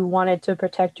that you wanted to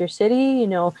protect your city?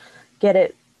 Get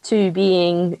it to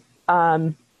being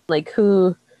like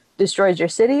who destroys your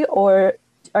city, or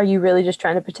are you really just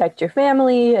trying to protect your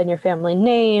family and your family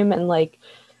name and like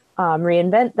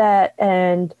reinvent that?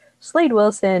 And Slade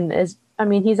Wilson is, I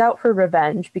mean, he's out for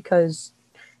revenge because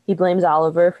he blames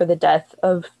Oliver for the death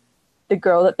of the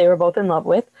girl that they were both in love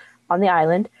with on the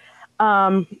island.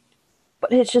 But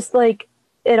it's just like,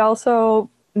 it also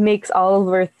makes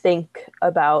Oliver think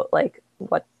about like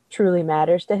what truly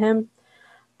matters to him.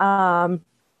 And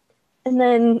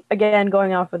then again,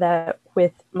 going off of that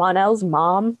with Mon-El's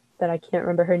mom, that I can't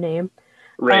remember her name.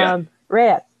 Rhea.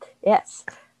 Rhea, yes.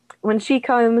 When she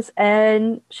comes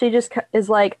and she just is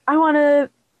like, I want to,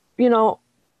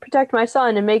 protect my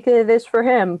son and make this for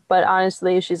him. But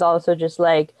honestly, she's also just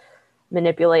like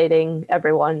manipulating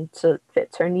everyone to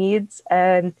fit her needs.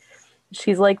 And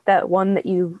she's like that one that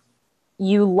you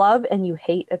love and you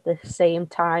hate at the same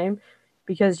time,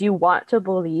 because you want to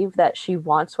believe that she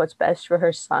wants what's best for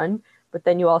her son, but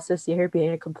then you also see her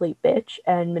being a complete bitch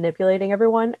and manipulating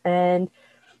everyone and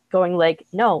going like,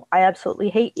 no, I absolutely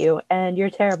hate you and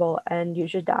you're terrible and you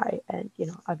should die. And,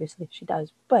 obviously she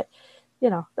does. But,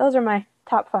 those are my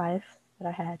top 5 that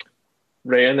I had.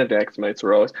 Rhea and the Daxamites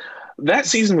were always... That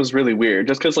season was really weird,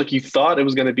 just because like you thought it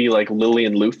was going to be like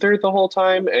Lillian Luthor the whole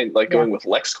time, and like going with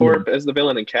LexCorp as the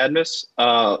villain and Cadmus.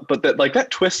 But that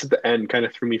twist at the end kind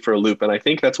of threw me for a loop, and I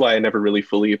think that's why I never really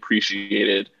fully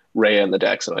appreciated Rhea and the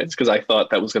Daxamites, because I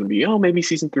thought that was going to be maybe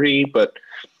season 3, but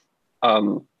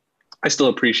I still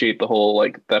appreciate the whole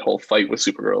that whole fight with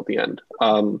Supergirl at the end.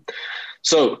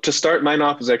 So to start mine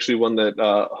off is actually one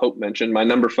that Hope mentioned. My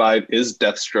number 5 is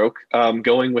Deathstroke.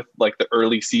 Going with like the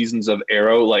early seasons of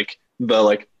Arrow, like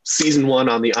the season 1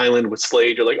 on the island with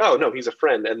Slade, you're like, oh no, he's a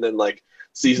friend, and then like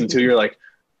season 2, you're like,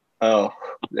 oh,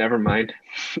 never mind.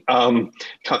 And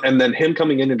then him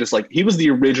coming in and just like, he was the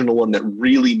original one that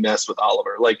really messed with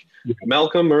Oliver. Like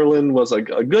Malcolm Merlyn was like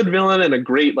a good villain and a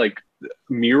great like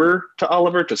mirror to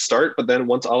Oliver to start, but then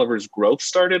once Oliver's growth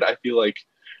started, I feel like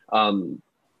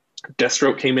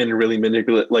Deathstroke came in and really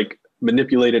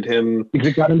manipulated him.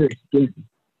 It got under his skin.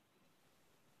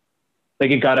 Like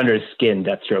it got under his skin.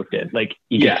 Deathstroke did. Like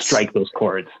he could strike those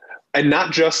chords. And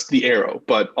not just the Arrow,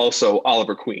 but also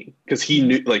Oliver Queen, because he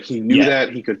knew that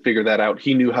he could figure that out.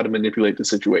 He knew how to manipulate the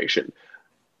situation.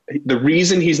 The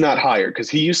reason he's not higher, because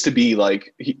he used to be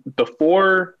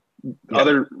before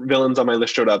other villains on my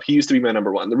list showed up, he used to be my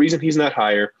number 1. The reason he's not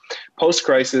higher,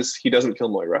 post-Crisis, he doesn't kill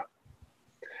Moira.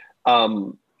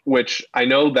 Which I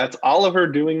know that's Oliver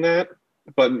doing that,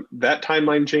 but that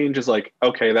timeline change is like,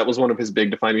 okay, that was one of his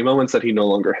big defining moments that he no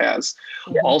longer has.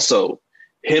 Yeah. Also,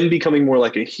 him becoming more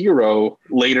like a hero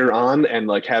later on and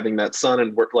like having that son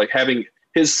and having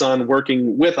his son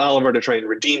working with Oliver to try and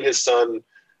redeem his son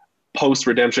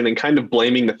post-redemption and kind of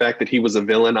blaming the fact that he was a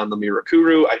villain on the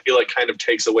Mirakuru, I feel like kind of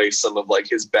takes away some of like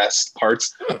his best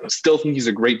parts. Still think he's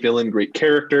a great villain, great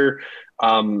character.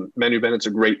 Manu Bennett's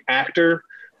a great actor,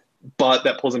 but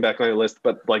that pulls him back on the list.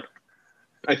 But like,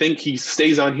 I think he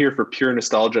stays on here for pure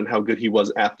nostalgia and how good he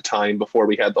was at the time before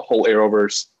we had the whole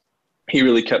Arrowverse. He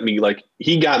really kept me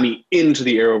he got me into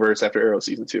the Arrowverse after Arrow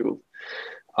season 2.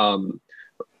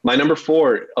 My number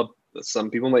 4, some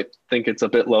people might think it's a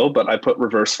bit low, but I put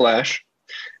Reverse Flash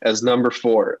as number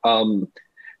 4.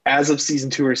 As of season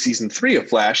 2 or season 3 of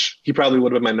Flash, he probably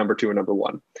would have been my number 2 or number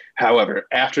 1. However,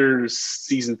 after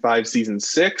season 5, season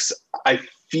 6, I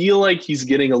feel like he's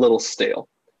getting a little stale.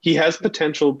 He has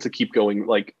potential to keep going,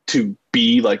 to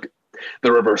be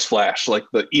the Reverse Flash, like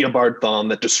the Eobard Thawne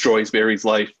that destroys Barry's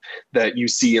life that you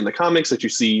see in the comics, that you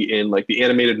see in the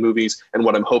animated movies, and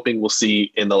what I'm hoping we'll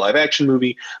see in the live action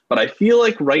movie. But I feel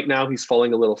like right now he's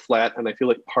falling a little flat, and I feel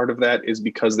like part of that is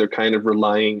because they're kind of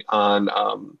relying on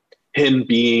him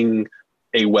being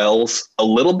a Wells a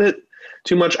little bit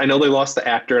too much. I know they lost the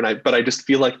actor, but I just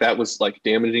feel like that was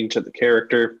damaging to the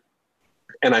character.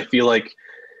 And I feel like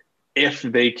if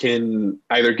they can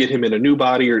either get him in a new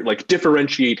body or like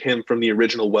differentiate him from the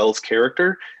original Wells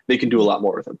character, they can do a lot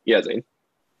more with him. Yeah, Zane.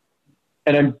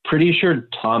 And I'm pretty sure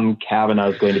Tom Cavanaugh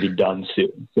is going to be done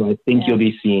soon. So I think you'll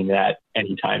be seeing that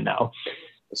anytime now.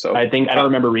 So I don't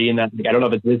remember reading that. I don't know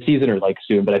if it's this season or like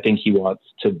soon, but I think he wants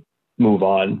to move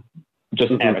on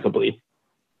just amicably.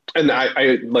 And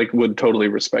I like would totally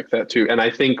respect that too. And I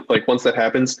think like once that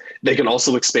happens, they can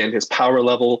also expand his power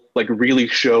level, like really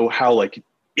show how like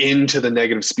into the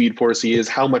negative speed force he is,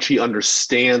 how much he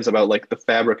understands about like the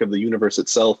fabric of the universe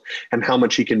itself, and how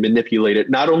much he can manipulate it,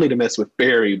 not only to mess with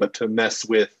Barry, but to mess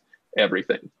with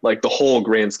everything, like the whole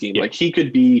grand scheme. Like he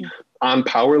could be on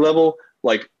power level,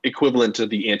 like equivalent to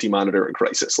the Anti-Monitor in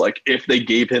Crisis, like if they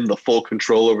gave him the full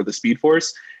control over the speed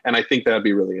force. And I think that would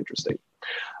be really interesting.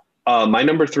 My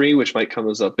number 3, which might come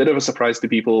as a bit of a surprise to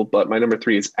people, but my number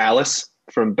 3 is Alice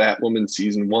from Batwoman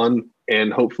season 1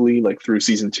 and hopefully like through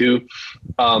season 2.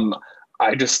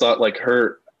 I just thought like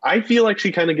I feel like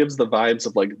she kind of gives the vibes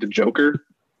of like the Joker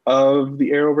of the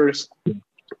Arrowverse,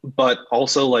 but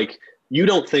also like you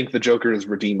don't think the Joker is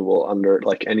redeemable under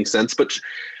like any sense, but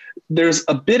there's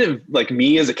a bit of like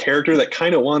me as a character that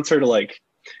kind of wants her to like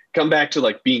come back to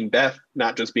like being Beth,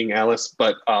 not just being Alice,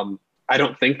 but I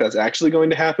don't think that's actually going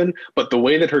to happen, but the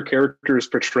way that her character is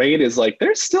portrayed is like,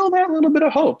 there's still that little bit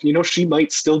of hope. You know, she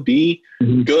might still be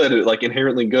good, like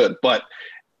inherently good, but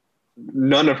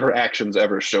none of her actions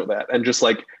ever show that. And just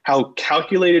like how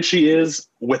calculated she is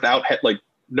without like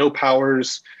no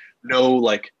powers, no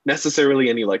like necessarily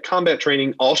any like combat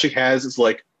training. All she has is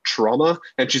like trauma.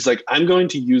 And she's like, I'm going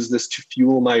to use this to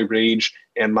fuel my rage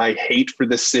and my hate for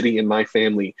this city and my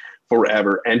family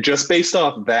forever. And just based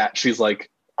off that, she's like,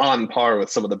 on par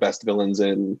with some of the best villains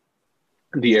in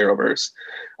the Arrowverse.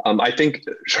 I think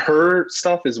her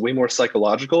stuff is way more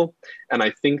psychological. And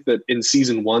I think that in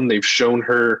season 1, they've shown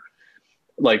her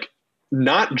like,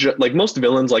 not just like most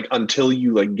villains, like until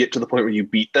you like get to the point where you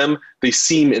beat them, they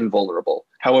seem invulnerable.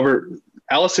 However,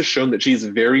 Alice has shown that she's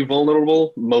very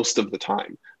vulnerable most of the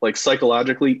time. Like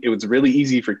psychologically, it was really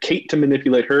easy for Kate to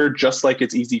manipulate her, just like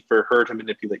it's easy for her to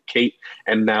manipulate Kate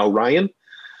and now Ryan.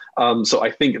 So I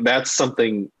think that's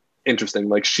something interesting.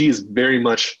 Like she's very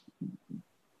much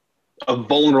a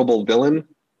vulnerable villain.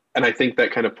 And I think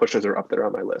that kind of pushes her up there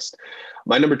on my list.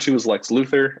 My number 2 is Lex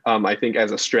Luthor. I think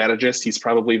as a strategist, he's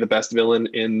probably the best villain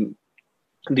in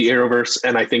the Arrowverse.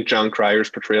 And I think John Cryer's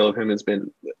portrayal of him has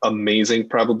been amazing.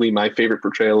 Probably my favorite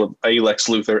portrayal of a Lex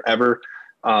Luthor ever,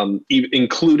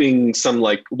 including some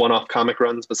like one-off comic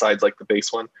runs besides like the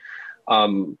base one.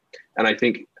 And I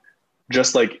think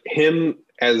just like him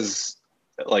as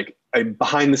like a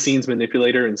behind the scenes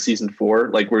manipulator in season 4,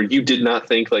 like where you did not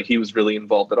think like he was really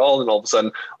involved at all. And all of a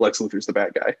sudden Lex Luthor's the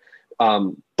bad guy.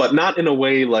 But not in a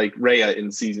way like Rhea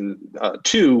in season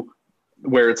 2,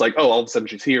 where it's like, oh, all of a sudden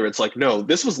she's here. It's like, no,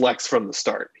 this was Lex from the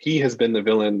start. He has been the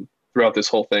villain throughout this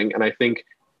whole thing. And I think,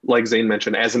 like Zane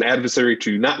mentioned, as an adversary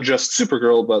to not just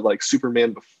Supergirl, but like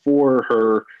Superman before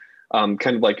her,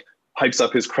 kind of like hypes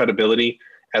up his credibility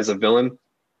as a villain.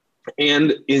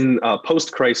 And in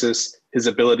post-crisis, his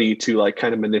ability to like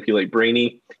kind of manipulate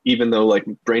Brainy, even though like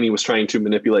Brainy was trying to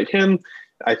manipulate him,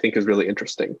 I think is really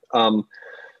interesting.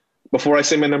 Before I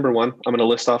say my number 1, I'm going to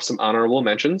list off some honorable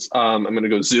mentions. I'm going to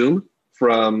go Zoom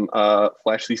from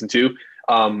Flash season 2.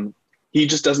 He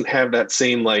just doesn't have that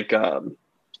same like,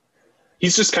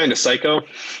 he's just kind of psycho.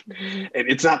 And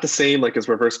it's not the same like as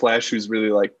Reverse Flash, who's really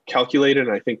like calculated.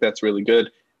 And I think that's really good.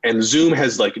 And Zoom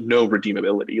has like no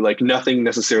redeemability, like nothing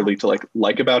necessarily to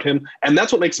like about him. And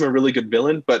that's what makes him a really good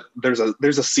villain. But there's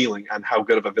a ceiling on how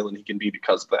good of a villain he can be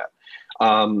because of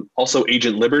that. Also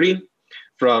Agent Liberty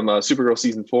from Supergirl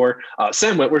season 4.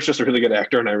 Sam Witwer's just a really good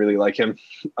actor and I really like him.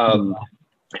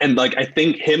 And like, I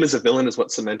think him as a villain is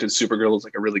what cemented Supergirl as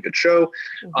like a really good show.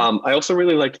 I also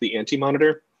really liked the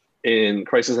Anti-Monitor in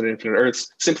Crisis on Infinite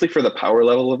Earths, simply for the power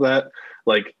level of that.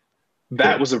 Like,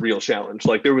 that was a real challenge.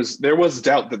 Like there was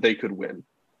doubt that they could win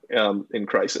in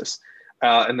Crisis.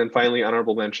 And then finally,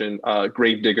 honorable mention,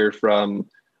 Gravedigger from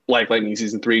Black Lightning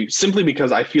season 3, simply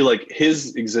because I feel like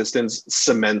his existence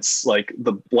cements like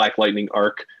the Black Lightning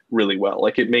arc really well.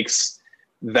 Like it makes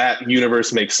that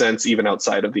universe make sense even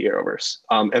outside of the Arrowverse.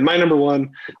 And my number 1,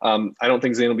 I don't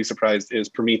think Zane will be surprised, is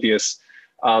Prometheus,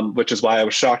 which is why I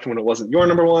was shocked when it wasn't your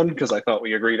number 1, because I thought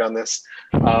we agreed on this.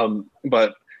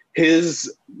 But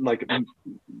his like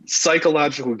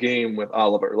psychological game with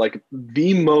Oliver, like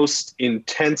the most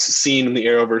intense scene in the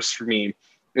Arrowverse for me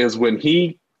is when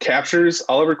he captures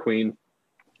Oliver Queen,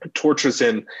 tortures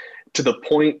him to the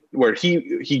point where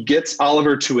he gets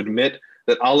Oliver to admit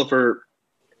that Oliver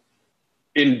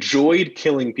enjoyed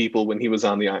killing people when he was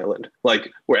on the island.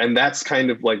 Like and that's kind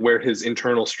of like where his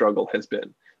internal struggle has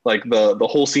been. Like the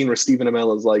whole scene where Stephen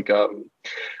Amell is like,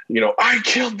 I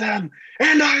killed them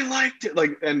and I liked it.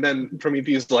 Like, and then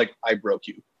Prometheus is like, I broke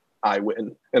you, I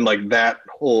win. And like that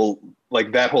whole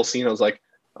scene, I was like,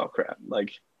 oh crap.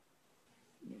 Like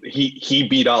he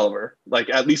beat Oliver. Like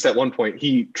at least at one point,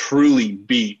 he truly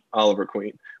beat Oliver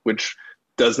Queen, which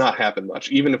does not happen much.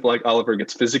 Even if like Oliver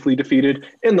gets physically defeated,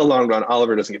 in the long run,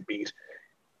 Oliver doesn't get beat.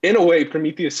 In a way,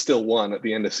 Prometheus still won at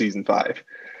the end of season 5.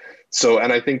 So,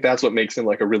 and I think that's what makes him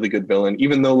like a really good villain,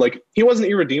 even though like he wasn't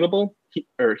irredeemable,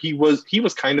 he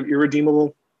was kind of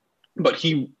irredeemable, but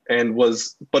in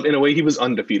a way he was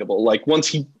undefeatable. Like once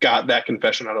he got that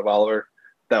confession out of Oliver,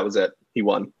 that was it. He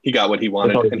won. He got what he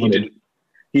wanted, and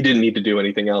he didn't need to do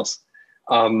anything else.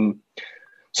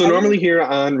 So normally here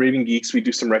on Raving Geeks, we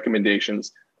do some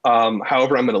recommendations.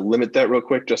 However, I'm going to limit that real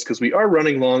quick just because we are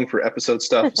running long for episode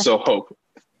stuff. So Hope,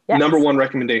 yes. Number 1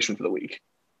 recommendation for the week.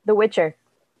 The Witcher.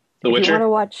 The Witcher? If you want to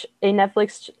watch a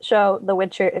Netflix show, The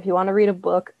Witcher. If you want to read a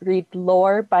book, read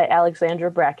Lore by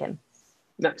Alexandra Bracken.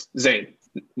 Nice. Zane,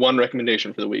 1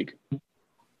 recommendation for the week.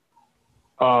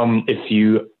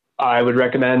 I would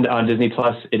recommend on Disney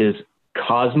Plus, it is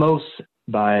Cosmos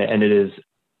and it is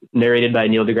narrated by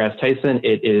Neil deGrasse Tyson.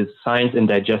 It is science in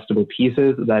digestible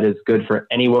pieces that is good for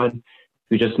anyone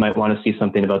who just might want to see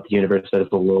something about the universe that is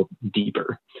a little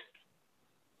deeper.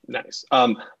 Nice.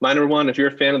 My number 1, if you're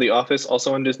a fan of The Office,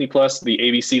 also on Disney Plus, the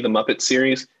ABC The Muppets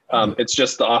series. It's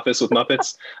just The Office with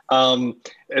Muppets.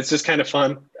 It's just kind of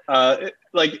fun. I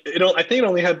think it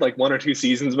only had like 1 or 2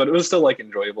 seasons, but it was still like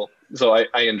enjoyable. So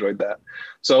I enjoyed that.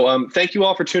 So thank you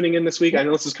all for tuning in this week. I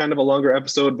know this is kind of a longer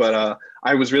episode, but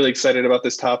I was really excited about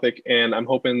this topic, and I'm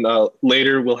hoping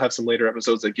later we'll have some later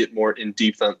episodes that get more in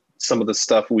depth on some of the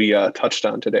stuff we touched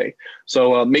on today.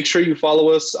 So make sure you follow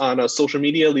us on social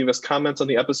media, leave us comments on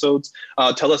the episodes,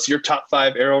 tell us your top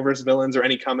 5 Arrowverse villains or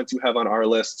any comments you have on our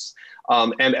lists.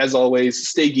 And as always,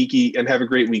 stay geeky and have a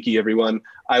great weeky, everyone.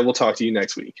 I will talk to you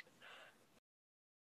next week.